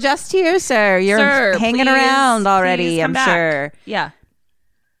 You were just here, sir. You're hanging around already, I'm sure. Yeah.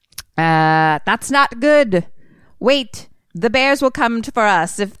 That's not good. Wait. The bears will come for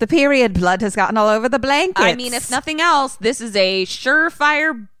us if the period blood has gotten all over the blankets. I mean, if nothing else, this is a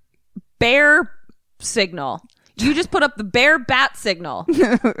surefire bear signal. You just put up the bear bat signal.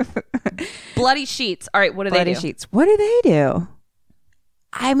 Bloody sheets. All right, what do they do? Bloody sheets. What do they do?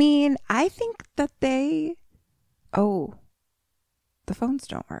 I mean, I think that they... Oh, the phones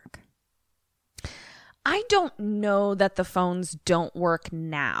don't work. I don't know that the phones don't work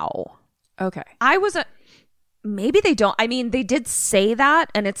now. Okay. Maybe they don't. I mean, they did say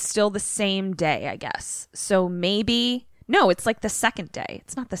that, and it's still the same day, I guess. So maybe... No, it's like the second day.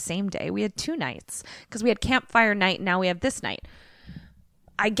 It's not the same day. We had 2 nights because we had campfire night. And now we have this night.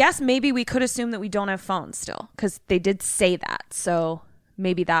 I guess maybe we could assume that we don't have phones still because they did say that. So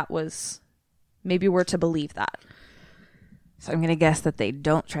maybe we're to believe that. So I'm going to guess that they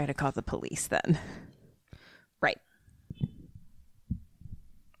don't try to call the police then. Right.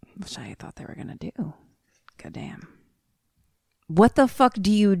 Which I thought they were going to do. Goddamn. What the fuck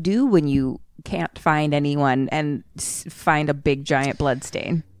do you do when you can't find anyone and find a big giant blood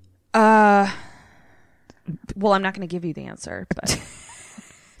stain? Well, I'm not going to give you the answer, but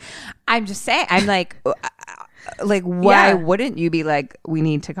I'm just saying. I'm like why wouldn't you be like, we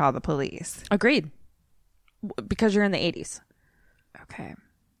need to call the police? Agreed. Because you're in the 80s. Okay.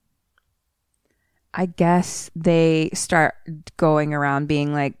 I guess they start going around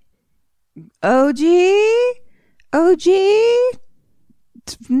being like, OG,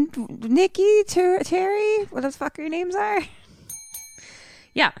 Nikki, Terry, what the fuck your names are?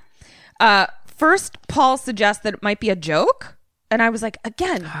 Yeah. First, Paul suggests that it might be a joke. And I was like,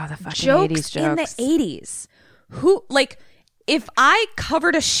 again, the fucking jokes 80s in the 80s. Who, like, if I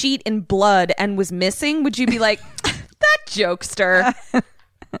covered a sheet in blood and was missing, would you be like, that jokester?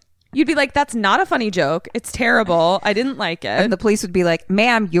 You'd be like, that's not a funny joke. It's terrible. I didn't like it. And the police would be like,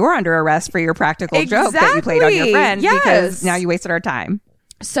 ma'am, you're under arrest for your practical joke that you played on your friend because now you wasted our time.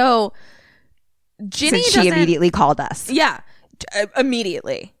 So Ginny she immediately called us. Yeah.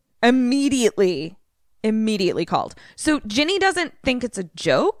 Immediately called. So Ginny doesn't think it's a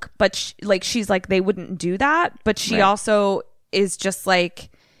joke, but she's like, they wouldn't do that. But she also is just like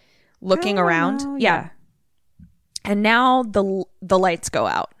looking around. Yeah. And now the lights go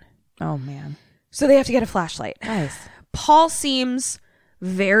out. Oh, man. So they have to get a flashlight. Nice. Paul seems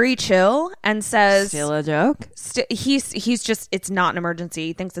very chill and says... Still a joke? He's just... It's not an emergency.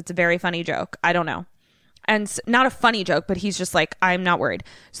 He thinks it's a very funny joke. I don't know. And not a funny joke, but he's just like, I'm not worried.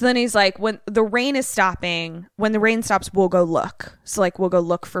 So then he's like, when the rain stops, we'll go look. So like, we'll go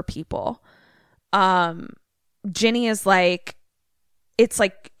look for people. Ginny is like, it's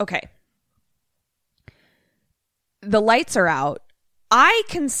like, okay, the lights are out. I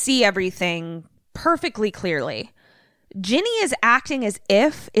can see everything perfectly clearly. Ginny is acting as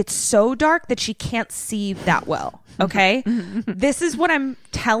if it's so dark that she can't see that well. Okay. This is what I'm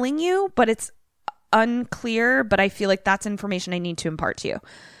telling you, but it's unclear, but I feel like that's information I need to impart to you.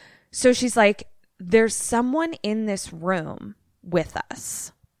 So she's like, there's someone in this room with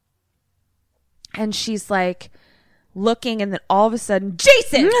us. And she's like looking, and then all of a sudden,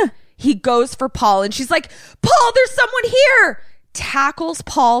 Jason, he goes for Paul, and she's like, Paul, there's someone here. Tackles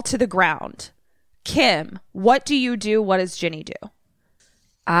Paul to the ground. Kim, what do you do? What does Ginny do?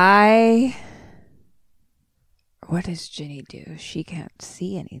 What does Ginny do? She can't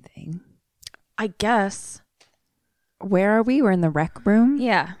see anything. I guess. Where are we? We're in the rec room?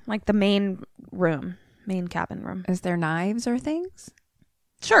 Yeah, like the main room, main cabin room. Is there knives or things?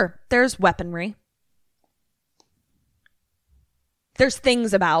 Sure, there's weaponry. There's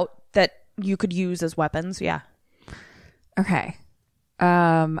things about that you could use as weapons, yeah. Okay.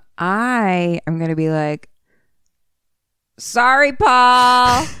 I am going to be like, sorry,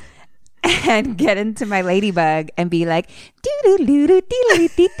 Paul. And get into my ladybug and be like,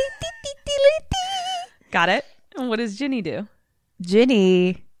 got it? And what does Ginny do?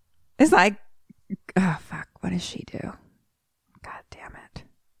 Ginny is like, oh, fuck. What does she do? God damn it.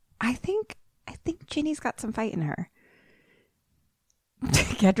 I think Ginny's got some fight in her.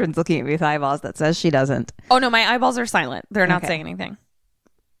 Ketrin's looking at me with eyeballs that says she doesn't. Oh, no, my eyeballs are silent. They're not saying anything.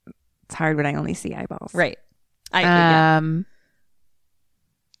 It's hard when I only see eyeballs. Right. I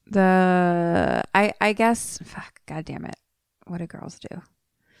guess, fuck, God damn it. What do girls do?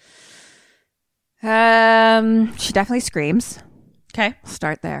 She definitely screams. Okay.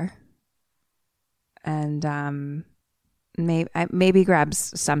 Start there. And maybe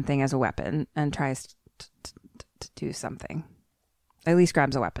grabs something as a weapon and tries to do something. At least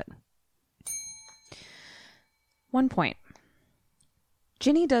grabs a weapon. 1 point.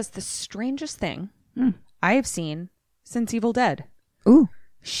 Ginny does the strangest thing I have seen since Evil Dead. Ooh.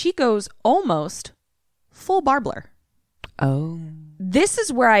 She goes almost full Barbler. Oh. This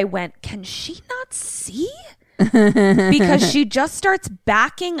is where I went, can she not see? Because she just starts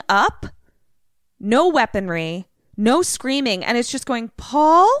backing up. No weaponry. No screaming. And it's just going,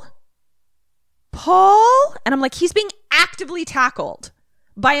 Paul? And I'm like, he's being actively tackled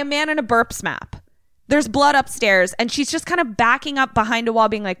by a man in a Burpsmap. There's blood upstairs, and she's just kind of backing up behind a wall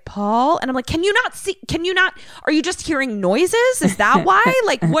being like, Paul? And I'm like, can you not see? Are you just hearing noises? Is that why?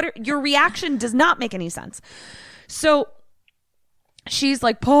 Like, your reaction does not make any sense. So she's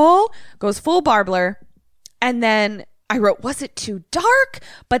like, Paul, goes full Barbler. And then I wrote, was it too dark?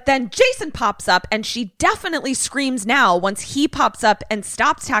 But then Jason pops up, and she definitely screams now once he pops up and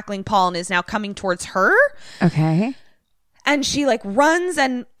stops tackling Paul and is now coming towards her. Okay. And she like runs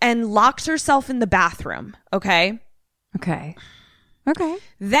and locks herself in the bathroom. Okay.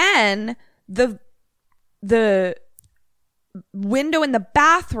 Then the window in the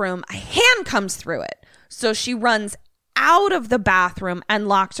bathroom, a hand comes through it. So she runs out of the bathroom and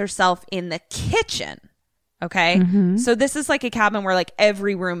locks herself in the kitchen. Okay. Mm-hmm. So this is like a cabin where like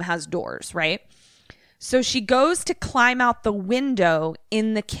every room has doors, right? So she goes to climb out the window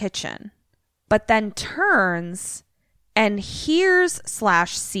in the kitchen, but then turns and hears/sees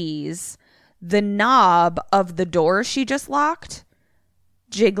the knob of the door she just locked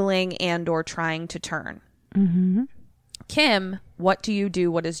jiggling and or trying to turn. Mm-hmm. Kim, what do you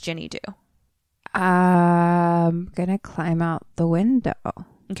do? What does Ginny do? I'm gonna climb out the window.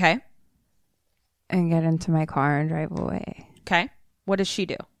 Okay. And get into my car and drive away. Okay. What does she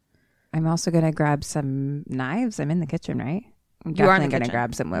do? I'm also gonna grab some knives. I'm in the kitchen, right? I'm you are in definitely the gonna kitchen.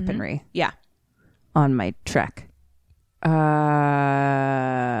 grab some weaponry. Mm-hmm. Yeah. On my trek.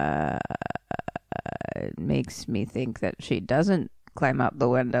 It makes me think that she doesn't climb out the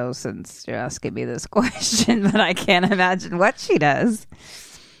window since you're asking me this question, but I can't imagine what she does.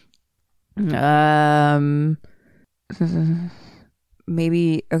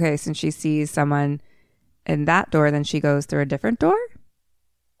 Maybe, okay, since she sees someone in that door, then she goes through a different door?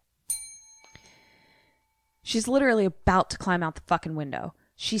 She's literally about to climb out the fucking window.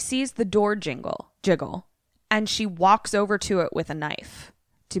 She sees the door jiggle, and she walks over to it with a knife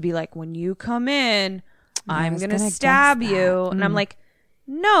to be like, when you come in, I'm going to stab you. And I'm like,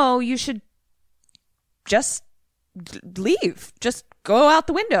 no, you should just leave. Just go out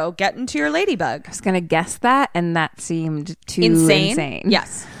the window. Get into your ladybug. I was going to guess that, and that seemed too insane.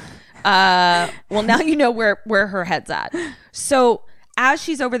 Yes. Well, now you know where her head's at. So as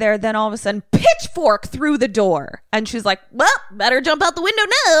she's over there, then all of a sudden, pitchfork through the door. And she's like, well, better jump out the window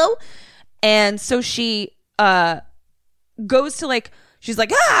now. And so she goes to like, she's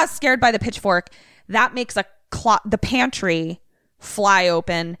like, scared by the pitchfork. That makes the pantry fly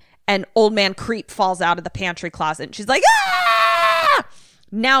open, and old man Creep falls out of the pantry closet. And she's like, ah!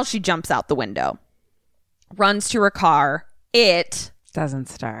 Now she jumps out the window, runs to her car. It doesn't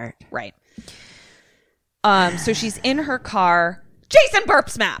start. Right. So she's in her car. Jason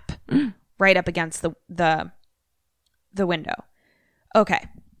Burpsmap right up against the window. Okay.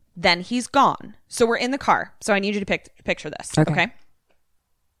 Then he's gone. So we're in the car. So I need you to picture this. Okay.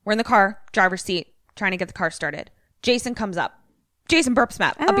 We're in the car, driver's seat, trying to get the car started. Jason comes up. Jason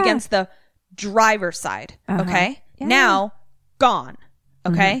Burpsmap up against the driver's side. Okay. Yeah. Now gone.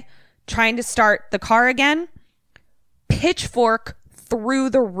 Okay. Trying to start the car again. Pitchfork through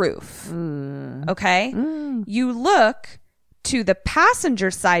the roof. Okay. You look to the passenger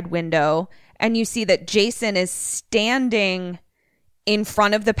side window and you see that Jason is standing in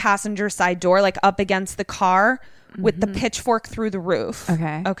front of the passenger side door, like up against the car with the pitchfork through the roof.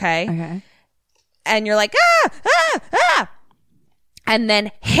 Okay. And you're like, and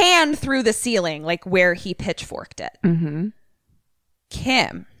then hand through the ceiling, like where he pitchforked it.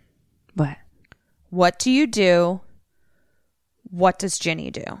 Kim. What do you do? What does Ginny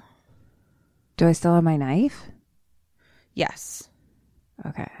do? Do I still have my knife? Yes.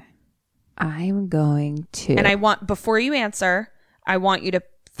 Okay. I'm going to. And I want, before you answer, I want you to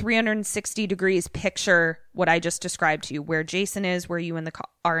 360 degrees picture what I just described to you, where Jason is, where you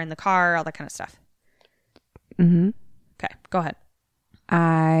are in the car, all that kind of stuff. Okay, go ahead.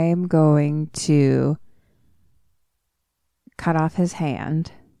 I'm going to cut off his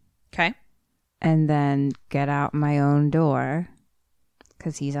hand. Okay. And then get out my own door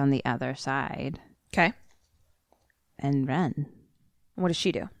because he's on the other side. Okay. And run. What does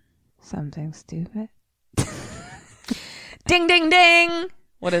she do? Something stupid. Ding, ding, ding.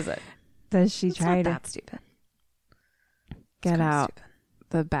 What is it? Does she It's try not to that stupid. Get out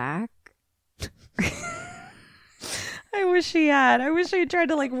the back? I wish she had. I wish she had tried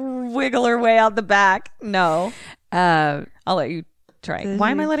to like wiggle her way out the back. No. I'll let you try.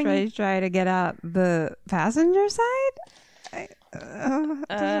 Why am I letting you try to get out the passenger side?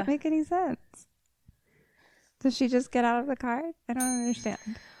 Doesn't make any sense. Does she just get out of the car? I don't understand.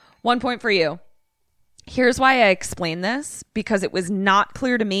 1 point for you. Here's why I explain this, because it was not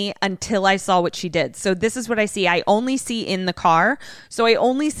clear to me until I saw what she did. So this is what I see. I only see in the car. So I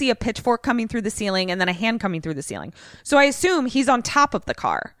only see a pitchfork coming through the ceiling and then a hand coming through the ceiling. So I assume he's on top of the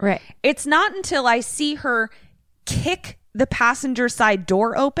car. Right. It's not until I see her kick the passenger side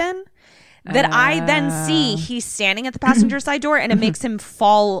door open that I then see he's standing at the passenger side door, and it makes him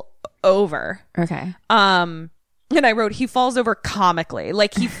fall over. Okay. And I wrote, he falls over comically.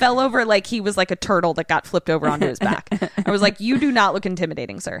 Like he fell over like he was like a turtle that got flipped over onto his back. I was like, you do not look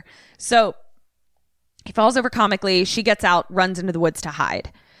intimidating, sir. So he falls over comically. She gets out, runs into the woods to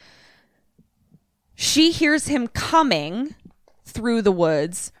hide. She hears him coming through the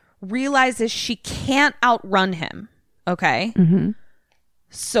woods, realizes she can't outrun him. Okay.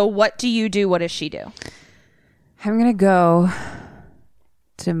 So what do you do? What does she do? I'm going to go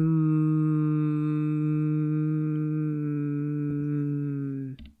to...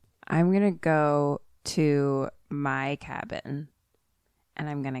 I'm going to go to my cabin and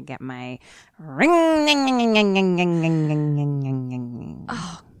I'm going to get my ring.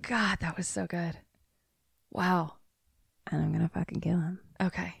 Oh, God, that was so good. Wow. And I'm going to fucking kill him.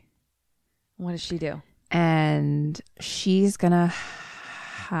 Okay. What does she do? And she's going to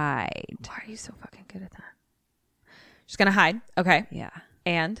hide. Why are you so fucking good at that? She's going to hide. Okay. Yeah.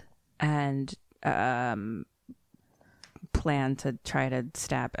 And plan to try to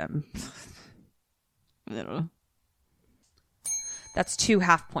stab him. That's 2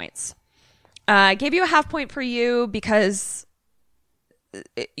 half points. I gave you a half point for you because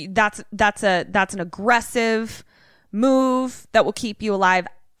that's an aggressive move that will keep you alive.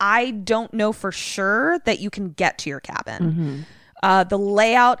 I don't know for sure that you can get to your cabin. The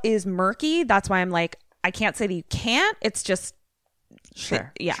layout is murky. That's why I'm like, I can't say that you can't. It's just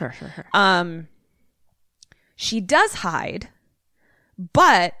Sure. She does hide,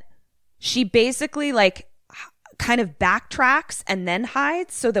 but she basically like kind of backtracks and then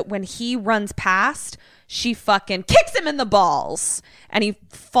hides so that when he runs past, she fucking kicks him in the balls and he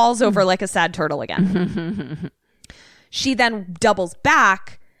falls over like a sad turtle again. She then doubles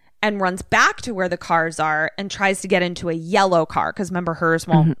back and runs back to where the cars are and tries to get into a yellow car because remember hers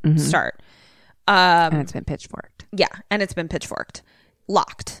won't start. And it's been pitchforked. Yeah, and it's been pitchforked.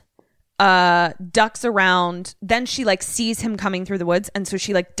 Locked. Ducks around. Then she like sees him coming through the woods, and so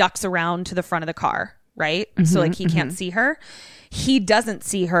she like ducks around to the front of the car, right? So like he can't see her. He doesn't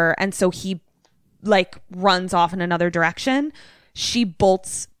see her, and so he like runs off in another direction. She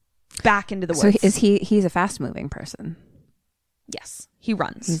bolts back into the woods. So he's a fast moving person? Yes, he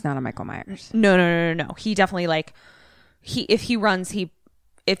runs. He's not a Michael Myers. No. He definitely like if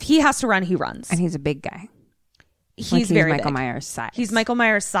he has to run, he runs. And he's a big guy. He's very Michael big. Myers size. He's Michael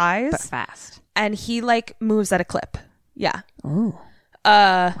Myers size, but fast. And he like moves at a clip. Yeah. Ooh.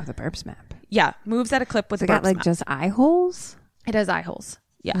 With a Burpsmap. Yeah, moves at a clip with a a got Burpsmap. like just eye holes. It has eye holes.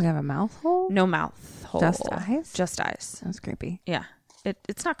 Yeah. Does it have a mouth hole? No mouth hole. Just eyes. Just eyes. That's creepy. Yeah.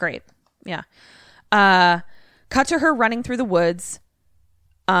 It's not great. Yeah. Cut to her running through the woods.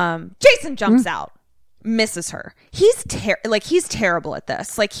 Jason jumps out, misses her. He's terrible at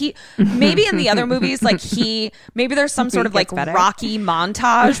this. Like maybe in the other movies, like maybe there's some sort of like better. Rocky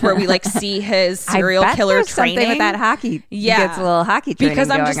montage where we like see his serial killer training. Something with that hockey. Yeah. He gets a little hockey training because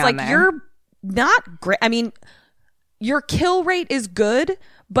I'm going just on like, there. you're not great. I mean, your kill rate is good,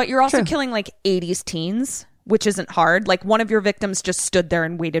 but you're also killing like 80s teens, which isn't hard. Like one of your victims just stood there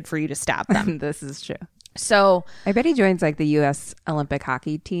and waited for you to stab them. This is true. So I bet he joins like the U.S. Olympic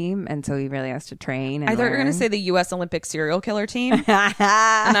hockey team, and so he really has to train. And I thought you were going to say the U.S. Olympic serial killer team, and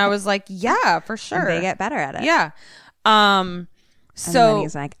I was like, yeah, for sure. And they get better at it. Yeah. So and then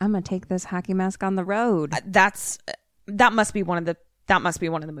he's like, I'm gonna take this hockey mask on the road. That must be one of the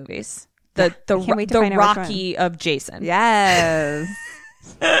movies. The Rocky of Jason. Yes.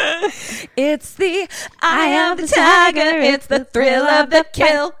 It's the eye of the tiger. It's the thrill of the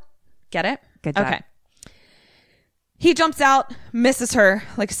kill. Get it? Good job. Okay. He jumps out, misses her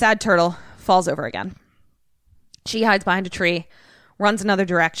like a sad turtle, falls over again. She hides behind a tree, runs another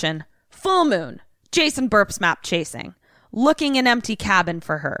direction. Full moon. Jason Burpsmap chasing. Looking an empty cabin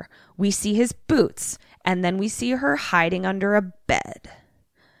for her. We see his boots, and then we see her hiding under a bed.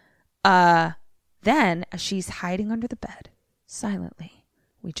 Then, as she's hiding under the bed, silently,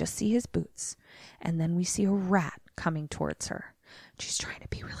 we just see his boots, and then we see a rat coming towards her. She's trying to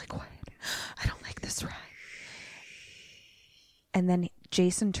be really quiet. I don't like this rat. And then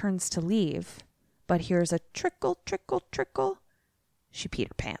Jason turns to leave, but hears a trickle, trickle, trickle. She peed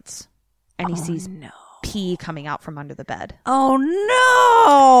her pants. And he sees pee coming out from under the bed. Oh,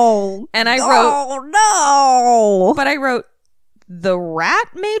 no. And I wrote... Oh, no. But I wrote, the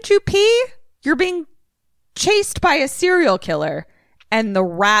rat made you pee? You're being chased by a serial killer, and the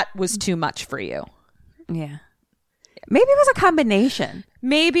rat was too much for you. Yeah. Maybe it was a combination.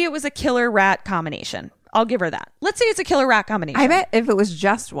 Maybe it was a killer rat combination. I'll give her that. Let's say it's a killer rat combination. I bet if it was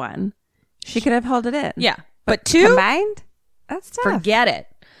just one, she could have held it in. Yeah. But two? Combined? That's tough. Forget it.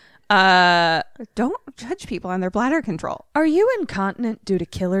 Don't judge people on their bladder control. Are you incontinent due to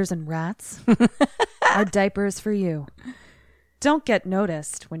killers and rats? Our diaper is for you. Don't get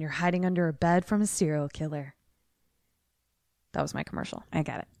noticed when you're hiding under a bed from a serial killer. That was my commercial. I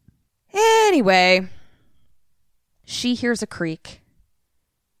got it. Anyway, she hears a creak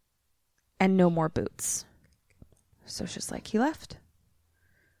and no more boots. So she's like, he left.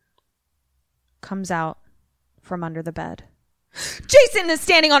 Comes out from under the bed. Jason is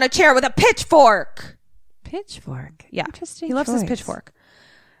standing on a chair with a pitchfork. Pitchfork? Yeah. Interesting. He loves choice. his pitchfork.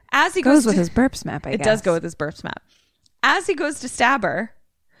 As he goes goes with his Burpsmap, I guess. It does go with his Burpsmap. As he goes to stab her,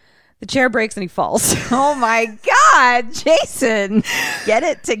 the chair breaks and he falls. Oh my God, Jason. Get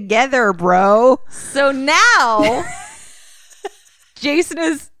it together, bro. So now, Jason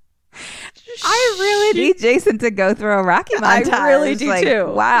is... I really need Jason to go through a Rocky montage. I really do too.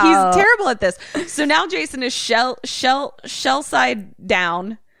 Wow. He's terrible at this. So now Jason is shell side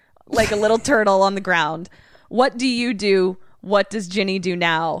down like a little turtle on the ground. What do you do? What does Ginny do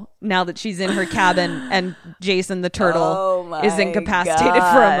now that she's in her cabin and Jason the turtle is incapacitated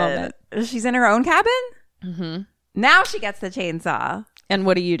for a moment? She's in her own cabin? Mm-hmm. Now she gets the chainsaw. And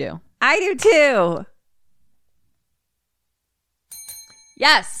what do you do? I do too.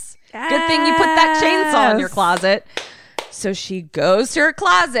 Yes. Good thing you put that chainsaw in your closet. So she goes to her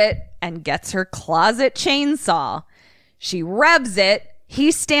closet and gets her closet chainsaw. She revs it.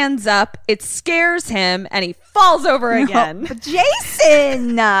 He stands up. It scares him and he falls over again. But Jason!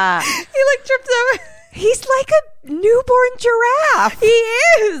 He like trips over. He's like a newborn giraffe. He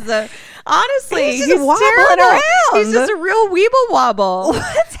is. Honestly, he's wobbling terrible. around. He's just a real weeble wobble.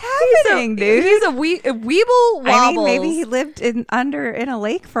 What's happening, dude? He's a weeble wobble. I mean, maybe he lived in a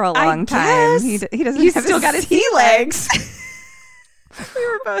lake for a long time. He doesn't. He's have still got his sea legs. legs.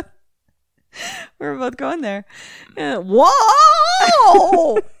 we were both going there.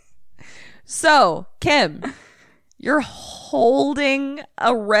 Whoa! So, Kim, you're holding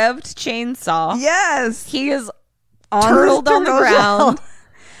a revved chainsaw. Yes, he is turtled on the ground.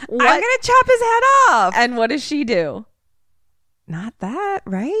 I'm gonna chop his head off. And what does she do? Not that,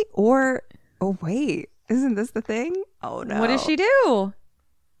 right? Or Oh, wait. Isn't this the thing? Oh, no. What does she do?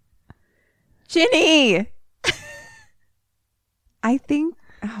 Ginny! I think...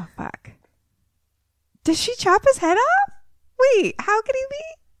 Oh, fuck. Does she chop his head off? Wait, how could he be?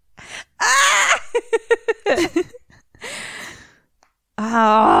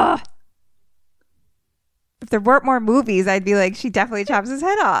 Ah! If there weren't more movies, I'd be like, she definitely chops his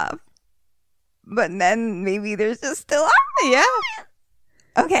head off. But then maybe there's just still... Yeah.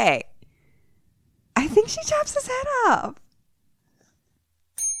 Okay. I think she chops his head off.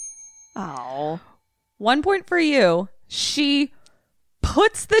 Oh. 1 point for you. She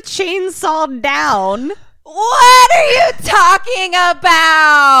puts the chainsaw down. What are you talking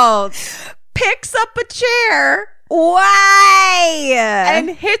about? Picks up a chair. Why? And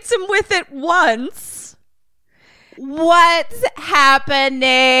hits him with it once. What's happening?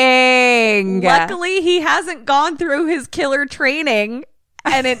 Luckily, he hasn't gone through his killer training,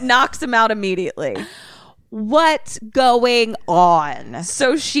 and it knocks him out immediately. What's going on?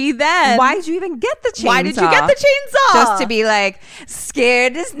 So she then... Why did you even get the chainsaw? Why did you get the chainsaw? Just to be like,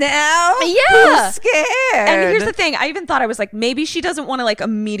 scared as now? Yeah. Who's scared? And here's the thing. I even thought, I was like, maybe she doesn't want to like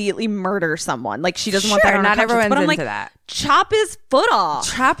immediately murder someone. Like she doesn't want that on her not conscience. everyone's But I'm into like, that. chop his foot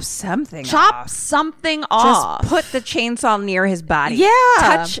off. Chop something Chop off. something off. Just put the chainsaw near his body. Yeah.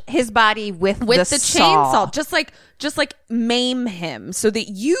 Touch his body with the chainsaw. Just like maim him so that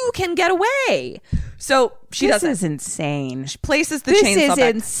you can get away. So she doesn't. This is insane. She places the This chainsaw is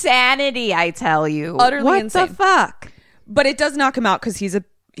back. insanity, I tell you. Utterly what insane. the fuck? But it does knock him out because he's a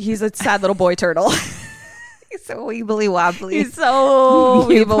sad little boy turtle. He's so weebly wobbly. He's so weeble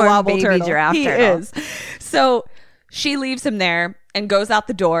Newborn wobble baby turtle. giraffe He turtle. is. So she leaves him there and goes out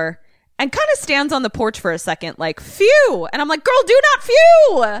the door and kind of stands on the porch for a second like, phew. And I'm like, girl, do not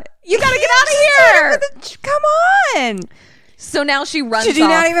phew. You got to get out of here. Come on. So now she runs Did you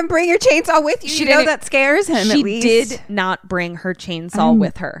off. not even bring your chainsaw with you? She You know didn't- that scares him at She least. did not bring her chainsaw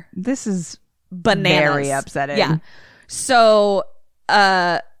with her. This is Bananas. very upsetting. Yeah. So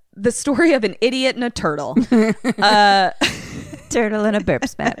the story of an idiot and a turtle. Turtle and a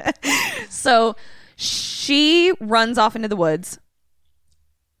Burpsmap. So she runs off into the woods,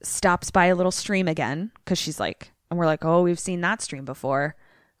 stops by a little stream again because she's like, and we're like, oh, we've seen that stream before.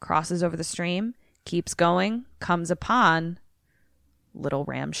 Crosses over the stream, keeps going, comes upon little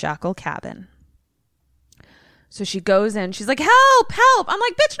ramshackle cabin. So she goes in. She's like, help, help. I'm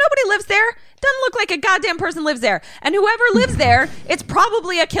like, bitch, nobody lives there. Doesn't look like a goddamn person lives there. And whoever lives there, it's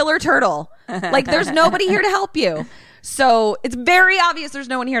probably a killer turtle. Like, there's nobody here to help you. So it's very obvious there's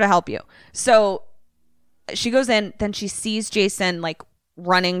no one here to help you. So she goes in. Then she sees Jason, like,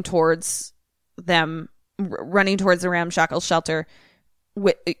 running towards them, running towards the ramshackle shelter,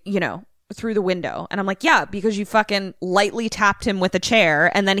 through the window. And I'm like, yeah, because you fucking lightly tapped him with a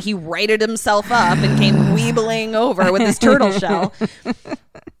chair and then he righted himself up and came weebling over with his turtle shell.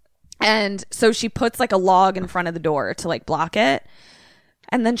 And so she puts like a log in front of the door to like block it.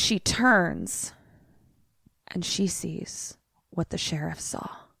 And then she turns and she sees what the sheriff saw.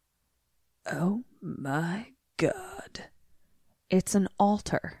 Oh my God. It's an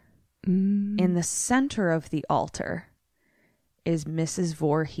altar. In the center of the altar is Mrs.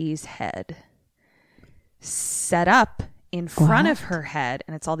 Voorhees' head set up in front of her head,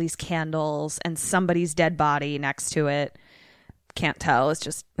 and it's all these candles and somebody's dead body next to it. Can't tell. It's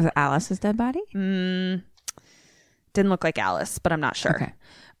just... Was it Alice's dead body? Didn't look like Alice, but I'm not sure. Okay.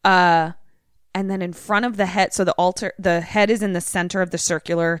 And then in front of the head, so the head is in the center of the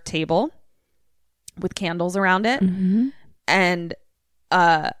circular table with candles around it. Mm-hmm. And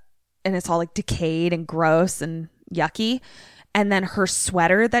it's all like decayed and gross and yucky. And then her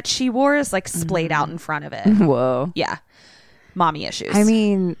sweater that she wore is like splayed out in front of it. Whoa. Yeah. Mommy issues. I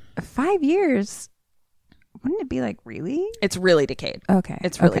mean, 5 years. Wouldn't it be like, really? It's really decayed. Okay.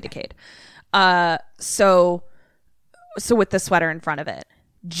 It's really decayed. So with the sweater in front of it,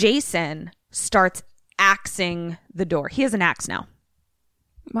 Jason starts axing the door. He has an axe now.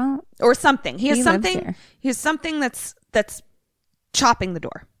 Well, Or something. He has he lives something. here. He has something that's chopping the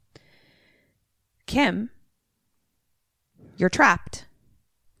door. Kim, you're trapped.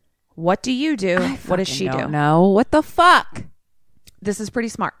 What do you do? What does she do? No. What the fuck? This is pretty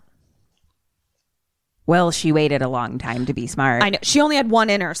smart. Well, she waited a long time to be smart. I know. She only had one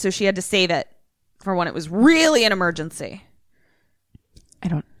in her, so she had to save it for when it was really an emergency.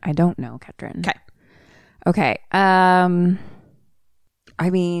 I don't know, Ketrin. Okay. I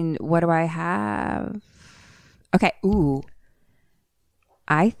mean, what do I have? Okay. Ooh.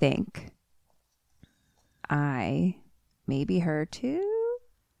 I think maybe her too.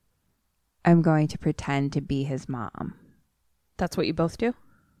 I'm going to pretend to be his mom. That's what you both do?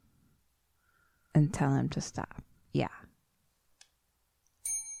 and tell him to stop. Yeah.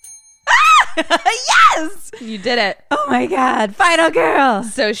 Yes! You did it. Oh my God. Final girl.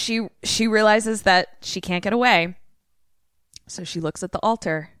 So she realizes that she can't get away. So she looks at the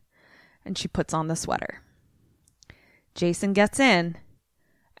altar and she puts on the sweater. Jason gets in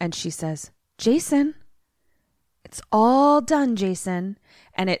and she says, Jason, it's all done, Jason.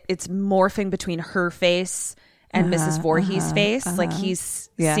 And it's morphing between her face and Mrs. Voorhees' face. Like he's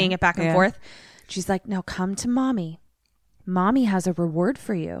seeing it back and forth. She's like, now come to mommy. Mommy has a reward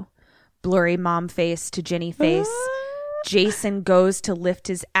for you. Blurry mom face to Ginny face. Jason goes to lift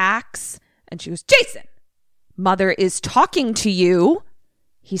his axe and she goes, Jason, mother is talking to you.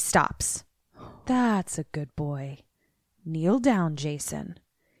 He stops. That's a good boy. Kneel down, Jason.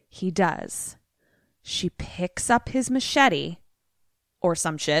 He does. She picks up his machete or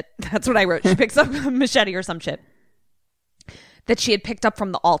some shit. That's what I wrote. She picks up a machete or some shit that she had picked up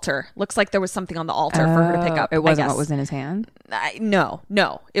from the altar. Looks like there was something on the altar for her to pick up. It wasn't what was in his hand? No.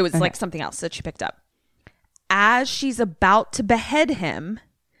 It was like something else that she picked up. As she's about to behead him,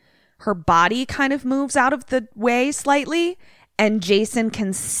 her body kind of moves out of the way slightly, and Jason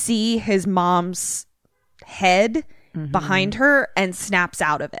can see his mom's head behind her and snaps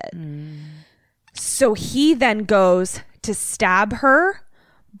out of it. So he then goes to stab her,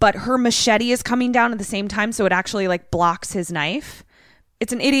 but her machete is coming down at the same time, so it actually like blocks his knife.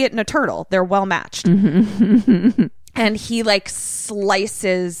 It's an idiot and a turtle. They're well matched. And he like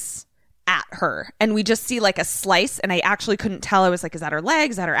slices at her, and we just see like a slice, and I actually couldn't tell. I was like, is that her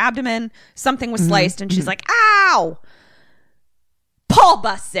legs? Is that her abdomen? Something was sliced, and she's like, ow! Paul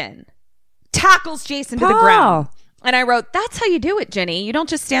busts in, tackles Jason to the ground. And I wrote, that's how you do it, Jenny. You don't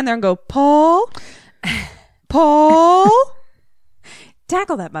just stand there and go, Paul.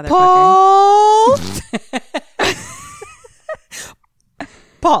 Tackle that motherfucker.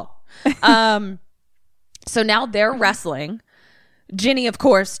 Paul. So now they're wrestling. Ginny, of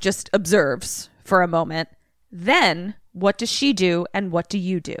course, just observes for a moment. Then what does she do and what do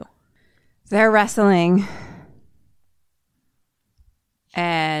you do? They're wrestling.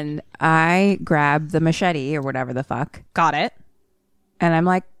 And I grab the machete or whatever the fuck. Got it. And I'm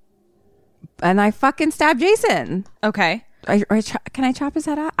like, and I fucking stab Jason. Okay. Can I chop his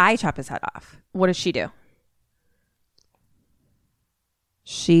head off? I chop his head off. What does she do?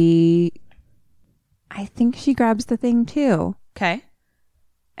 I think she grabs the thing too. Okay.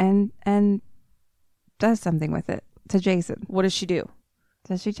 And does something with it to Jason. What does she do?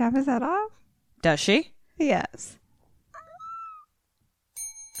 Does she chop his head off? Does she? Yes.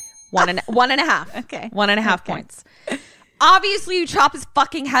 One and a half. Okay. 1.5 points. Obviously, you chop his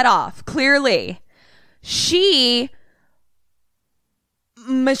fucking head off. Clearly. She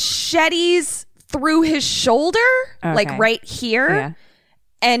machetes through his shoulder, like right here. Yeah.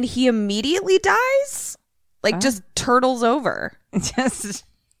 And he immediately dies? Like just turtles over. I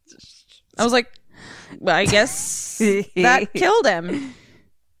was like, well, I guess that killed him.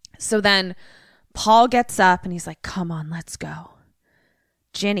 So then Paul gets up and he's like, come on, let's go.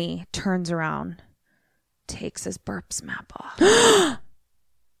 Ginny turns around, takes his Burpsmap off. Let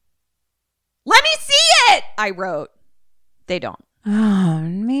me see it, I wrote. They don't. Oh,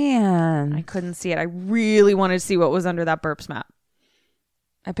 man. I couldn't see it. I really wanted to see what was under that Burpsmap.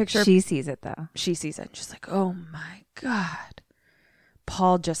 I picture she sees it though. She sees it. She's like, oh my God.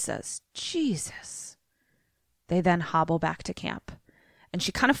 Paul just says, Jesus. They then hobble back to camp. And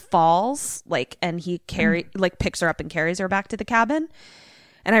she kind of falls, like, and he picks her up and carries her back to the cabin.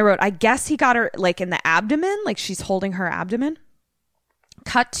 And I wrote, I guess he got her like in the abdomen, like she's holding her abdomen.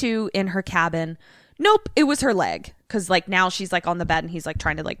 Cut to in her cabin. Nope, it was her leg. Because like now she's like on the bed and he's like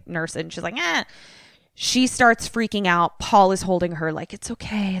trying to like nurse it. And she's like, eh. She starts freaking out. Paul is holding her like, it's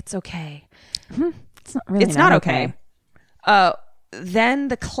okay. It's okay. It's not really. It's not okay. Then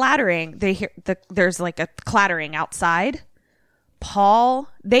the clattering, they hear there's like a clattering outside. Paul,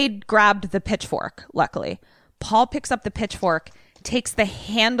 they grabbed the pitchfork, luckily. Paul picks up the pitchfork, takes the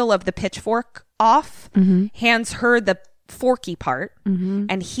handle of the pitchfork off, hands her the forky part,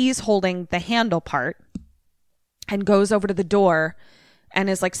 and he's holding the handle part, and goes over to the door and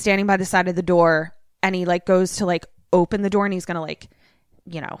is like standing by the side of the door, and he like goes to like open the door and he's gonna like,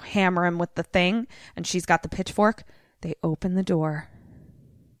 you know, hammer him with the thing, and she's got the pitchfork. They open the door.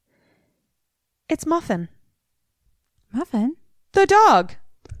 It's Muffin. Muffin? The dog.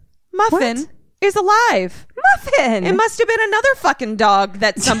 Muffin is alive. Muffin! It must have been another fucking dog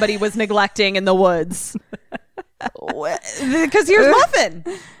that somebody was neglecting in the woods. Because here's Muffin.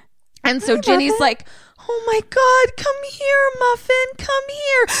 And so Ginny's like, Oh my God, come here, Muffin, come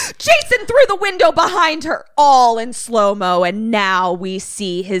here. Jason through the window behind her, all in slow-mo, and now we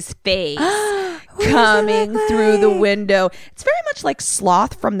see his face coming through the window. It's very much like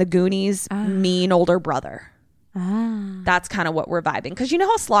Sloth from the Goonies' mean older brother. That's kind of what we're vibing. Because you know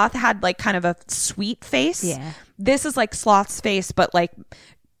how Sloth had like kind of a sweet face? Yeah. This is like Sloth's face, but like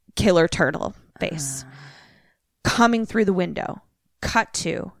killer turtle face. Coming through the window. Cut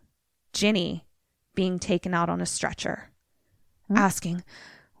to Ginny being taken out on a stretcher. Asking,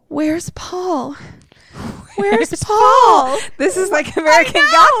 where's Paul? Where's Paul? This is like American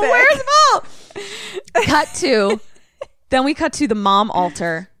Gothic. Where's Paul? Cut to. Then we cut to the mom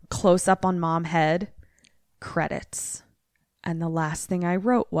altar. Close up on mom head. Credits. And the last thing I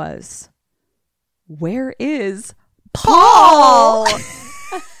wrote was, where is Paul?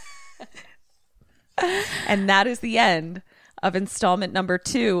 And that is the end of installment number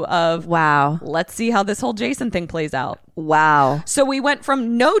 2 of Wow. Let's see how this whole Jason thing plays out. Wow. So we went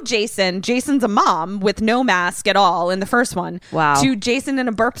from no Jason, Jason's a mom with no mask at all in the first one, Wow, to Jason in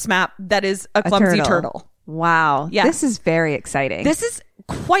a Burpsmap that is a clumsy turtle. Wow. Yeah. This is very exciting. This is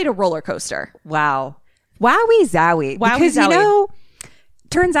quite a roller coaster. Wow. Wowie zowie. Because, you know,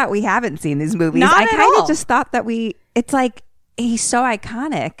 turns out we haven't seen these movies. Not I at kind all. of just thought that it's like, he's so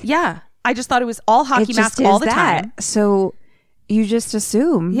iconic. Yeah. I just thought it was all hockey It mask just all is the that. time. So you just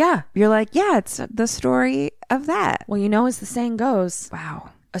assume. Yeah. You're like, yeah, it's the story of that. Well, you know, as the saying goes,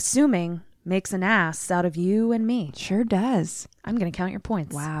 Wow. assuming makes an ass out of you and me. Sure does. I'm going to count your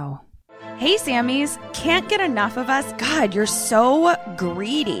points. Wow. Hey, Sammies. Can't get enough of us? God, you're so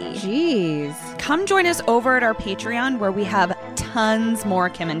greedy. Jeez. Come join us over at our Patreon where we have tons more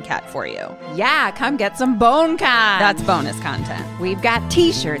Kim and Kat for you. Yeah, come get some bone con. That's bonus content. We've got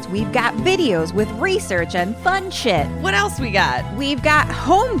t-shirts, we've got videos with research and fun shit. What else we got? We've got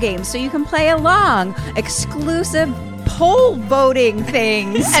home games so you can play along, exclusive poll voting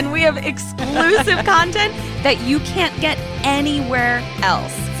things. And we have exclusive content that you can't get anywhere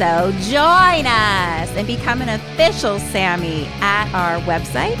else. So join us and become an official Sammy at our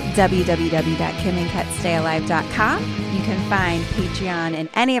website, www.kimandkatstayalive.com. You can find Patreon and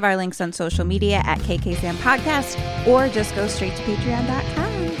any of our links on social media at KKSam Podcast, or just go straight to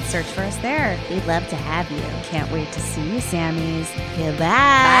patreon.com. Search for us there. We'd love to have you. Can't wait to see you, Sammies. Goodbye.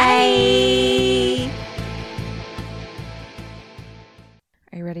 Bye.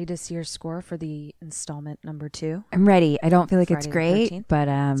 Are you ready to see your score for the installment number 2? I'm ready. I don't feel like it's Friday the great, 13th. but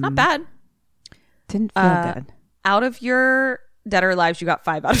It's not bad. Didn't feel good. Out of your Dead or Alive, you got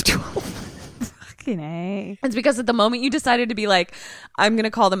 5 out of 12. Fucking A. It's because at the moment you decided to be like, I'm going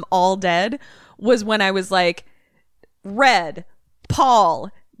to call them all dead, was when I was like, Red,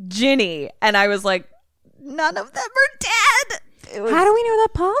 Paul, Ginny. And I was like, none of them are dead. How do we know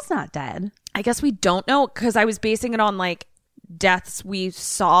that Paul's not dead? I guess we don't know because I was basing it on like deaths we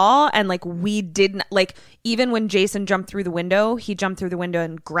saw, and like we didn't, like, even when Jason jumped through the window, he jumped through the window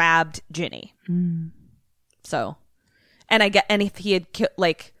and grabbed Ginny. So, and if he had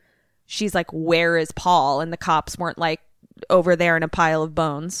like, she's like, where is Paul? And the cops weren't like over there in a pile of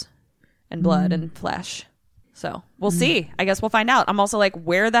bones and blood and flesh. So we'll see. I guess we'll find out. I'm also like,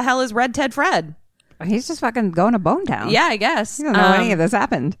 where the hell is Red Ted Fred? He's just fucking going to Bone Town. Yeah, I guess. You don't know any of this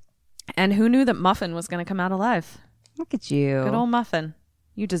happened. And who knew that Muffin was going to come out alive? Look at you. Good old Muffin.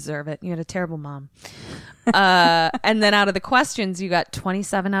 You deserve it. You had a terrible mom. And then out of the questions, you got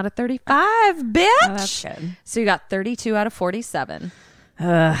 27 out of 35, bitch. Oh, that's good. So you got 32 out of 47.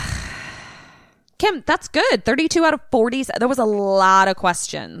 Kim, that's good. 32 out of 40. There was a lot of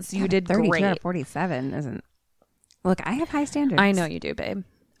questions. You did 32 great. out of 47 isn't. Look, I have high standards. I know you do, babe.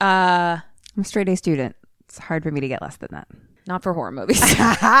 I'm a straight A student. It's hard for me to get less than that. Not for horror movies.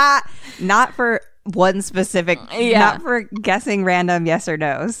 Not for one specific. Yeah. Not for guessing random yes or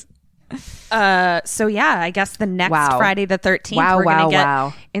no's. So yeah, I guess the next Friday the 13th, we're going to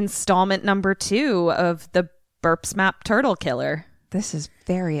get installment number 2 of the Burpsmap Turtle Killer. This is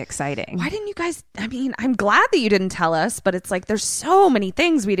very exciting. Why didn't you guys? I mean, I'm glad that you didn't tell us, but it's like there's so many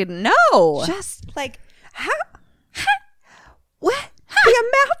things we didn't know. Just like what? The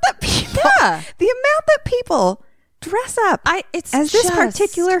amount that people dress up it's as this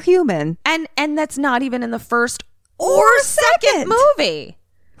particular human, and that's not even in the first or second movie.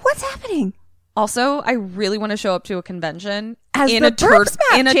 What's happening? Also, I really want to show up to a convention as in the a turtle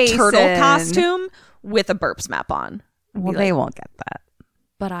Jason. costume with a Burpsmap on. Well, they won't get that,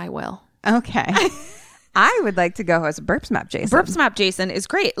 but I will. Okay. I would like to go as a Burpsmap Jason. Burpsmap Jason is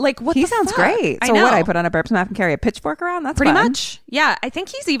great. Like, what? He the sounds fuck? great. So what? I put on a Burpsmap and carry a pitchfork around. That's pretty fun. much. Yeah, I think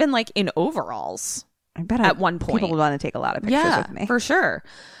he's even like in overalls. I bet at one point people would want to take a lot of pictures with me for sure.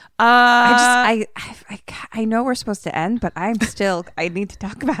 I know we're supposed to end, but I need to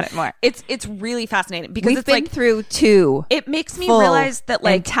talk about it more. It's really fascinating because We've it's been like through 2. It makes me realize that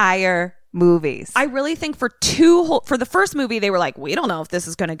like entire movies. I really think for the first movie they were like, we don't know if this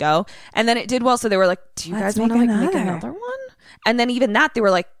is going to go, and then it did well, so they were like, do you guys want to like make another one? And then even that they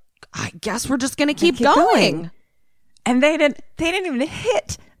were like, I guess we're just going to keep going. And they didn't even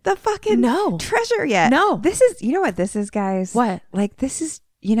hit the fucking treasure yet. No, this is, you know what this is, guys? What? Like, this is,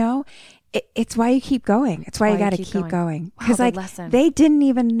 you know, it's why you keep going. It's why you got to keep going. Because like they didn't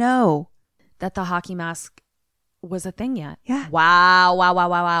even know that the hockey mask was a thing yet. Yeah.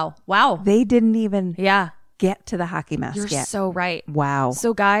 Wow. They didn't even get to the hockey mask You're yet. so right. Wow.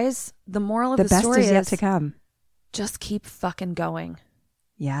 So guys, the moral of the best story is yet to come. Just keep fucking going.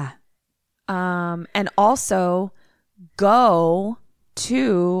 Yeah. And also go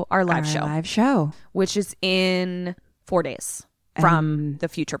to our live show, which is in 4 days from the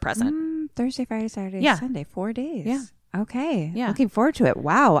future present. Thursday, Friday, Saturday, Sunday, 4 days. Yeah. Okay. Yeah. Looking forward to it.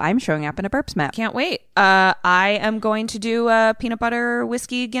 Wow. I'm showing up in a Burpsmap. Can't wait. I am going to do a peanut butter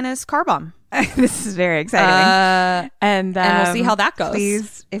whiskey Guinness car bomb. This is very exciting. And we'll see how that goes.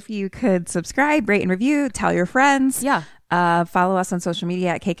 Please, if you could subscribe, rate, and review, tell your friends. Yeah. Follow us on social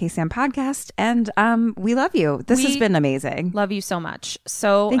media at KKSAM Podcast. And we love you. This has been amazing. Love you so much.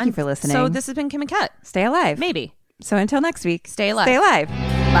 So thank you for listening. So this has been Kim and Kat. Stay alive. Maybe. So until next week, stay alive. Stay alive.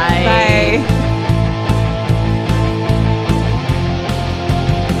 Bye. Bye.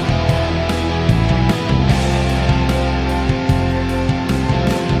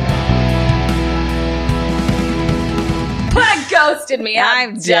 Ghosted me.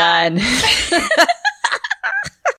 I'm done.